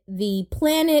 is that the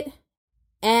planet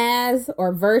as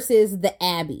or versus the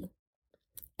Abbey.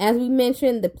 As we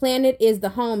mentioned, the planet is the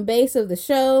home base of the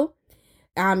show.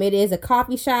 It is a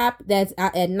coffee shop that's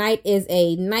at night is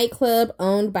a nightclub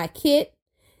owned by Kit.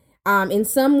 In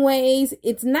some ways,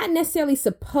 it's not necessarily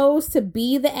supposed to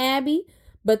be the Abbey,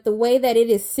 but the way that it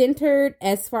is centered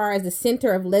as far as the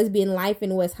center of lesbian life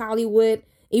in West Hollywood,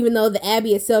 even though the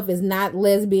Abbey itself is not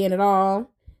lesbian at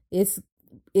all, it's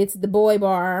the boy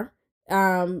bar.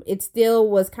 It still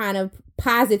was kind of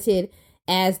posited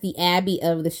as the Abbey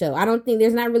of the show. I don't think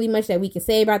there's not really much that we can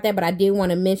say about that, but I did want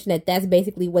to mention that that's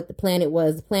basically what the planet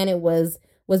was. The planet was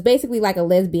basically like a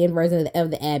lesbian version of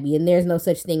the Abbey, and there's no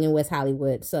such thing in West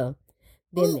Hollywood. So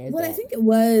then there's what that. I think it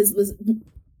was,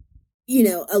 you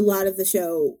know, a lot of the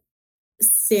show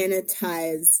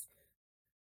sanitized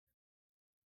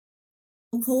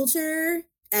culture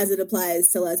as it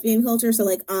applies to lesbian culture. So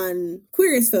like on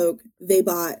Queer as Folk, they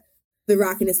bought the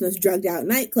rockinest, most drugged out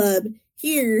nightclub.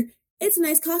 Here, it's a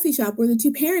nice coffee shop where the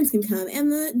two parents can come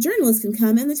and the journalist can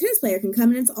come and the tennis player can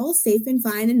come, and it's all safe and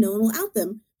fine and no one will out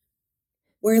them.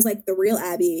 Whereas like the real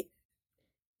Abbey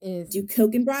is do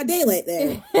coke in broad daylight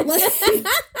there.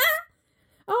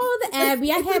 Oh, the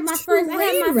Abbey! I had my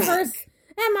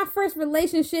first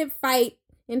relationship fight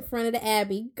in front of the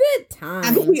Abbey. Good time.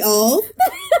 Haven't we all?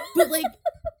 but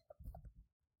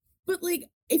like,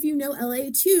 if you know LA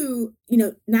too, you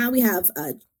know now we have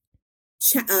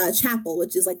Chapel,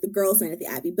 which is like the girls' night at the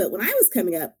Abbey. But when I was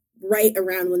coming up, right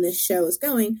around when this show was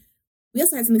going, we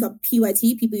also had something called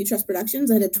PYT, People You Trust Productions.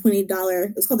 I had a $20.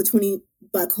 It was called the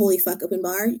 $20 Holy Fuck Open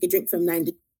Bar. You could drink from 9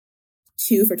 to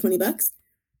 2 for $20.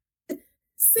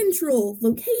 Central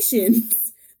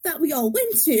locations that we all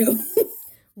went to.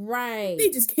 Right. They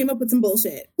just came up with some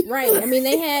bullshit. Right. I mean,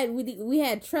 we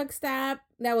had Truck Stop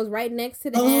that was right next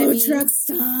to the Abbey. Truck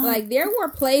Stop. Like there were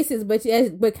places, but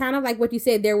kind of like what you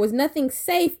said, there was nothing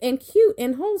safe and cute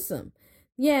and wholesome.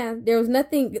 Yeah, there was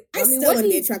nothing. I mean, still want to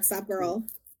be a Truck Stop girl.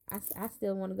 I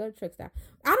still want to go to Truck Stop.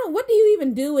 What do you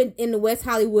even do in the West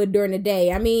Hollywood during the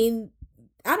day? I mean,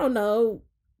 I don't know.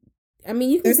 I mean,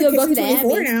 you can still go to the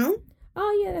Abbey now.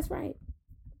 Oh yeah, that's right.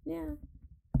 Yeah.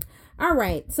 All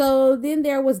right. So then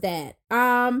there was that.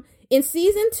 In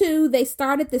season 2, they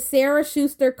started the Sarah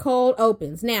Schuster cold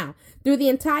opens. Now, through the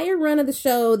entire run of the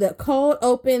show, the cold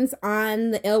opens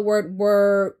on the L Word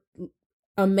were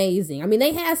amazing. I mean,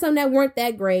 they had some that weren't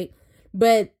that great,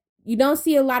 but you don't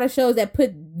see a lot of shows that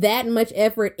put that much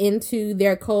effort into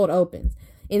their cold opens.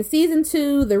 In season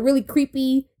 2, the really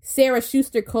creepy Sarah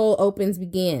Schuster cold opens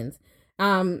begins.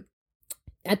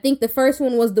 I think the first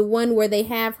one was the one where they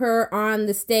have her on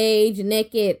the stage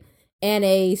naked at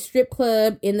a strip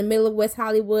club in the middle of West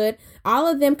Hollywood. All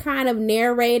of them kind of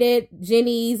narrated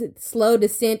Jenny's slow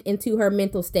descent into her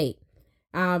mental state.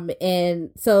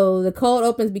 And so the cold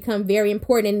opens become very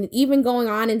important. And even going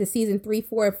on into season 3,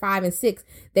 4, 5, and 6,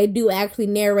 they do actually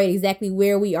narrate exactly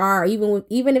where we are.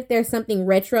 Even if there's something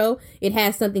retro, it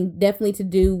has something definitely to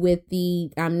do with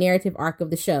the narrative arc of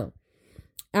the show.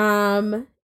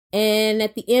 And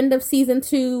at the end of season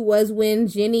 2 was when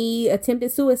Jenny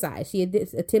attempted suicide. She had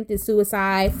attempted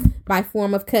suicide by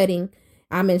form of cutting.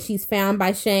 And she's found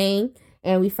by Shane.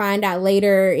 And we find out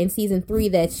later in season 3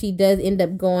 that she does end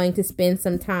up going to spend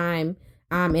some time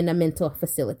in a mental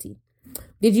facility.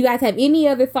 Did you guys have any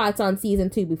other thoughts on season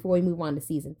 2 before we move on to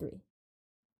season 3?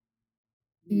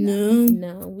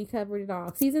 No, we covered it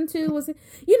all. Season 2 was,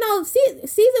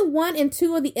 season 1 and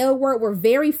 2 of the L Word were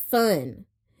very fun.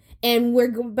 And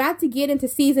we're about to get into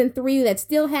season 3 that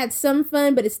still had some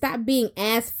fun, but it stopped being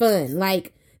as fun.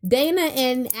 Like, Dana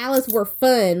and Alice were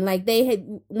fun. Like,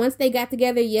 once they got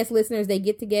together, yes, listeners, they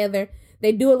get together.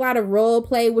 They do a lot of role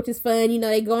play, which is fun.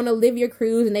 They go on Olivia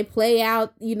Cruise and they play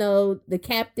out, the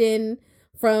captain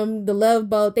from the Love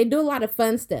Boat. They do a lot of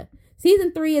fun stuff.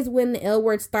 Season 3 is when the L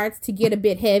Word starts to get a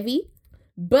bit heavy.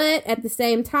 But at the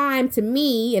same time, to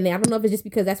me, and I don't know if it's just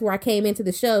because that's where I came into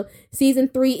the show, season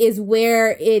 3 is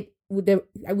where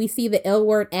we see the L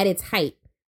Word at its height.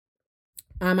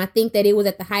 I think that it was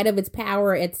at the height of its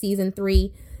power at season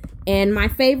 3. And my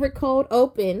favorite cold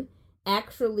open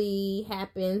actually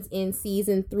happens in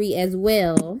season 3 as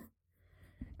well.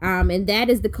 And that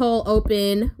is the cold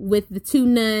open with the two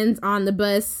nuns on the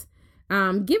bus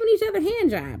giving each other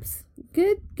hand jobs.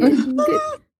 Good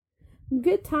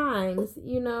times,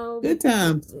 Good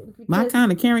times. My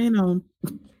kind of carrying on.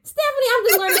 Stephanie, I'm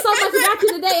just learning so much about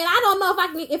you today, and I don't know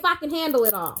if I can handle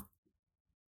it all.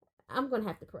 I'm gonna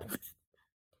have to pray.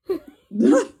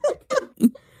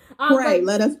 Pray.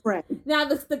 Let us pray. Now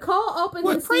the cold open.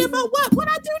 What? Pray about what? What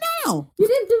I do now? You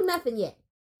didn't do nothing yet.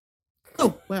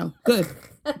 Oh, well, good.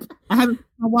 I haven't had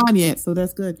my wine yet, so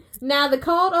that's good. Now the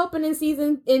cold open in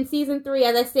season 3,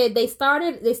 as I said, they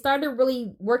started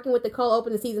really working with the cold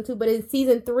open in season 2, but in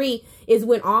season 3 is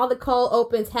when all the cold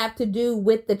opens have to do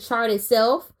with the chart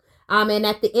itself. And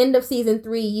at the end of season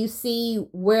 3, you see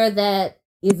where that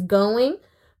is going.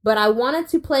 But I wanted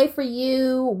to play for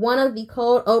you one of the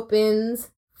cold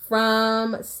opens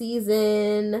from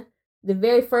the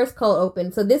very first cold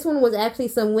open. So this one was actually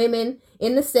some women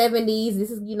in the 70s.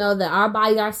 This is, the Our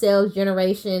Body Ourselves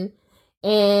generation.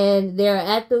 And they're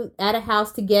at a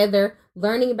house together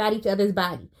learning about each other's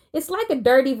body. It's like a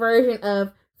dirty version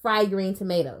of fried green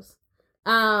tomatoes.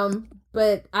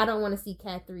 But I don't want to see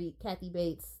Kathy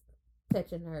Bates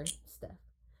touching her stuff.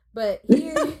 But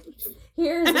here's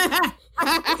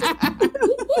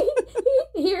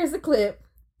a clip.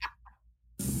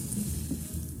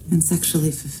 And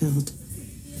sexually fulfilled.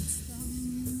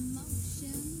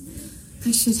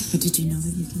 But did you know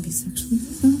that you can be sexually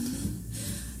fulfilled?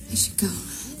 I should go.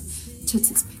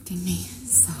 Chet's expecting me,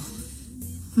 so.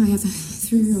 I have a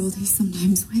 3-year-old who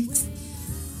sometimes wakes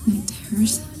night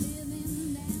terrors.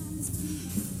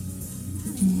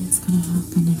 And what's gonna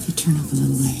happen if you turn up a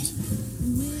little late?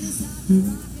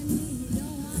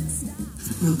 Is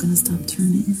the world gonna stop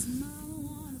turning?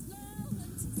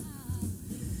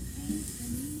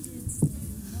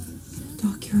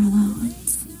 Dock your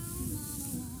allowance.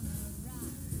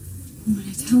 And when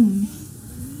I tell him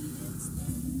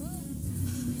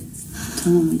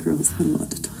the girls had a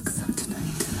lot to talk about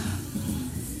tonight.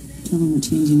 Tell them we're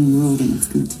changing the world and it's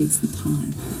gonna take some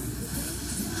time.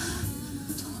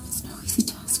 Tell them it's no easy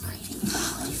task creating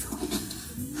equality for women.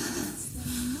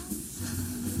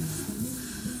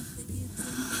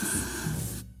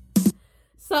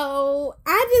 So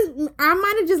I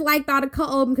might have just liked all the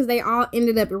co-op because they all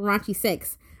ended up in raunchy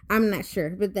sex. I'm not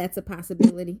sure, but that's a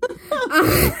possibility.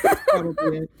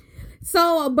 Probably.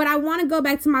 So, but I want to go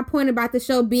back to my point about the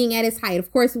show being at its height,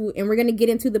 of course, and we're going to get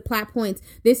into the plot points.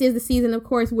 This is the season, of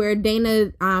course, where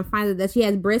Dana finds out that she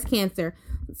has breast cancer.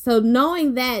 So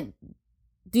knowing that,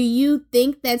 do you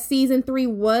think that season 3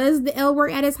 was the L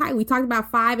Word at its height? We talked about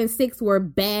 5 and 6 were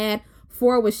bad,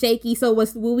 4 was shaky. So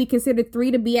will we consider 3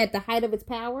 to be at the height of its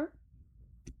power?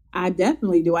 I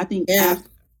definitely do. I think after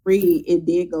 3, it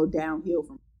did go downhill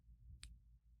from.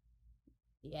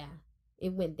 Yeah,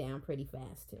 it went down pretty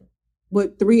fast too.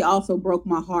 But 3 also broke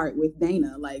my heart with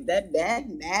Dana. Like that.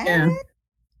 Yeah.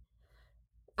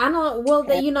 I know. Well,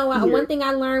 one thing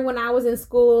I learned when I was in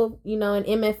school, in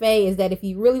MFA, is that if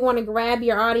you really want to grab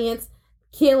your audience,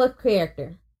 kill a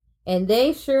character. And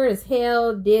they sure as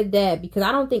hell did that, because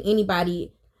I don't think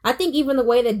anybody, I think even the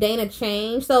way that Dana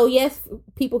changed. So yes,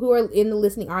 people who are in the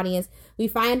listening audience, we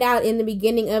find out in the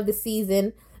beginning of the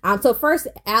season. So first,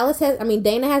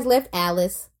 Dana has left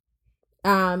Alice.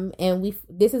 And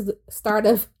this is the start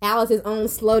of Alice's own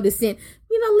slow descent.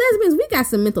 Lesbians, we got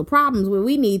some mental problems where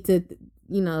we need to,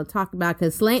 talk about,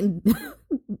 because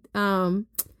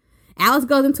Alice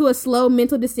goes into a slow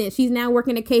mental descent. She's now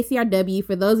working at KCRW.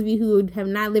 For those of you who have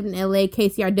not lived in LA,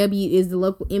 KCRW is the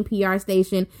local NPR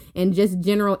station and just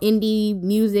general indie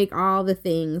music, all the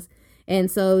things. And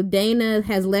so Dana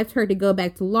has left her to go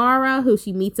back to Laura, who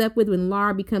she meets up with when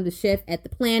Laura becomes a chef at the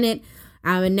Planet.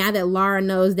 And now that Laura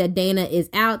knows that Dana is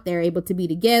out, they're able to be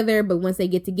together. But once they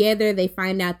get together, they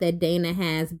find out that Dana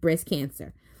has breast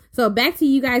cancer. So back to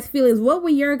you guys' feelings. What were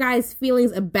your guys'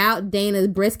 feelings about Dana's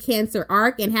breast cancer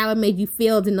arc, and how it made you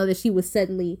feel to know that she was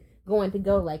suddenly going to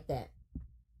go like that?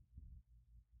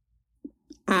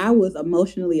 I was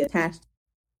emotionally attached to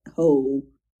the whole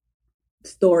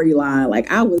storyline.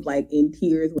 Like, I was like in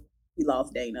tears when we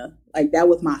lost Dana. Like, that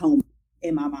was my home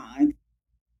in my mind.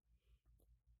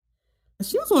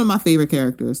 She was one of my favorite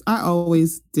characters. I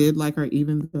always did like her,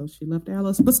 even though she left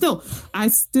Alice. But still, I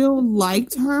still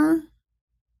liked her.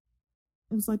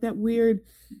 It was like that weird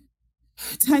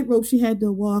tightrope she had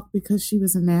to walk because she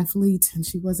was an athlete and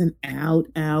she wasn't out.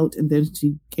 And then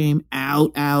she came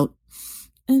out. And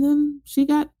then she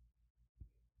got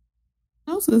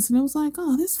Elsa's, and it was like,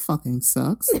 oh, this fucking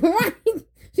sucks. Right.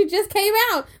 She just came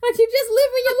out. Like, you just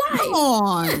living your life. Come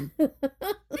on.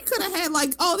 We could have had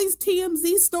like all these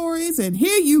TMZ stories, and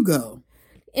here you go.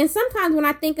 And sometimes when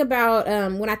I think about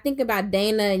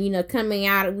Dana, coming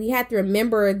out, we have to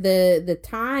remember the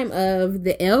time of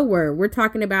the L Word. We're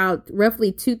talking about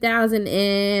roughly 2000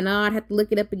 and I'd have to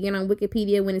look it up again on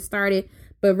Wikipedia when it started,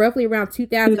 but roughly around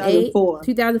 2008,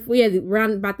 2004. Yeah,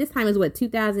 around about this time is what,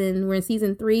 2000. We're in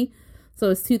season 3, so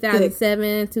it's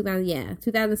 2007,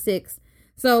 2006.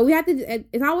 So we have to.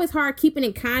 It's always hard keeping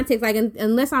in context, like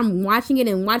unless I'm watching it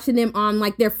and watching them on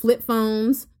like their flip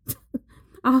phones.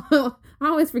 I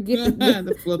always forget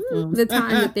The flip phones. the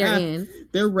time that they're in.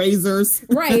 They're razors.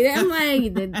 Right. I'm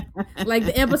like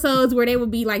the episodes where they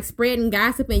would be like spreading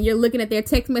gossip and you're looking at their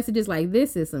text messages like,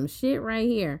 this is some shit right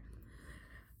here.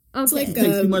 Okay. It's like It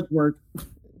takes too much work.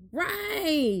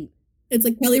 Right. It's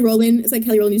like Kelly Rowland. It's like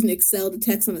Kelly Rowland using Excel to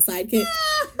text on a sidekick.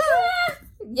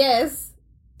 Yes.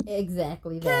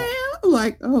 Exactly that.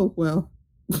 Like, oh well.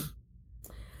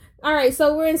 All right,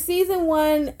 so we're in season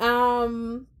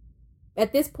 1.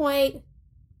 At this point,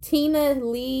 Tina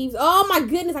leaves. Oh my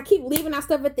goodness, I keep leaving out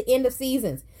stuff at the end of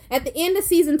seasons. At the end of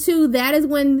season 2, that is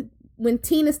when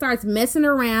Tina starts messing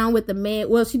around with the man.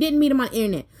 Well, she didn't meet him on the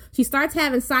internet. She starts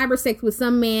having cyber sex with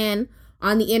some man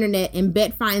on the internet, and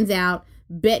Bette finds out.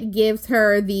 Bette gives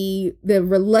her the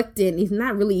reluctant, he's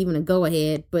not really even a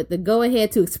go-ahead, but the go-ahead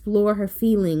to explore her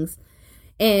feelings.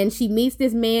 And she meets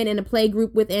this man in a play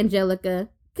group with Angelica.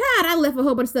 God, I left a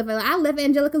whole bunch of stuff out. I left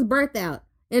Angelica's birth out.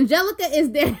 Angelica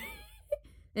is there.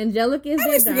 Angelica is there. I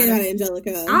always forget about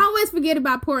Angelica. I always forget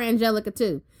about poor Angelica,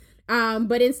 too.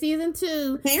 But in season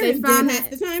 2, Parents they found did half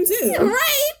the time, too.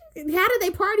 Right? How did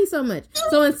they party so much?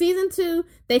 So in season 2,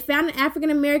 they found an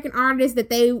African-American artist that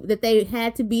they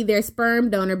had to be their sperm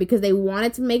donor because they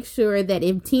wanted to make sure that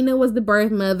if Tina was the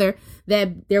birth mother,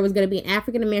 that there was going to be an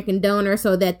African-American donor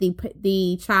so that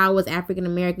the child was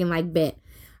African-American like Bette.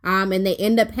 And they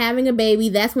end up having a baby.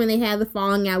 That's when they have the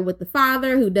falling out with the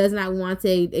father who does not want to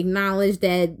acknowledge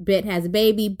that Bette has a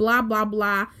baby, blah, blah,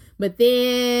 blah. But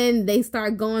then they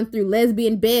start going through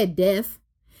lesbian bed death.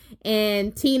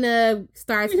 And Tina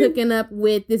starts hooking up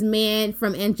with this man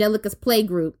from Angelica's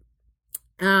playgroup.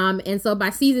 And so by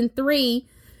season 3,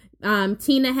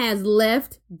 Tina has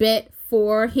left Bette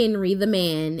for Henry, the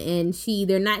man. And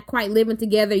they're not quite living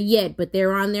together yet, but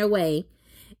they're on their way.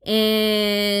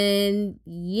 And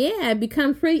yeah, it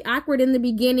becomes pretty awkward in the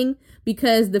beginning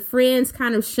because the friends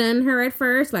kind of shun her at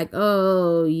first. Like,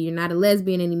 oh, you're not a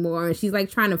lesbian anymore. And she's like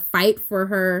trying to fight for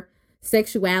her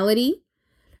sexuality.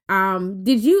 How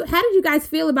did you guys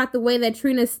feel about the way that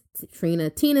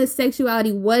Tina's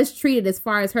sexuality was treated as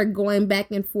far as her going back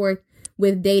and forth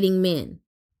with dating men?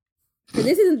 So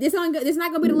this not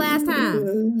gonna be the last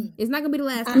time. It's not gonna be the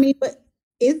last time. I mean, but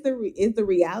it's the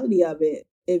reality of it.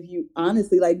 If you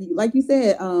honestly, like you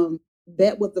said,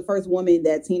 Bette was the first woman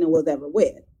that Tina was ever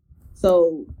with.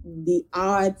 So the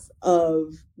odds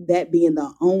of that being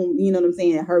the only, you know what I'm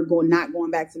saying, her not going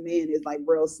back to men is like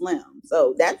real slim.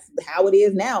 So that's how it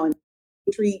is now. And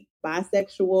treat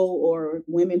bisexual or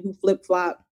women who flip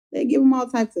flop, they give them all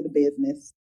types of the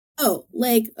business. Oh,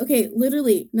 like, okay,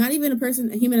 literally, not even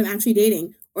a human I'm actually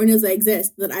dating or knows I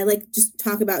exist that I like just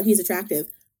talk about he's attractive.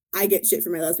 I get shit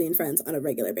from my lesbian friends on a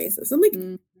regular basis. I'm like,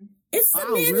 it's the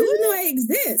man who know I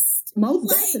exist. Most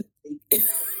definitely.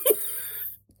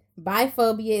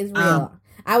 Biphobia is real.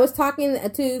 I was talking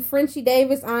to Frenchie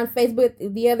Davis on Facebook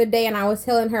the other day, and I was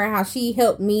telling her how she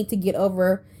helped me to get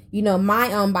over,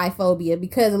 my own biphobia.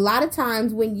 Because a lot of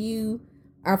times when you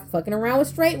are fucking around with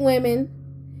straight women,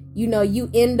 you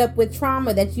end up with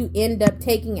trauma that you end up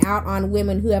taking out on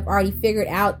women who have already figured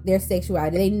out their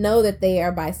sexuality. They know that they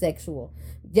are bisexual.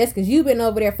 Just because you've been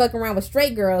over there fucking around with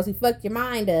straight girls who fucked your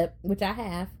mind up, which I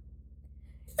have.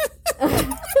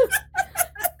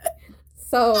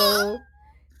 So,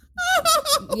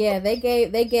 yeah, they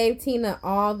gave Tina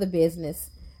all the business.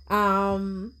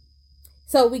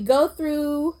 So we go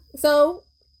through. So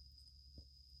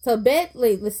Bette.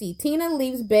 Let's see. Tina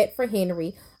leaves Bette for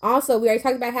Henry. Also, we already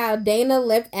talked about how Dana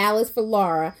left Alice for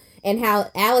Laura, and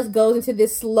how Alice goes into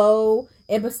this slow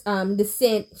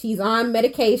descent. She's on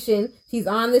medication. She's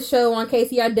on the show on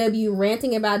KCRW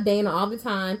ranting about Dana all the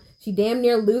time. She damn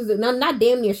near loses. No, not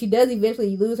damn near. She does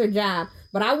eventually lose her job.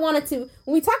 But I wanted to,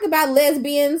 when we talk about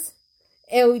lesbians,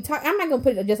 and I'm not going to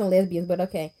put it just on lesbians, but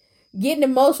okay. Getting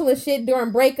emotional and shit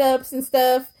during breakups and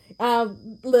stuff.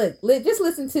 Just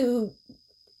listen to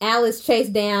Alice chase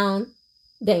down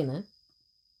Dana.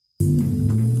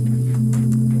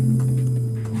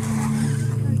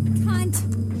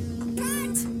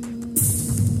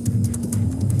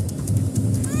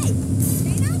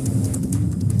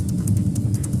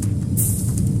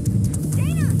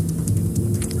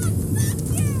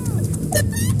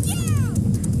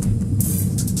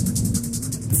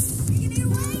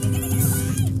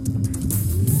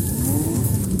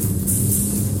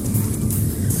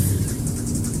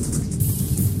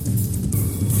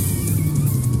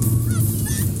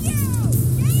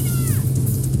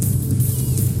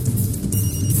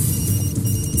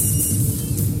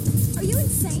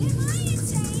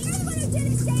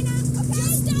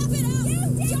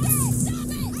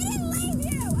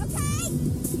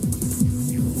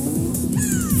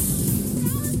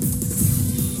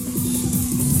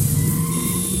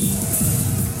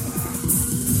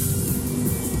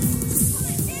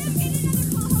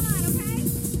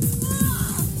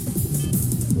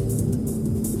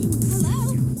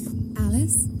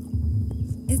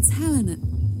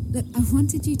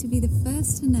 wanted you to be the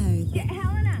first to know.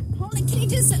 Helena, hold on. Can you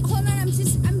just hold on?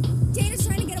 Dana's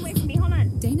trying to get away from me. Hold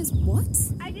on. Dana's what?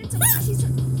 I just she's.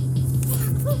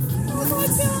 Oh my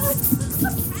God!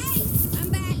 Hey, I'm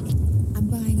back. I'm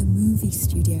buying a movie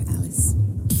studio, Alice.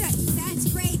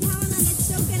 That's great, Helena. That's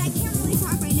so good. I can't really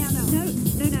talk right now, though. No.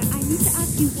 I need to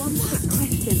ask you one quick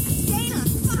question. Dana,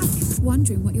 fuck.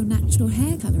 Wondering what your natural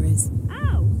hair color is.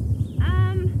 Oh,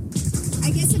 I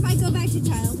guess if I go back to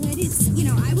childhood, it's,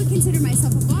 I would consider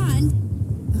myself a blonde.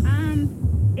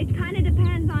 It kind of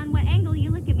depends on what angle you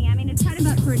look at me. I mean, it's kind of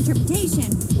up for interpretation.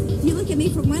 If you look at me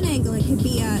from one angle, it could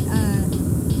be a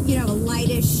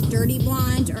lightish, dirty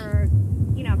blonde, or,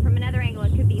 from another angle,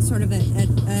 it could be sort of a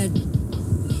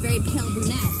very pale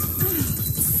brunette.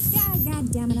 Yeah,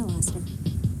 God damn it, I lost her.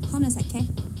 Hold on a sec, okay?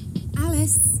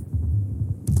 Alice.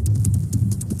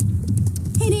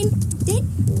 Hey, Dane,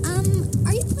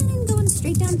 are you planning on going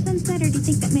straight down Sunset, or do you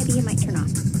think that maybe you might turn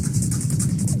off?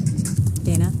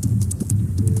 Dana.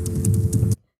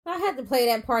 I had to play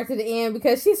that part to the end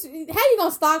because how you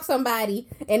gonna stalk somebody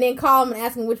and then call them and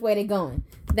ask them which way they're going?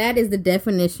 That is the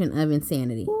definition of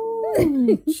insanity.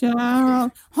 Ooh,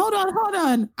 child. Hold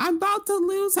on. I'm about to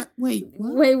lose her. Wait,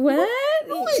 what?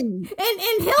 And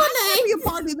Helena ain't a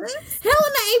part of this.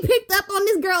 Helena ain't picked up on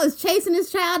this girl is chasing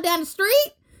this child down the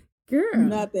street. Girl.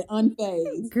 Nothing.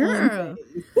 Unfazed. Girl.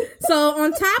 So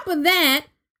on top of that,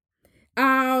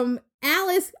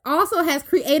 Alice also has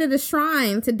created a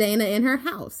shrine to Dana in her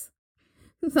house.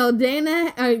 So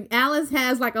Alice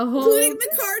has like a whole, including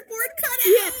the cardboard cutout.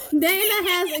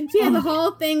 Yeah, she has a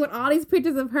whole thing with all these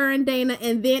pictures of her and Dana,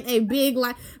 and then a big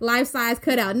life-size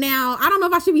cutout. Now, I don't know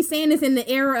if I should be saying this in the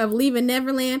era of Leaving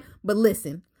Neverland, but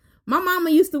listen, my mama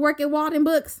used to work at Walden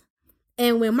Books,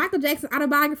 and when Michael Jackson's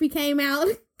autobiography came out,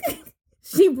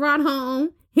 she brought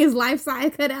home his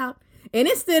life-size cutout. And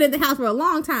it stood at the house for a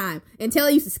long time until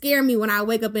it used to scare me when I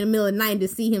wake up in the middle of the night to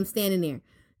see him standing there.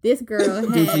 This girl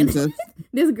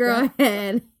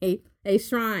had a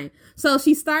shrine. So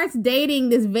she starts dating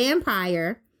this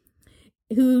vampire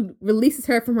who releases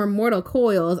her from her mortal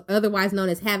coils, otherwise known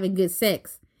as having good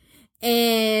sex.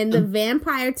 And the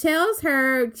vampire tells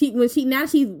her when she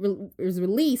is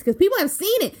released, because people have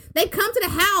seen it. They come to the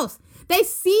house. They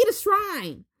see the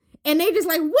shrine. And they just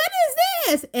like, what is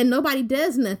this? And nobody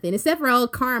does nothing except for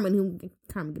old Carmen get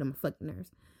on my fucking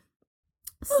nerves.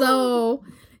 So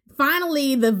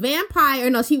finally, the vampire,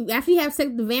 after she has sex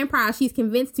with the vampire, she's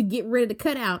convinced to get rid of the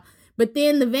cutout. But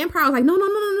then the vampire was like,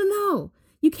 no.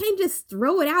 You can't just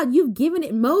throw it out. You've given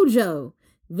it mojo.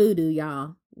 Voodoo,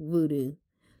 y'all. Voodoo.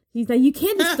 He's like, you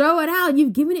can't just throw it out.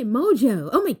 You've given it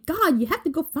mojo. Oh my God, you have to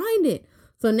go find it.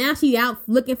 So now she's out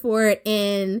looking for it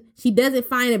and she doesn't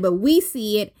find it, but we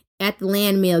see it at the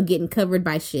land mail getting covered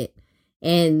by shit.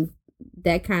 And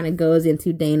that kind of goes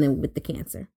into Dana with the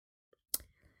cancer.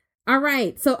 All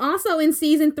right. So also in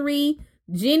season 3,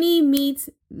 Jenny meets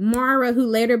Mara, who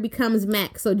later becomes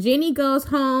Max. So Jenny goes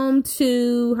home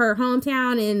to her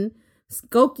hometown in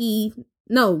Skokie.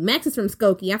 No, Max is from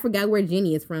Skokie. I forgot where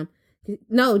Jenny is from.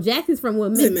 No, Jax is from what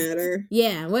doesn't matter.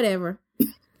 Yeah, whatever.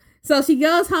 So she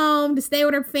goes home to stay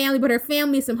with her family, but her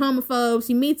family is some homophobes.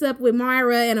 She meets up with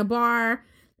Myra in a bar.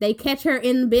 They catch her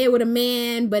in bed with a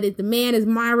man, but the man is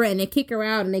Myra, and they kick her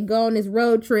out, and they go on this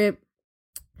road trip.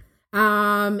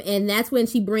 And that's when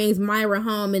she brings Myra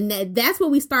home, and that's what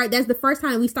we start. That's the first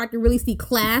time we start to really see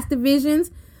class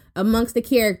divisions amongst the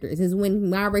characters. Is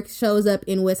when Myra shows up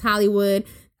in West Hollywood.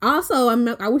 Also,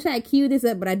 I wish I had queued this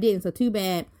up, but I didn't, so too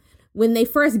bad. When they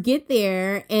first get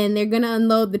there and they're going to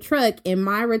unload the truck, and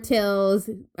Myra tells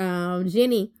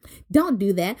Jenny, don't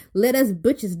do that. Let us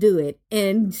butchers do it.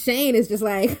 And Shane is just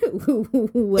like,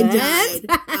 what?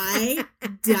 I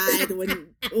died when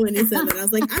he said that. I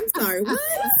was like, I'm sorry, what?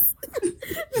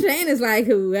 Shane is like,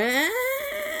 what?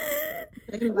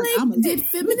 Like, did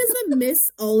feminism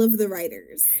miss all of the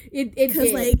writers? It did.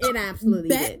 Like, it absolutely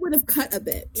Bet did. would have cut a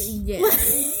bitch. Yeah.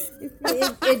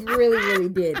 it really, really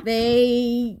did.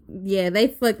 They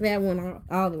fucked that one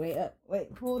all the way up. Wait,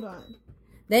 hold on.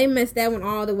 They messed that one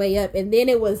all the way up. And then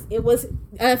it was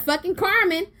fucking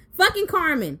Carmen. Fucking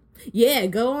Carmen. Yeah,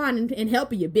 go on and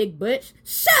help you, big butch.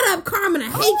 Shut up, Carmen.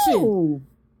 I hate you.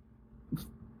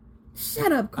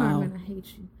 Shut up, Carmen. I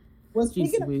hate you. Well,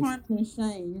 speaking of Carmen and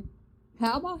Shane,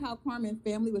 how about how Carmen's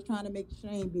family was trying to make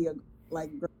Shane be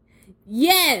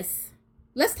Yes.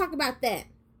 Let's talk about that.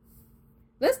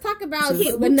 Let's talk about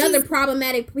another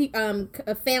problematic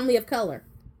family of color.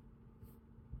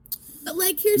 But,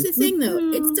 like, here's the thing,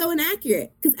 though. It's so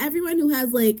inaccurate. Because everyone who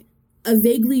has, like, a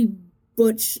vaguely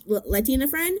butch Latina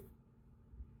friend,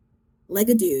 like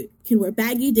a dude, can wear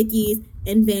baggy dickies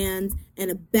and Vans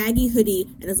and a baggy hoodie,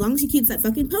 and as long as she keeps that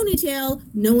fucking ponytail,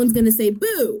 no one's gonna say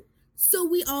boo. So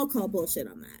we all call bullshit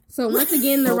on that. So once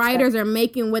again, the writers are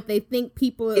making what they think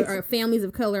people or families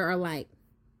of color are like.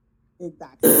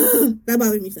 Exactly. That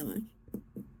bothers me so much.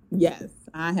 Yes,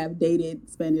 I have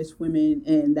dated Spanish women,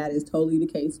 and that is totally the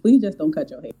case. Please just don't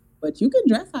cut your hair. But you can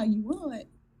dress how you want.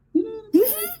 You know what I'm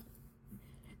saying?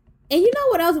 And you know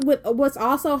what else? What's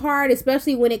also hard,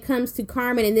 especially when it comes to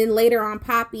Carmen and then later on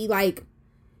Poppy, like,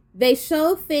 they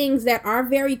show things that are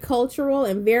very cultural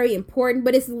and very important,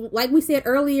 but it's like we said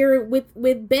earlier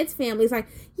with Bet's family. It's like,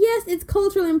 yes, it's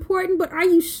culturally important, but are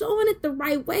you showing it the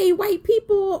right way, white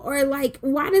people? Or like,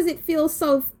 why does it feel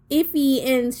so iffy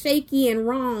and shaky and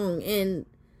wrong? And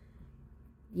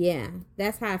yeah,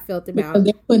 that's how I felt about it.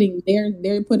 They're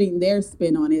putting their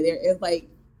spin on it. It's like,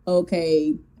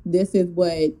 okay, this is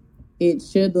what it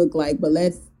should look like, but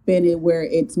let's spin it where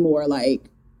it's more like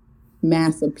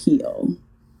mass appeal.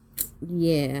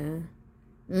 Yeah.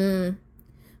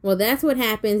 Well, that's what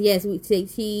happens. Yes,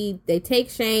 they take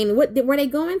Shane. What were they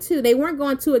going to? They weren't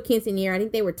going to a quinceañera. I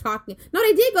think they were talking. No,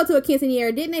 they did go to a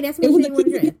quinceañera, didn't they? That's when Shane was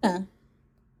dressed.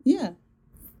 Yeah.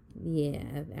 Yeah,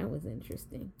 that was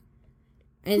interesting.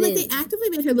 And like, they actively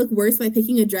made her look worse by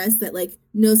picking a dress that, like,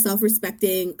 no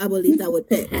self-respecting abuelita would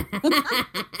pick. It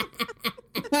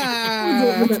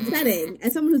was upsetting.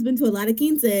 As someone who's been to a lot of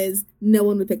quinces, no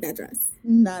one would pick that dress.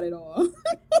 Not at all.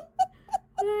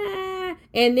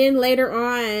 And then later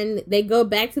on, they go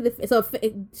back to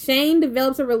Shane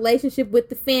develops a relationship with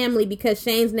the family because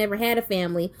Shane's never had a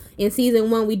family. In season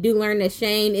 1, we do learn that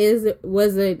Shane I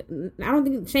don't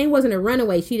think Shane wasn't a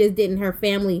runaway. She just didn't. Her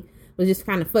family was just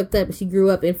kind of fucked up. She grew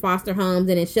up in foster homes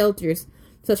and in shelters,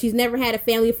 so she's never had a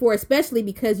family before. Especially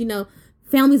because, you know,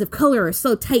 families of color are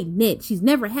so tight knit. She's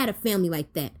never had a family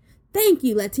like that. Thank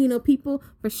you, Latino people,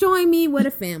 for showing me what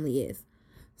a family is.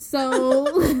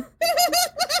 So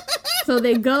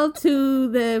they go to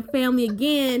the family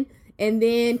again, and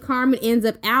then Carmen ends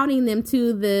up outing them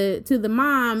to the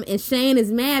mom, and Shane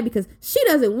is mad because she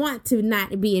doesn't want to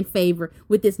not be in favor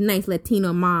with this nice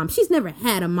Latino mom. She's never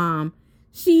had a mom.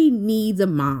 She needs a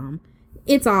mom.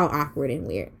 It's all awkward and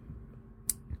weird.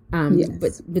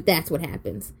 Yes. But that's what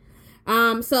happens.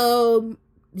 So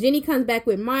Jenny comes back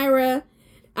with Myra.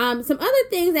 Some other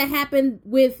things that happened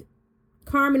with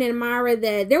Carmen and Myra,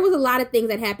 that there was a lot of things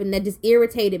that happened that just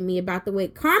irritated me about the way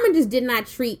Carmen just did not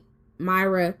treat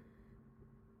Myra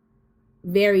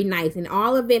very nice, and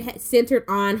all of it centered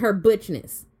on her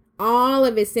butchness. All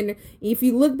of it centered. If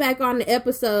you look back on the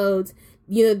episodes,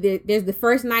 you know, there's the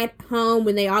first night home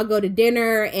when they all go to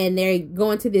dinner and they're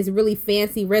going to this really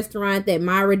fancy restaurant that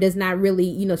Myra does not really,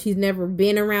 you know, she's never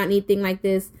been around anything like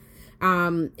this.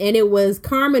 And it was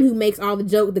Carmen who makes all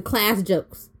the class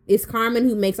jokes. It's Carmen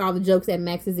who makes all the jokes at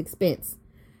Max's expense.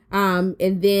 And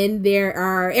then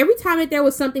every time that there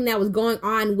was something that was going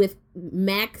on with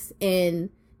Max and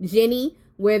Jenny,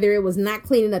 whether it was not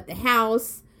cleaning up the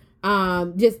house,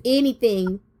 just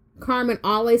anything, Carmen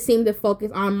always seemed to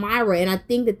focus on Myra. And I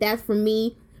think that's, for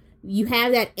me, you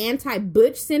have that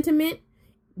anti-butch sentiment,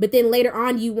 but then later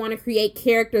on you want to create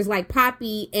characters like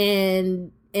Poppy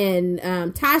and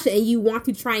Tasha, and you want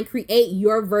to try and create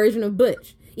your version of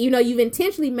butch. Even though you've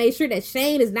intentionally made sure that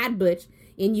Shane is not butch,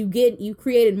 and you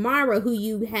created Myra, who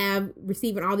you have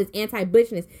receiving all this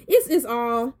anti-butchness. It's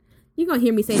all, you're going to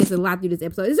hear me say this a lot through this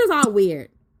episode. It's just all weird.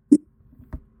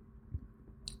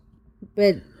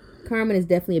 But Carmen is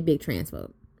definitely a big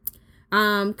transphobe.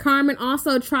 Carmen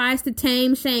also tries to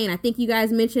tame Shane. I think you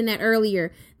guys mentioned that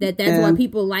earlier, that's why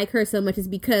people like her so much, is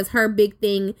because her big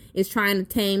thing is trying to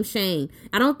tame Shane.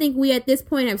 I don't think we at this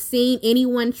point have seen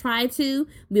anyone try to,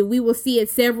 but we will see it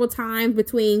several times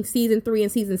between season 3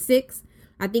 and season 6.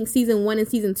 I think season 1 and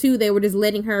season 2, they were just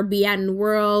letting her be out in the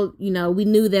world. You know, we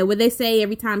knew that what they say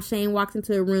every time Shane walks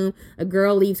into a room, a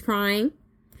girl leaves crying.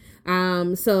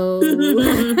 So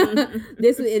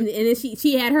this, and then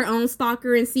she had her own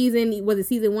stalker in season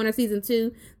 1 or season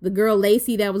 2, the girl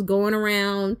Lacey that was going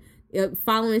around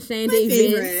following Shane to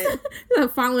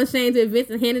events, following Shane to events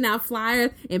and handing out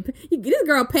flyers. And this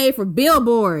girl paid for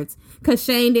billboards because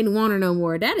Shane didn't want her no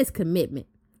more. That is commitment.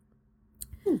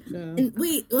 And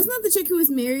wait, wasn't that the chick who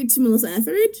was married to Melissa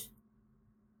Etheridge?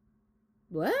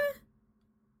 What?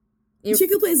 The chick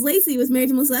who plays Lacey was married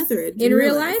to Melissa Etheridge. In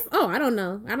real life? Oh, I don't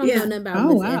know. I don't know nothing about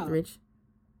Melissa Etheridge.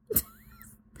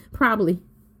 Probably.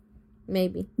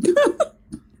 Maybe.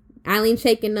 Eileen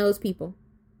Chaikin knows people.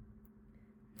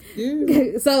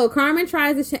 Yeah. So Carmen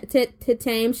tries to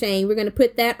tame Shane. We're going to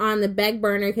put that on the back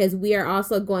burner because we are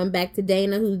also going back to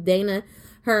Dana,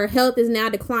 her health is now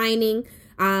declining.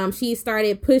 She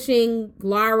started pushing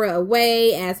Lara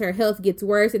away as her health gets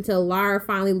worse until Lara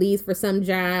finally leaves for some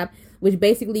job, which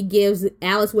basically gives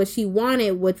Alice what she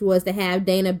wanted, which was to have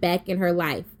Dana back in her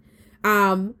life.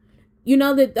 You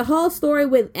know, the whole story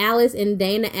with Alice and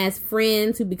Dana as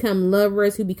friends who become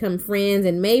lovers, who become friends,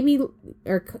 and maybe,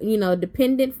 or, you know,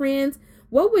 dependent friends.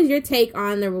 What was your take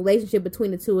on the relationship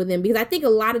between the two of them? Because I think a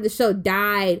lot of the show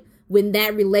died when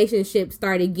that relationship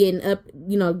started getting up,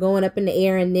 you know, going up in the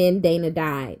air, and then Dana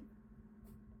died.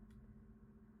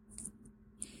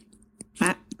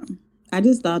 I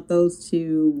just thought those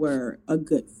two were a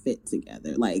good fit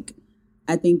together. Like,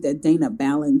 I think that Dana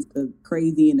balanced the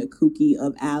crazy and the kooky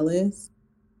of Alice.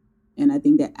 And I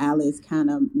think that Alice kind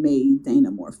of made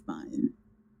Dana more fun.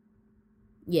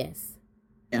 Yes.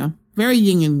 Yeah. Very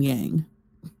yin and yang.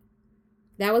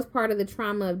 That was part of the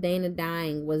trauma of Dana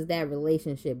dying, was that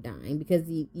relationship dying. Because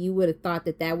you would have thought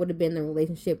that would have been the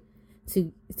relationship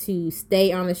to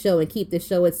stay on the show and keep the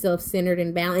show itself centered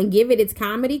and balanced and give it its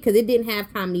comedy. Because it didn't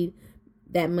have comedy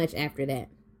that much after that.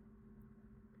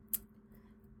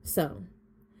 So,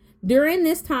 during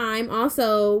this time,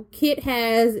 also, Kit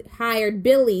has hired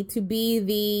Billy to be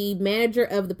the manager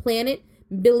of the planet.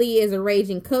 Billy is a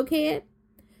raging cokehead.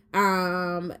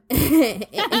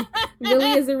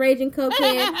 Billy is a raging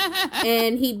cokehead,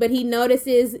 and he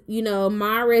notices, you know,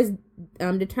 Mara's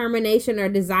determination or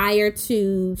desire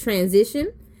to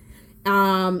transition.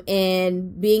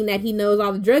 And being that he knows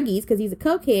all the druggies because he's a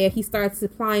cokehead, he starts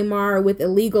supplying Mara with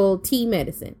illegal tea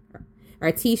medicine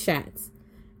or tea shots.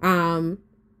 And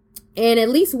at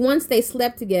least once they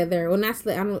slept together. Well,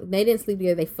 they didn't sleep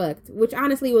together. They fucked, which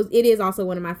honestly it is also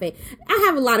one of my favorite. I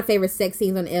have a lot of favorite sex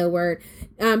scenes on L Word.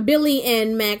 Billy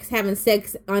and Max having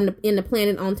sex in the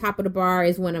planet on top of the bar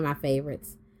is one of my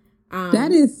favorites.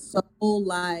 That is so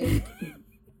like,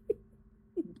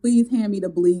 please hand me the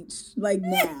bleach like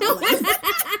now.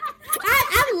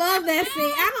 I love that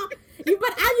scene. I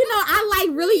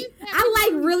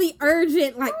like really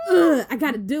urgent, like, I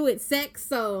gotta do it, sex.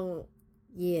 So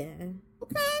yeah.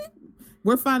 Okay.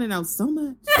 We're finding out so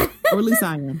much. Or at least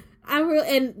I am. I'm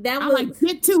like,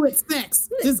 get to it, sex.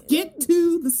 Just get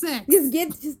to the sex.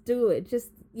 Just do it.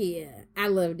 Yeah. I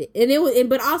loved it.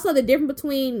 But also the difference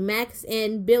between Max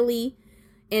and Billy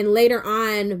and later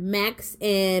on Max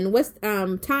and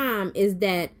Tom is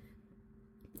that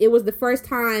it was the first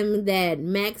time that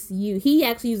he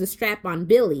actually used a strap on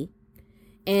Billy.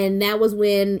 And that was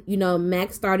when, you know,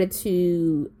 Max started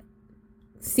to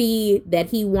see that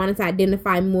he wanted to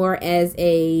identify more as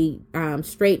a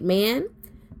straight man,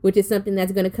 which is something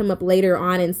that's going to come up later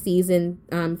on in season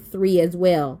 3 as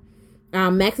well.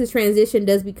 Max's transition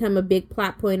does become a big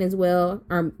plot point as well,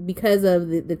 because of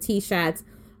the tea shots.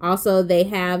 Also, they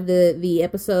have the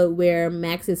episode where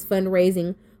Max is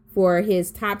fundraising for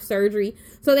his top surgery.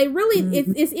 So they really,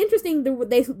 it's interesting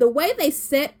the way they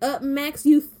set up Max.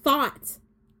 You thought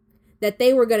that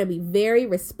they were going to be very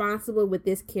responsible with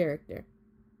this character.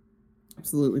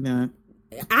 Absolutely not.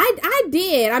 I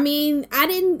did. I mean, I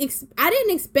didn't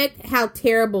expect how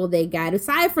terrible they got.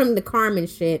 Aside from the Carmen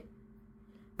shit,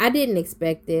 I didn't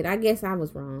expect it. I guess I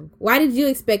was wrong. Why did you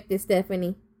expect this,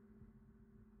 Stephanie?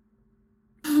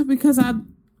 Because I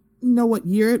know what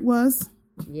year it was.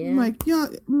 Yeah. I'm like, y'all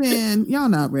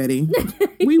not ready.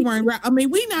 We weren't right. I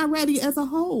mean, we not ready as a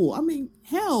whole. I mean,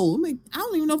 hell, I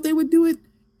don't even know if they would do it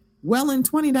well in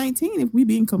 2019, if we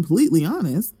being completely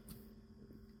honest.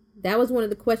 That was one of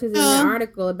the questions in the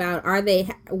article about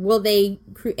will they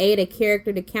create a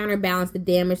character to counterbalance the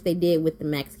damage they did with the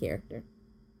Max character?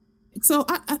 So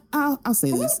I'll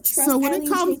say this. So when it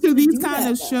comes to these kind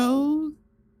of shows,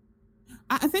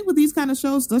 I think with these kind of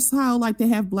shows, that's how like they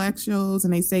have black shows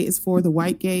and they say it's for the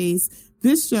white gays.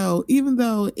 This show, even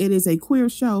though it is a queer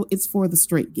show, it's for the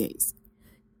straight gays.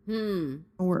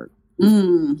 Work.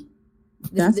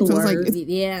 That's a word. Like,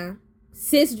 yeah.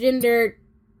 Cisgendered,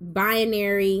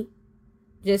 binary,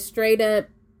 just straight up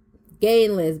gay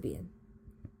and lesbian.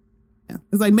 Yeah.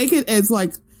 It's like make it as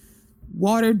like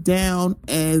watered down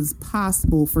as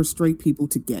possible for straight people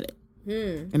to get it.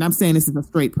 And I'm saying this is a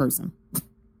straight person.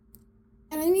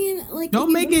 And I mean, like,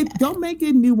 don't make it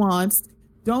nuanced.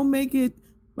 Don't make it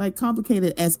like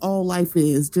complicated as all life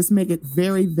is. Just make it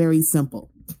very, very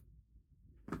simple.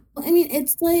 I mean,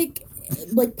 it's like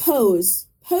Pose.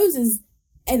 Pose is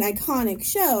an iconic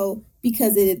show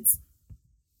because I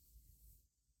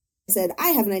said, I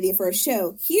have an idea for a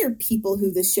show. Here, people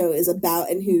who this show is about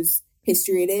and whose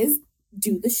history it is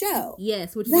do the show.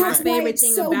 Yes, which is my favorite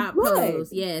thing about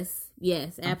Pose. Yes,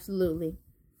 absolutely.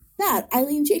 That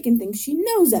Eileen Chaikin thinks she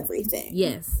knows everything.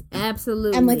 Yes,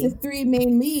 absolutely. And like the three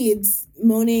main leads,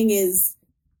 Moaning is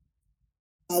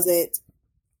closet,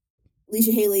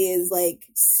 Alicia Haley is like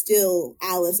still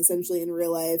Alice essentially in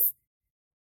real life.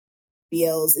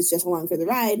 BLs is just along for the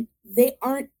ride. They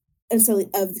aren't necessarily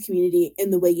of the community in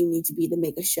the way you need to be to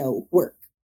make a show work.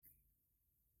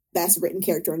 Best written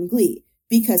character on Glee,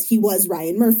 because he was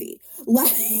Ryan Murphy.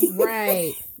 Like,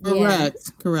 Right.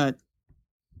 Correct.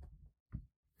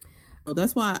 Oh,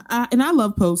 that's why I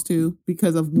love Pose too,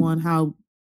 because of one, how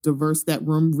diverse that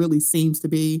room really seems to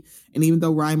be. And even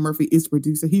though Ryan Murphy is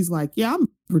producer, he's like, yeah, I'm a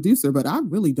producer, but I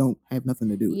really don't have nothing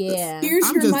to do with this. Here's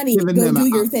I'm your just money, giving go them do a-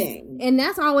 your thing. And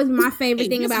that's always my favorite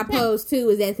thing this about is that. Pose too,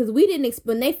 is that because we didn't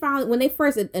when they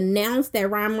first announced that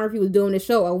Ryan Murphy was doing the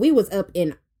show, we was up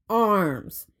in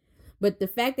arms. But the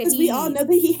fact that Because we all know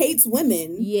that he hates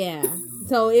women. Yeah.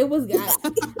 So it was look,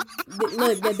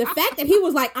 the fact that he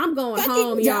was like, I'm going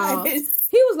home, y'all. does.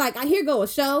 He was like, here go a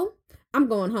show. I'm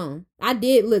going home. I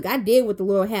did what the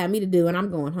Lord had me to do, and I'm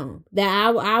going home. That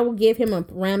I will give him a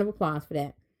round of applause for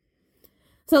that.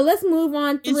 So let's move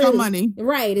on through. It's your money.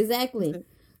 Right, exactly.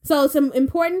 So some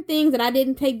important things that I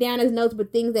didn't take down as notes,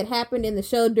 but things that happened in the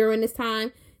show during this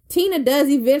time. Tina does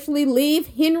eventually leave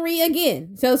Henry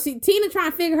again. So Tina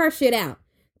trying to figure her shit out.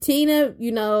 Tina,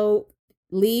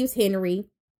 leaves Henry.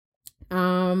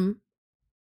 And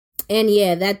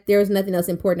yeah, that there's nothing else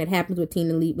important that happens with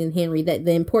Tina leaving Henry. That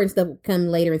the important stuff will come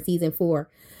later in season 4.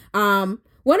 One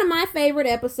of my favorite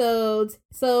episodes.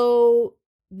 So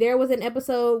there was an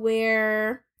episode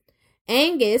where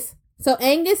Angus,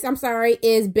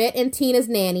 is Bette and Tina's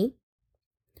nanny.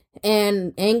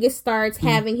 And Angus starts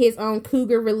having his own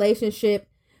cougar relationship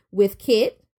with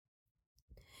Kit.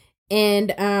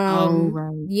 And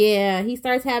yeah, he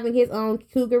starts having his own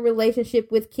cougar relationship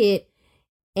with Kit.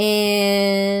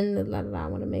 And I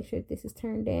want to make sure this is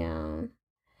turned down.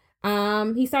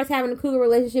 He starts having a cougar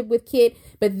relationship with Kit,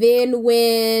 but then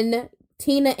when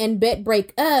Tina and Bette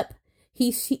break up,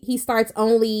 he starts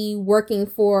only working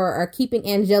for or keeping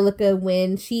Angelica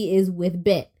when she is with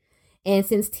Bette. And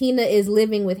since Tina is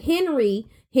living with Henry's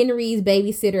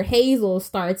babysitter Hazel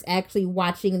starts actually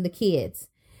watching the kids.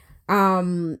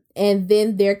 And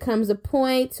then there comes a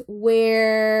point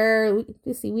where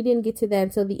we didn't get to that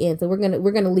until the end, so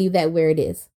we're gonna leave that where it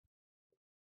is.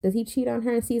 Does he cheat on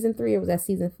her in season 3, or was that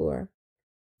season 4?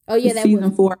 Oh yeah, that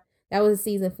season 4. That was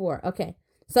season 4. Okay,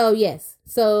 so yes,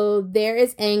 so there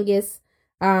is Angus.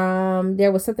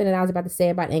 There was something that I was about to say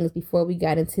about Angus before we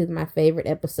got into my favorite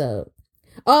episode.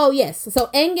 Oh yes, so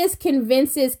Angus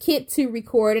convinces Kit to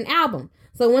record an album.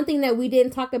 So one thing that we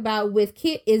didn't talk about with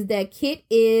Kit is that Kit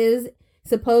is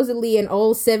supposedly an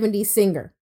old 70s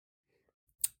singer.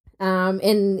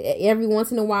 And every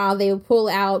once in a while they will pull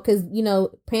out, because,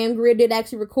 Pam Grier did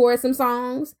actually record some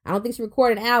songs. I don't think she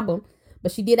recorded an album,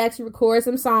 but she did actually record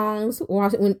some songs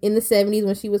when in the 70s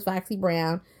when she was Foxy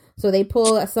Brown. So they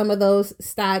pull some of those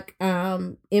stock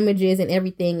images and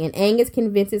everything. And Angus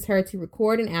convinces her to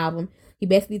record an album. He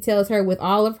basically tells her with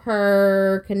all of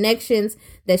her connections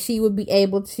that she would be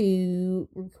able to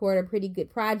record a pretty good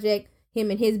project.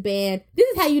 Him and his band. This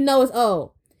is how you know it's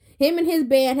old. Him and his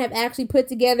band have actually put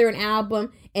together an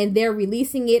album, and they're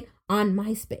releasing it on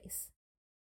MySpace.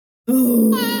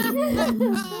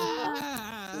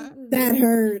 That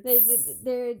hurts.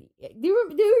 Do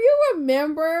you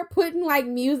remember putting like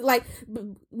music, like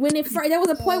when there was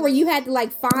a point where you had to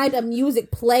like find a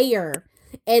music player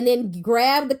and then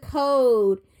grab the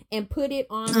code and put it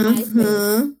on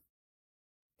MySpace?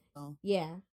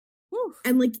 Yeah.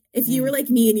 And like, if you were like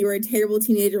me and you were a terrible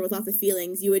teenager with lots of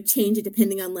feelings, you would change it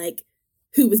depending on like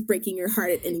who was breaking your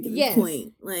heart at any given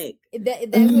point. Like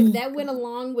that went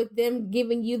along with them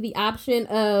giving you the option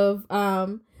of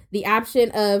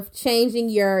changing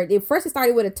your. First, it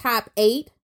started with a top 8,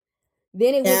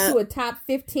 then it went to a top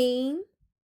 15.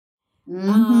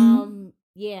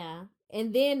 Yeah,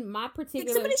 and then my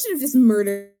particular. Somebody should have just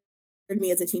murdered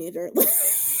me as a teenager.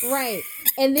 Right.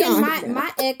 And then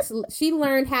my ex, she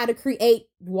learned how to create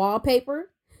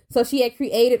wallpaper. So she had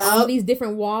created all these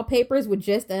different wallpapers with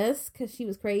just us because she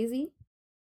was crazy.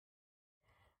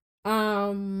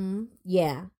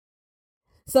 Yeah.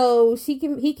 So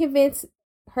he convinced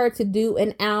her to do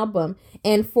an album.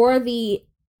 And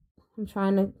I'm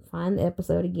trying to find the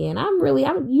episode again. I'm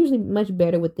usually much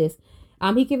better with this.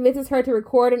 He convinces her to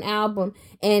record an album,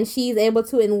 and she's able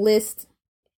to enlist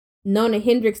Nona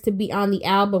Hendryx to be on the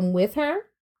album with her.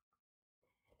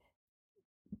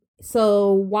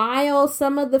 So while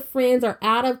some of the friends are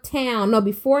out of town,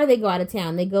 before they go out of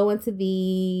town, they go into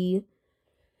the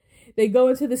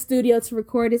studio to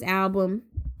record his album.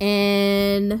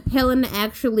 And Helena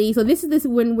actually, so this is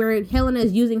when where Helena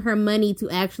is using her money to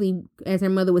actually, as her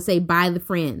mother would say, buy the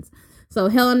friends. So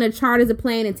Helena charters a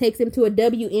plane and takes him to a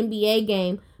WNBA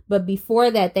game, But before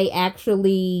that, they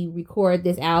actually record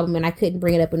this album, and I couldn't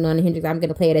bring it up with Nona Hendrix. I'm going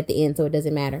to play it at the end, so it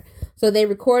doesn't matter. So they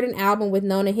record an album with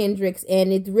Nona Hendrix,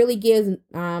 and it really gives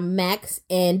Max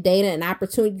and Dana an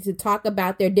opportunity to talk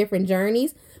about their different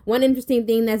journeys. One interesting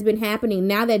thing that's been happening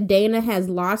now that Dana has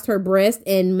lost her breast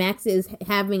and Max is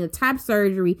having a top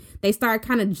surgery, they start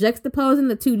kind of juxtaposing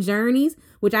the two journeys,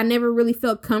 which I never really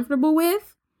felt comfortable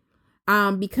with,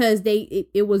 because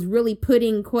it was really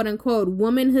putting quote unquote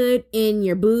womanhood in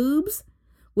your boobs,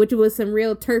 which was some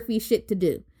real turfy shit to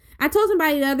do. I told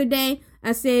somebody the other day,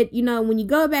 I said, you know, when you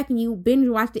go back and you binge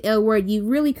watch the L Word, you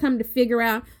really come to figure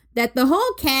out that the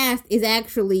whole cast is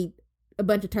actually a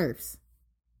bunch of turfs.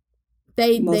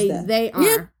 They are.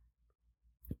 Yeah.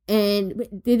 And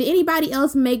did anybody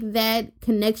else make that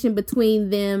connection between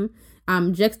them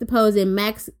juxtaposing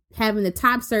Max having the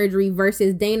top surgery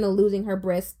versus Dana losing her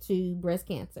breast to breast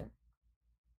cancer?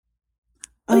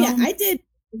 Oh yeah, I did,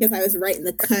 because I was right in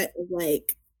the cut of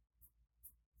like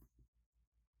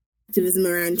activism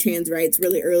around trans rights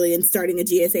really early and starting a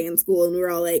GSA in school, and we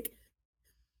were all like,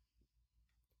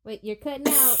 wait, you're cutting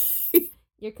out.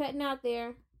 You're cutting out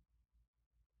there.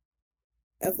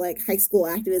 Of like high school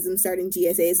activism, starting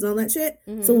GSAs and all that shit.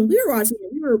 Mm-hmm. So when we were watching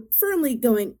it, we were firmly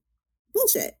going,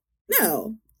 bullshit.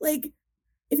 No. Like,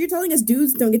 if you're telling us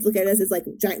dudes don't get to look at us as like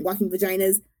giant walking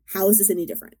vaginas, how is this any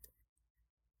different?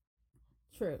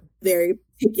 True. Very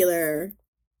particular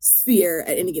sphere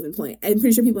at any given point. I'm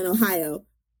pretty sure people in Ohio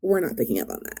were not picking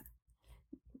up on that.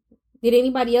 Did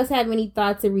anybody else have any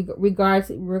thoughts in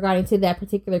regarding to that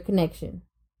particular connection?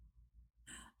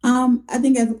 I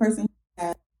think as a person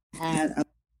who had a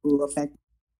who affected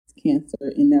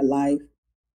cancer in their life,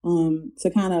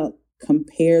 to kind of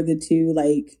compare the two,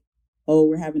 like, oh,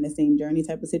 we're having the same journey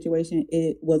type of situation,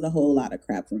 it was a whole lot of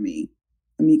crap for me.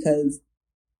 Because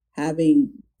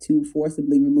having to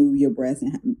forcibly remove your breast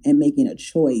and making a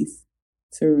choice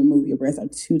to remove your breast are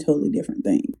two totally different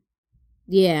things.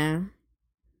 Yeah.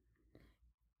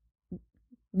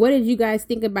 What did you guys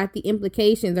think about the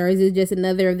implications, or is it just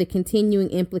another of the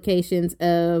continuing implications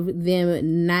of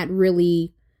them not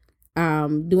really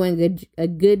doing a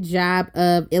good job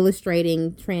of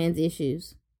illustrating trans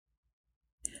issues?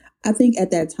 I think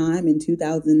at that time in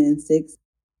 2006,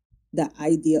 the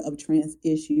idea of trans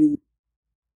issues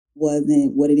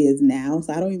wasn't what it is now.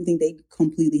 So I don't even think they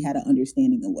completely had an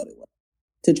understanding of what it was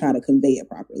to try to convey it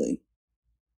properly.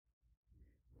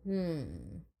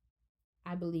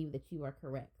 I believe that you are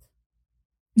correct.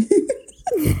 Y'all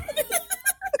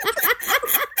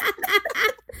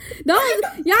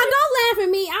don't laugh at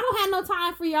me. I don't have no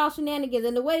time for y'all shenanigans,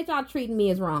 and the way that y'all treating me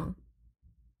is wrong.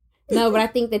 No, but I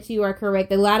think that you are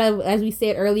correct. A lot of, as we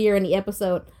said earlier in the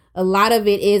episode, a lot of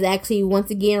it is actually once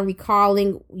again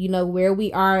recalling, you know, where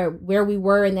we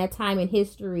were in that time in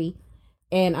history,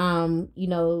 and you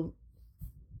know,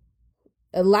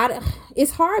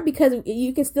 it's hard because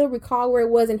you can still recall where it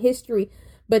was in history,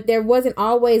 but that wasn't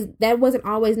always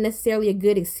necessarily a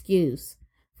good excuse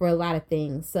for a lot of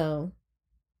things. So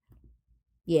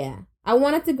yeah, I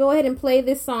wanted to go ahead and play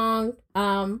this song.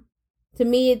 To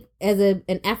me, as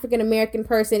an African American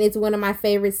person, it's one of my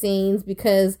favorite scenes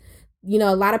because, you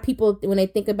know, a lot of people, when they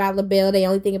think about LaBelle, they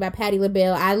only think about Patti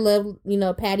LaBelle. I love, you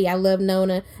know, Patti. I love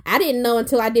Nona. I didn't know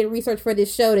until I did research for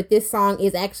this show that this song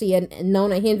is actually a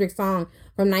Nona Hendrix song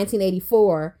from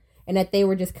 1984, and that they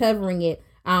were just covering it.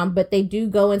 But they do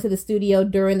go into the studio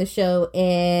during the show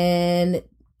and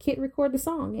Kit record the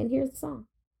song, and here's the song.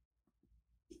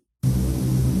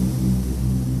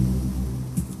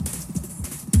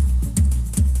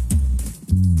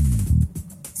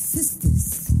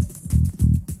 Sisters.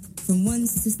 From one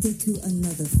sister to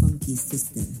another funky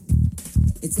sister.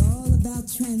 It's all about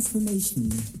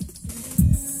transformation.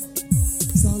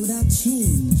 It's all about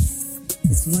change.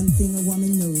 It's one thing a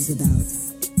woman knows about.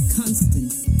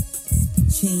 Constancy.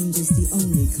 Change is the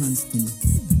only constant.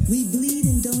 We bleed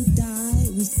and don't die.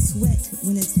 We sweat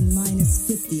when it's minus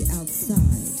 50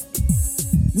 outside.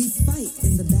 We fight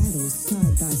in the battle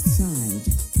side by side.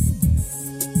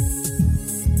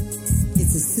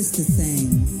 It's a sister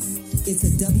thing. It's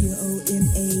a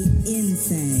WOMAN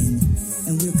thing.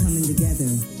 And we're coming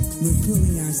together. We're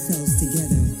pulling ourselves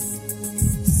together.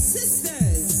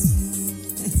 Sisters!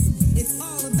 It's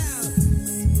all about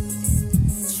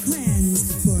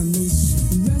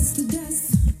transformation. Rust to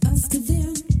dust, us to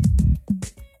them.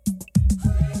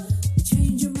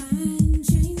 Change your mind,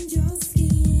 change your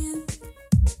skin.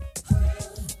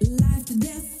 Life to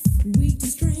death, weak to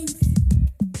strength.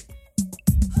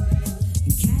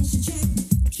 And cash a check,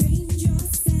 change your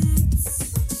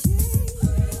stacks.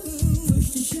 Push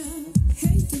to shove,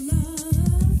 hate to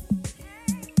love.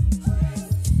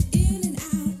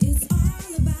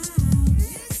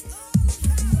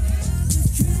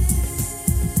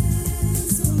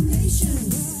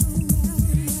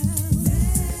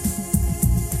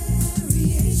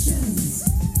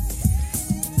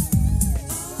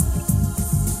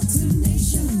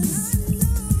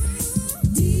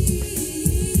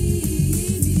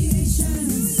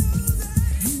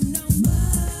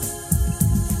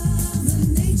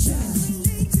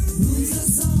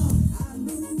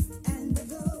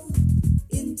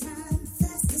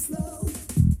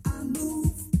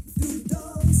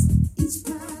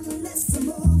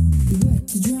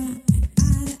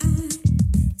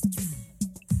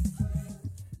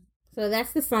 So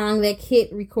that's the song that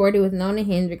Kit recorded with Nona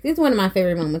Hendryx. It's one of my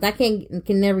favorite moments. I can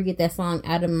never get that song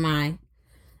out of my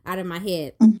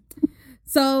head.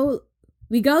 So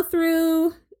we go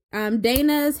through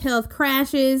Dana's health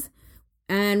crashes,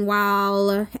 and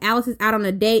while Alice is out on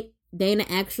a date, Dana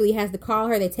actually has to call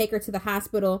her. They take her to the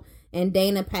hospital, and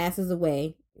Dana passes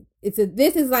away. This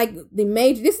is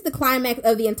the climax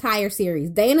of the entire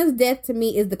series. Dana's death to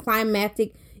me is the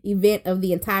climactic event of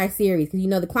the entire series,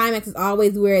 because the climax is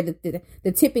always where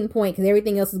the tipping point, because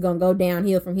everything else is going to go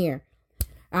downhill from here.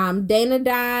 Dana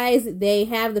dies. They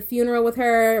have the funeral with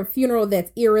her, a funeral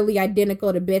that's eerily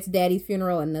identical to Bet's daddy's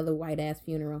funeral, another white ass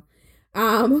funeral,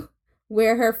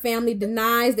 where her family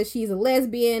denies that she's a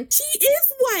lesbian. She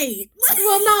is white.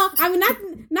 Well, no, I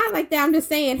mean not like that. I'm just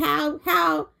saying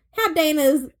how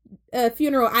Dana's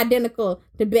funeral identical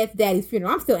to Bet's daddy's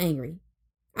funeral. I'm still angry.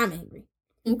 I'm angry.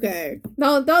 Okay.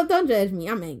 Don't judge me.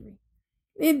 I'm angry.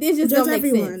 It just Judge don't make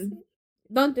everyone.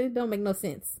 sense. Don't make no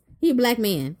sense. He a black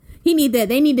man. He need that.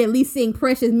 They need to at least sing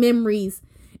Precious Memories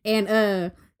and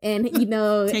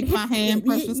Take My Hand,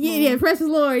 Precious Lord. Yeah, Precious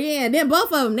Lord. Yeah, then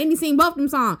both of them. They need to sing both of them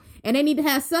songs. And they need to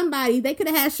have somebody. They could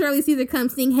have had Shirley Caesar come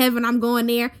sing Heaven, I'm Going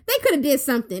There. They could have did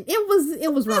something. It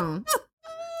was wrong.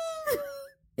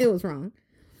 It was wrong.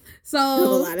 So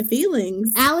a lot of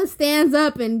feelings. Alice stands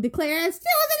up and declares she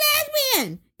was a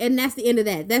lesbian, and that's the end of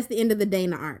that. That's the end of the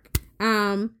Dana arc.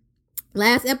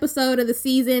 Last episode of the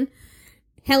season,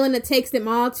 Helena takes them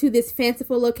all to this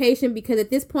fanciful location because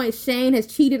at this point Shane has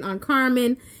cheated on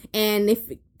Carmen, and if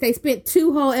they spent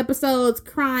 2 whole episodes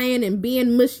crying and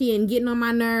being mushy and getting on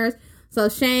my nerves, so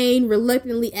Shane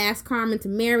reluctantly asks Carmen to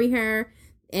marry her,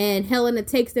 and Helena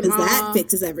takes them all. That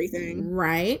fixes everything,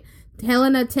 right?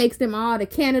 Helena takes them all to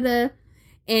Canada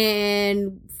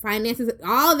and finances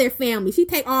all their family. She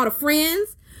take all the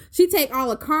friends. She take all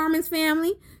of Carmen's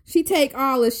family. She take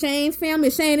all of Shane's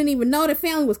family. Shane didn't even know the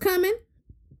family was coming,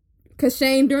 because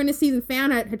Shane during the season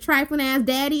found her trifling ass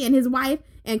daddy and his wife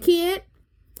and kid.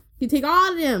 She take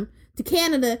all of them to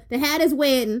Canada to have his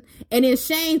wedding, and then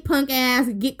Shane's punk ass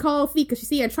get cold feet because she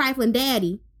see her trifling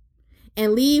daddy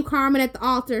and leave Carmen at the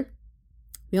altar.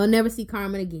 We'll never see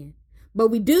Carmen again. But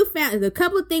we do find a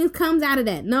couple of things comes out of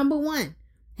that. Number 1,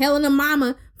 Helena's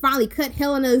mama finally cut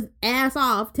Helena's ass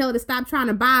off, tell her to stop trying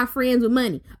to buy friends with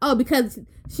money. Oh, because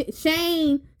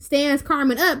Shane stands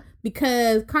Carmen up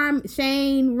because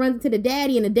Shane runs into the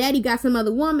daddy, and the daddy got some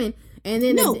other woman, and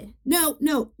then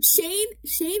no.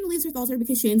 Shane leaves her altar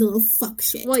because Shane's a little fuck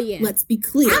shit. Well, yeah. Let's be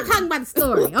clear. I'm talking about the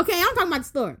story. Okay, I'm talking about the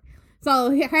story.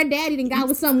 So her daddy then got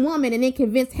with some woman and then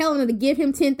convinced Helena to give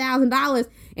him $10,000,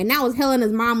 and that was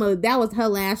Helena's mama. That was her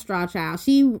last straw, child.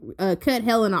 She cut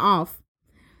Helena off.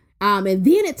 And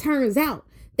then it turns out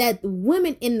that the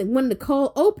women in one of the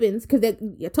cold opens, because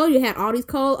I told you it had all these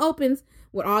cold opens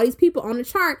with all these people on the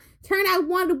chart. Turned out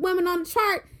one of the women on the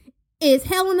chart is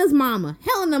Helena's mama.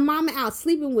 Helena's mama out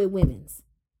sleeping with women's.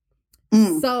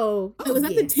 So was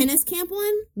that the tennis camp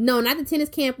one? No, not the tennis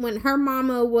camp one. Her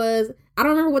mama was, I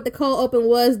don't remember what the cold open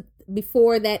was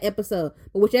before that episode,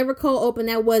 but whichever cold open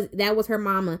that was her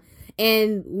mama.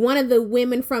 And one of the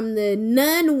women from the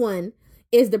nun one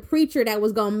is the preacher that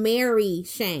was gonna marry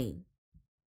Shane.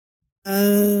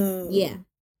 Oh. Yeah.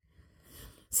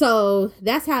 So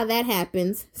that's how that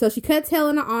happens. So she cuts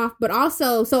Helena off, but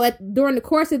also, during the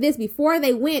course of this, before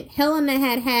they went, Helena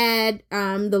had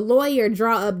the lawyer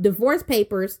draw up divorce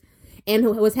papers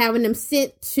and was having them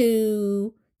sent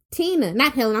to Tina.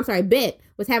 Not Helena, I'm sorry, Bet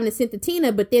was having it sent to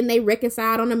Tina, but then they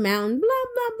reconciled on the mountain, blah,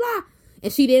 blah, blah.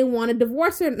 And she didn't want to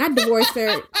divorce her. Not divorce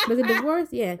her. Was it divorce?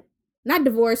 Yeah. Not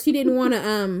divorce. She didn't want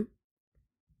to,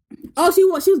 she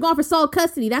was going for sole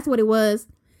custody. That's what it was.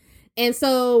 And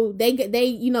so they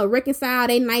reconcile.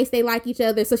 They nice. They like each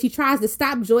other. So she tries to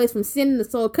stop Joyce from sending the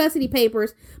sole custody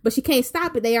papers, but she can't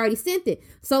stop it. They already sent it.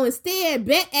 So instead,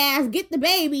 Bet ass get the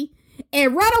baby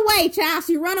and run away, child.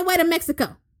 She run away to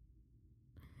Mexico.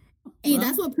 Hey,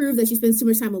 that's what proved that she spends too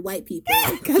much time with white people.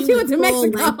 Because she went to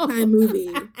Mexico. Lifetime movie.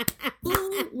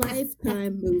 Full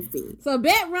lifetime movie. So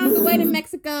Bet runs away to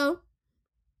Mexico.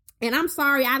 And I'm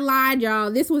sorry, I lied,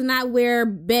 y'all. This was not where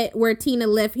Tina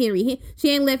left Henry. She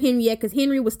ain't left Henry yet because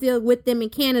Henry was still with them in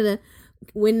Canada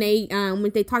when they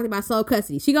talked about sole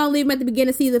custody. She gonna leave him at the beginning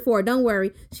of season 4. Don't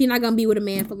worry, she not gonna be with a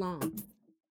man for long.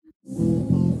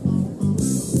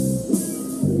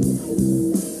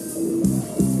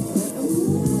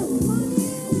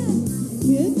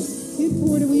 Kid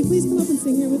Porter, will you please come up and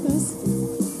sing here with us?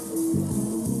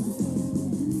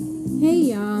 Hey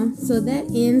y'all, So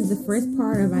that ends the first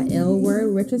part of our L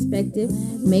Word retrospective.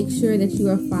 Make sure that you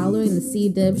are following the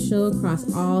C-Dub Show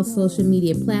across all social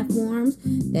media platforms,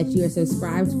 that you are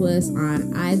subscribed to us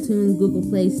on iTunes, Google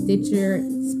Play, Stitcher,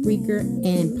 Spreaker,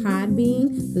 and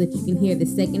Podbean so that you can hear the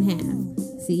second half.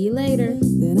 See you later.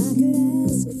 That I could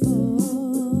ask for.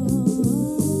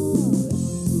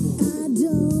 I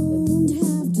don't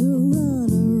have to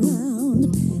run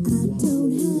around. I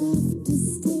don't have to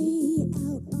stay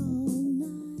out all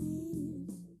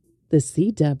night. The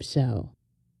C-Dub Show.